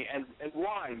you have to be, and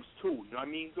rhymes too, you know what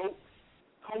I mean?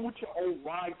 Come with your own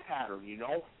rhyme pattern, you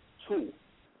know, too.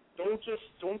 Don't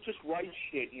just write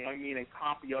shit, you know what I mean, and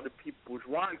copy other people's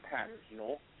rhyme patterns, you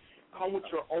know? Come with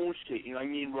your own shit, you know what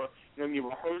I mean?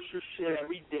 Rehearse your shit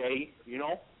every day, you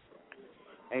know?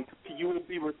 And you will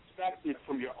be respected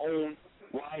from your own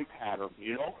rhyme pattern,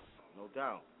 you know? No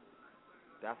doubt.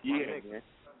 That's my nigga. Man.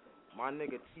 My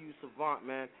nigga T.U. Savant,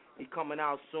 man. He coming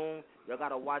out soon. Y'all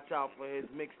gotta watch out for his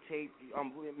mixtape,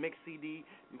 mix CD.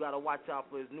 You gotta watch out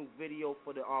for his new video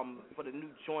for the new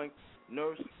joint,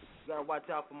 Nurse. You gotta watch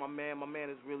out for my man. My man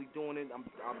is really doing it.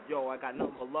 I got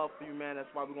nothing but love for you, man. That's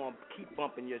why we're gonna keep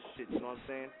bumping your shit. You know what I'm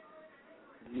saying?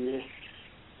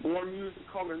 Yeah. More music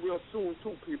coming real soon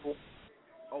too, people.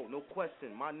 Oh, no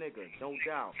question, my nigga, no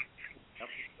doubt.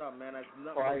 That's what's up, man. That's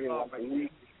nothing but love.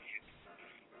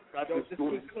 Yo, just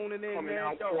keep tuning in,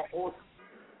 man. Yo.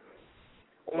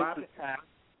 Ultra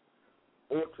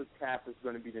Tap is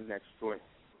going to be the next joint.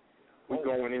 We're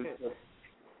going into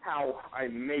how I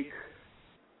make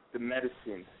the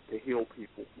medicine to heal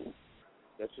people.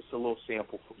 That's just a little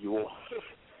sample for you all.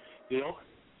 You know?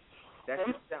 That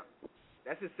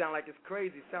just sound like it's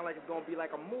crazy. It sound like it's going to be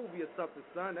like a movie or something,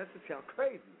 son. That just sound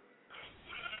crazy.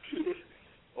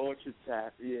 Ultra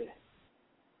Tap, yeah.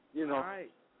 You know, all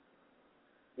right.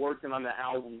 Working on the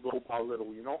album little by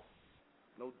little, you know?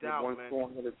 No doubt, one man.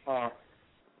 song at a time.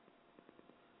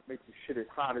 make the shit as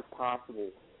hot as possible.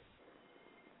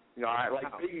 You know,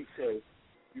 like Biggie says,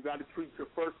 you got to treat your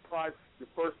first project.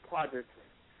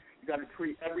 You got to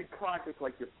treat every project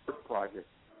like your first project.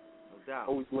 No doubt.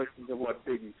 Always listen to what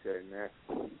Biggie said, man.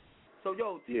 So,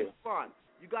 yo, Fun,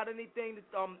 you got anything,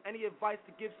 any advice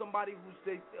to give somebody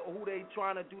who they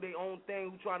trying to do their own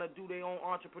thing, who trying to do their own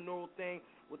entrepreneurial thing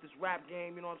with this rap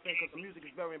game, you know what I'm saying? Because the music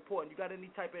is very important. You got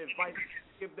any type of advice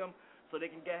to give them so they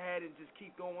can get ahead and just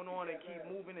keep going on and keep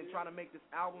moving and try to make this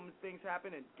album and things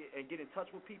happen and get in touch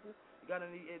with people? You got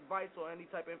any advice or any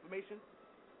type of information?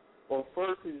 Well,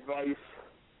 first advice,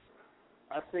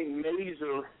 I think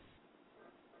Mazer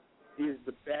is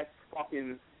the best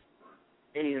fucking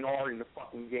A&R in the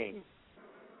fucking game.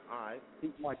 Alright.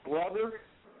 He's my brother,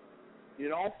 you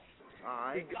know?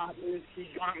 Alright. He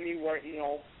got me where, you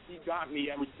know, he got me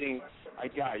everything I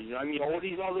got, you know what I mean? All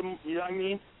these other, you know what I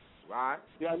mean? Right.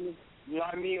 You know what I mean? You know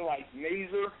what I mean? Like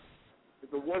Mazer,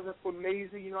 if it wasn't for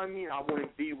Mazer, you know what I mean, I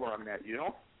wouldn't be where I'm at, you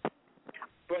know?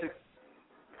 But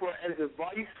as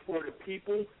advice for the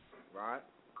people, right,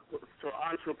 for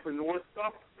entrepreneur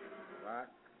stuff, right,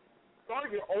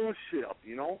 start your own shit up,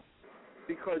 you know?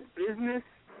 Because business,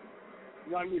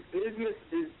 you know what I mean, business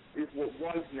is what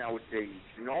runs nowadays,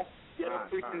 you know? Get a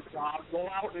freaking job, go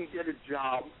out and get a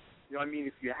job, you know what I mean,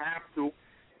 if you have to.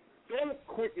 Don't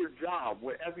quit your job,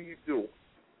 whatever you do.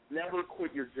 Never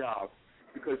quit your job,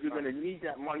 because you're going to need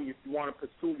that money if you want to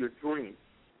pursue your dream.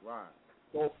 Right.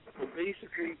 So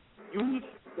basically, use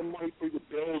the money for your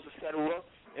bills, etc.,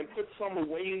 and put some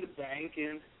away in the bank,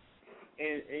 and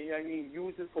I mean,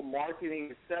 use it for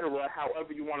marketing, etc.,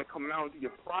 however you want to come out into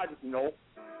your project, you know.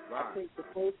 Right. I think the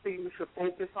first thing you should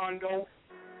focus on, though,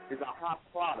 is a hot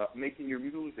product, making your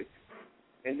music.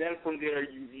 And then from there,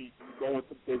 you go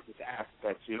into business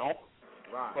aspects, you know.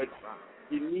 Right. But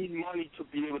you need money to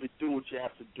be able to do what you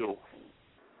have to do.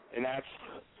 And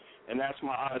that's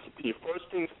my honest opinion. First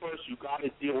things first, you got to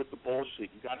deal with the bullshit.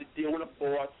 You got to deal with a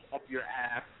boss up your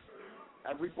ass.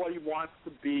 Everybody wants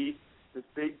to be this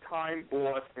big-time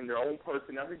boss in their own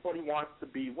person. Everybody wants to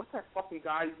be, what's that fucking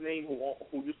guy's name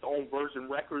who used to own Virgin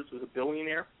Records, was a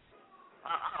billionaire?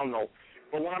 I don't know.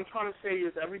 But what I'm trying to say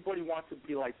is everybody wants to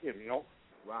be like him, you know?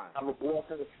 Right. Have a boss.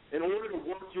 In order to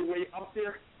work your way up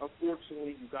there,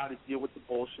 unfortunately, you got to deal with the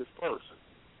bullshit first.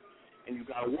 And you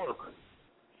got to work.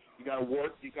 You got to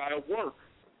work. You got to work.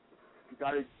 You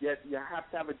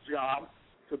have to have a job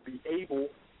to be able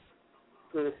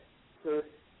to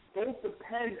don't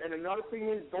depend, and another thing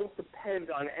is, don't depend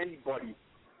on anybody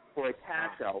for a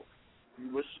cash out. You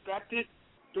respect it,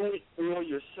 do it all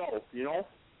yourself, you know?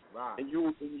 Right. And you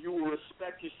will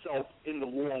respect yourself in the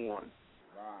long run.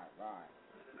 Right.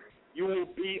 You will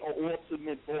be an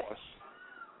ultimate boss.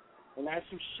 And that's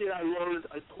some shit I learned,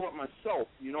 I taught myself,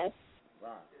 you know?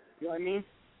 Right. You know what I mean?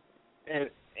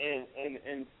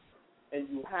 And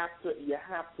you have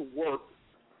to work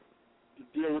to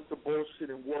deal with the bullshit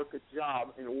and work a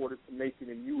job in order to make it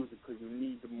in music, because you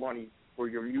need the money for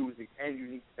your music,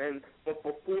 but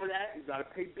before that you gotta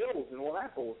pay bills and all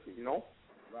that bullshit, you know?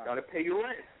 Right. Gotta pay your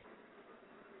rent.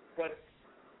 But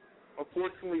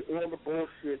unfortunately all the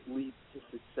bullshit leads to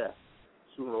success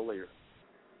sooner or later.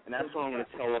 And that's what I'm gonna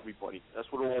tell everybody. That's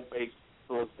what it all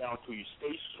boils down to. You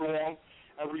stay strong,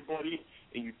 everybody,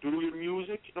 and you do your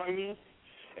music, you know what I mean?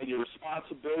 And your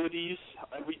responsibilities,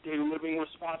 everyday living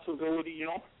responsibility, you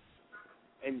know,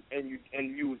 and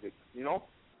music, you know.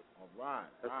 All right.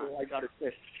 That's all I gotta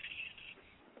say.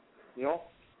 You know.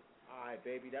 All right,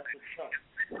 baby, that's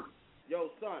what's up. Yo,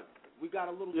 son, we got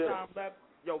a little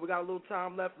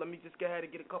time left. Let me just go ahead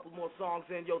and get a couple more songs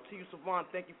in. Yo, T.U. Savant,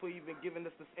 thank you for even giving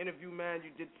us this interview, man.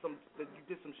 You did some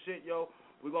shit, yo.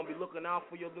 We're going to be looking out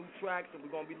for your new tracks, and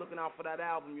we're going to be looking out for that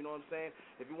album, you know what I'm saying?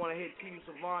 If you want to hit T.U.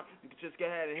 Savant, you can just go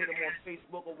ahead and hit him on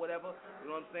Facebook or whatever,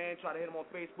 you know what I'm saying? Try to hit him on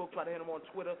Facebook, try to hit him on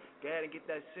Twitter. Go ahead and get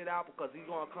that shit out, because he's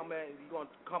going to come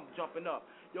jumping up.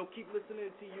 Yo, keep listening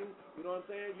to you, you know what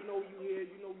I'm saying? You know you here,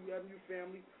 you know you have your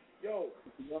family. Yo,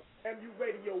 MU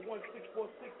Radio,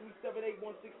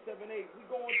 1646-378-1678. We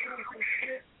going through some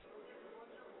shit,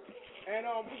 and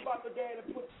we about to go ahead and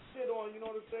put some shit on, you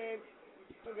know what I'm saying?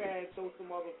 Let's go ahead and throw some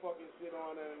other fucking shit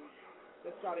on, and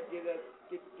let's try to get us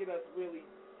really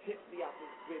tipsy out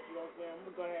this bitch, you know what I'm saying? I'm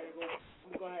gonna go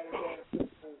ahead and put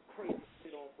some crazy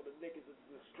shit on for the niggas in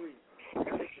the street.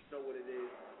 Niggas know what it is.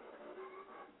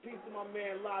 Peace to my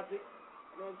man Logic,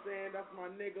 you know what I'm saying? That's my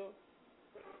nigga.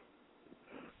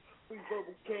 Free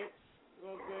Verbal Kent, you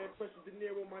know what I'm saying? Precious De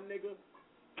Niro, my nigga.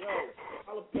 Yo,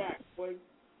 holla back, boy.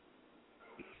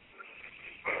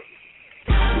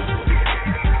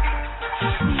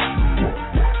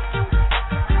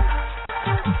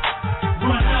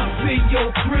 Run up in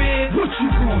your crib. What you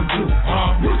gonna do?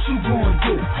 What you gonna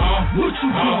do? What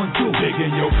you gonna do? Dig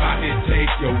in your pocket,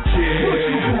 take your chill. What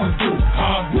you gonna do?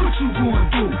 What you gonna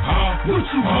do? What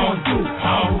you gonna do?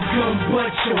 Good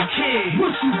but your kid.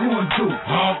 What you gonna do?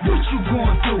 What you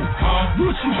gonna do?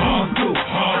 What you gonna do?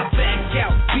 I back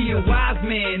out, be a wise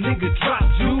man, nigga drop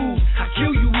jewels. I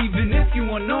kill you even if you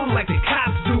unknown like the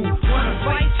cops do. Wanna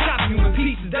fight, chop you in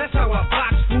pieces, that's how I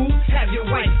box food. Have your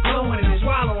wife blowing and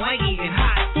swallowing like eating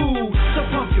hot food. So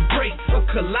pump your brakes or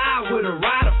collide with a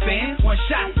rider fan. One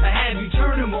shot, I have you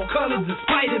turning more colors than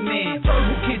Spider-Man.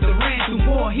 Verbal kids that ran through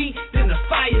more heat than a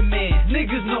fireman.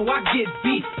 Niggas know I get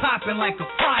beef popping like a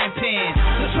frying pan.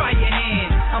 So try your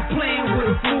hand, I'm playing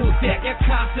with a full deck. Your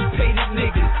constipated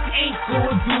niggas ain't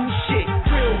gonna do shit.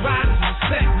 Real riders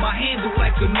respect my handle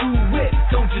like a new whip.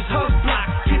 Don't just hug block,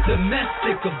 get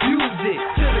domestic, abuse it.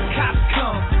 Till the cops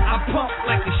come, I pump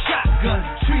like a shotgun.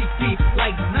 Street beef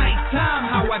like nighttime,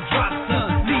 how I drop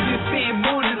son. Leave your fan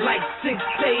morning like 6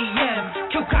 a.m.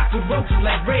 Kill cockroaches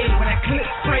like Ray when I clip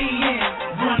spray in.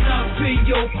 Run up in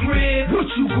your crib. What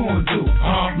you gonna do?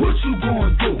 What you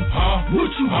gonna do? What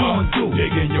you gonna do?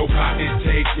 Dig in your pocket,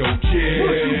 take your chill.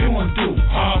 What you gonna do?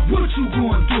 What you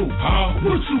gonna do?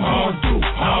 What you gonna do?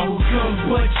 Good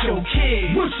but your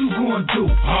kid. What you gonna do?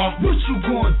 What you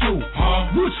gonna do?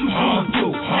 What you gonna do?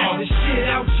 Snap the shit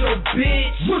out your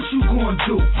bitch. What you gonna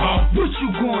do? What you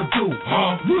gonna do?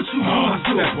 What you gonna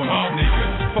do? Step on these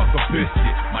niggas, fuck a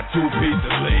biscuit, my 2-piece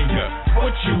of linger.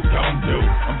 What you gon' do?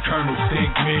 I'm Colonel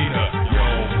Stink Meaner. Yo,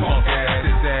 punk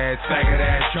ass, faggot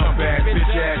ass, chump ass,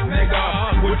 bitch ass nigga.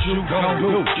 What you gon'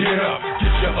 do? Get up,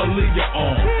 get your Aaliyah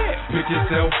on. Pick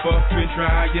yourself up and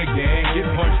try again. Get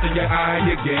punched in your eye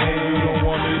again. You don't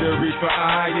want me to reach for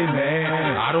Iron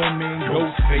Man. I don't mean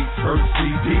Ghostface first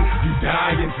CD. You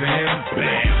dying, fam.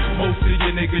 Bam. Most of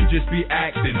you niggas just be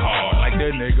acting hard. Like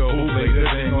the nigga who laid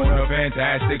the thing on a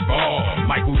Fantastic Ball.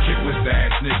 Michael Chickless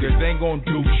ass niggas ain't gon'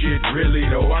 do shit really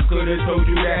though. I could've told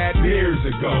you that years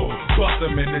ago. Bust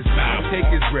him in his mouth, take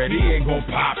his bread, he ain't gon'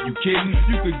 pop. You kidding?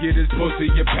 You could get his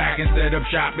pussy in your pack and set up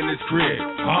shop in his crib.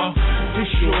 Huh? This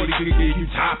shorty could get you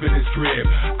top in his crib.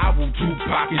 I will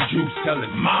Tupac and Juice tell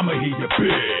his mama he your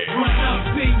big. Run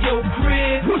up in your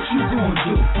crib. What you gonna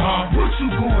do? What you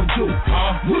gonna do?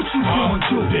 What you gonna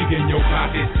do? Dig in your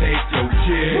pocket, take your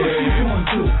chill. What you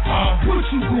gonna do? What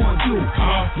you gonna do?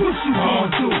 What you gonna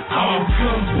do?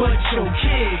 Good but your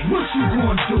kid. What you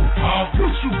gonna do?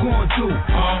 What you gonna do?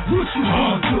 What you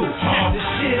gonna do? Snap the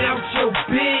shit out your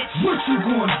bitch. What you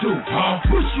gonna do?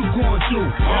 What you gonna do?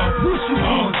 What you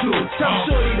gonna do? Tell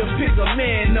Shorty to pick a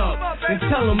man up and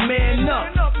tell him man up.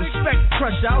 Respect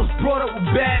pressure, I was brought up with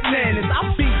bad manners.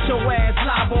 I'll beat your ass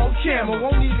live on camera.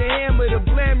 Won't need a hammer to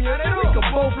blame you. We can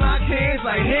both lock hands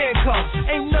like handcuffs.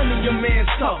 Ain't none of your man's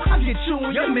tough. I get you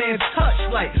and your man's touch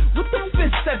like with the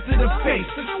fist set to the face.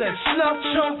 It's that snuff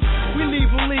choke. We leave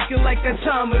him leaking like that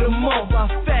time of the month. I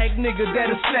fag nigga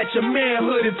that'll snatch your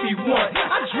manhood if he want.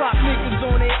 I drop niggas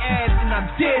on their ass and I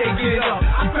dare they get up.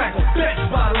 I crack a Bench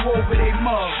bottle over their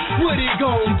mug. What he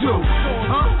gon' do?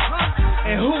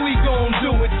 And who he gon'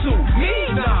 do it to? Me?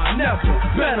 Nah, never.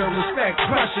 Better respect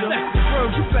pressure.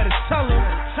 Words, you better tell him.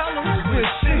 Tell him this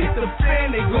shit hit the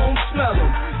fan, they gon' smell him.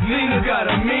 Nina got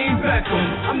a mean Beckham.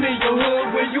 I'm in your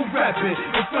hood where you rapping.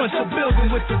 In front your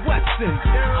building with the Weston.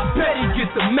 I bet he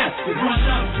get the message. Run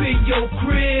up in your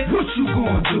crib. What you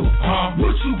gon' do?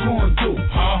 What you gon' do?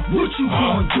 What you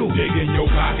gon' do? Dig in your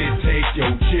pocket, take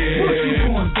your chill. What you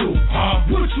gon' do?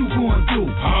 What you gon' do?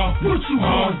 What you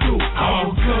gon' do? I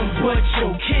will come but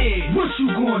your kid. What you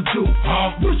gon' do?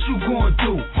 What you gon'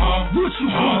 do? What you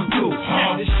gon' do?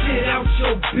 Snap the shit out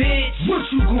your bitch. What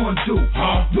you gon' do?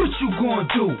 What you gon'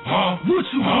 do? What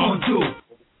you gon' do?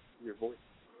 Your voice.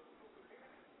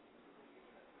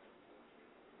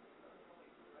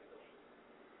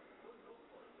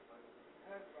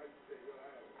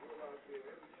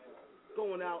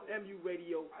 Going out, MU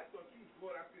Radio,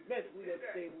 mentally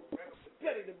unstable,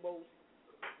 better than most.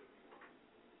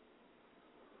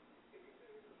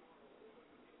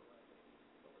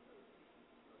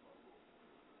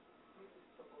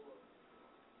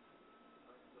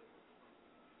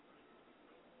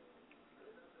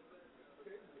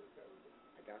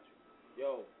 I got you.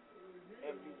 Yo,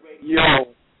 MU Radio. Yo.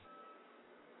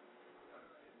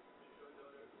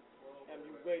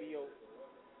 MU Radio.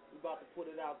 We about to put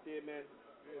it out there, man.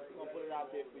 We're gonna put it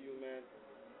out there for you, man.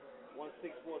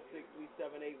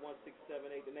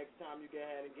 1-646-378-1678. The next time you get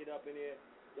ahead and get up in here,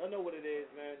 y'all know what it is,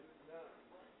 man.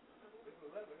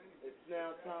 It's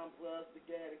now time for us to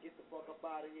get ahead and get the fuck up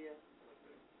out of here.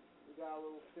 We got a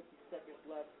little 50 seconds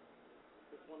left.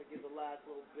 Just want to give the last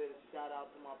little bit of shout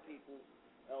out to my people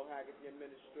L. Haggood, the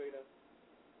Administrator,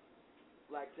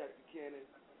 Blackjack Buchanan,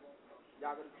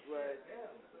 Yaga the Dread,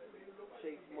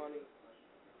 Chase Money,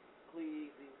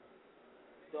 Cleezy,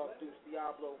 Dark Deuce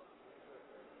Diablo,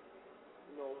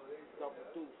 you know, Double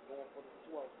Deuce going for the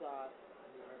 12th side,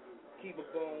 Kiva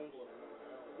Bones.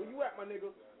 Where you at, my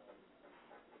nigga?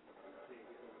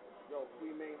 Yo,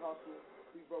 Free Main Hustle,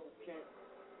 Free Verbal Kent.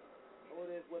 Oh,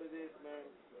 it is what it is, man.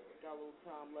 Got a little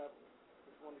time left.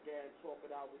 Just wanted to get ahead and talk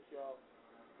it out with y'all.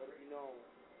 Let it be known.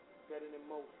 Better than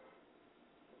most.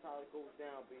 That's how it goes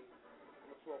down, B.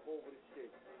 I'm gonna talk over this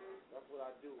shit. That's what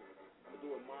I do. I'm gonna do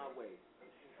it my way.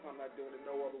 I'm not doing it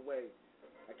no other way.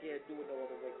 I can't do it no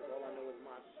other way because all I know is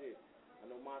my shit.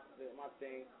 I know my thing.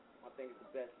 My thing is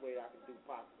the best way I can do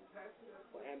possible.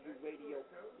 For MU Radio,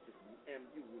 it's just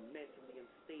MU. We're mentally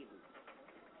unstable.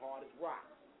 Hard as rock.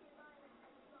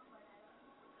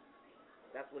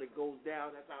 That's what it goes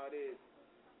down. That's how it is.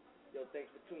 Yo,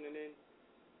 thanks for tuning in.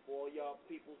 For all y'all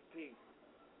people's peace.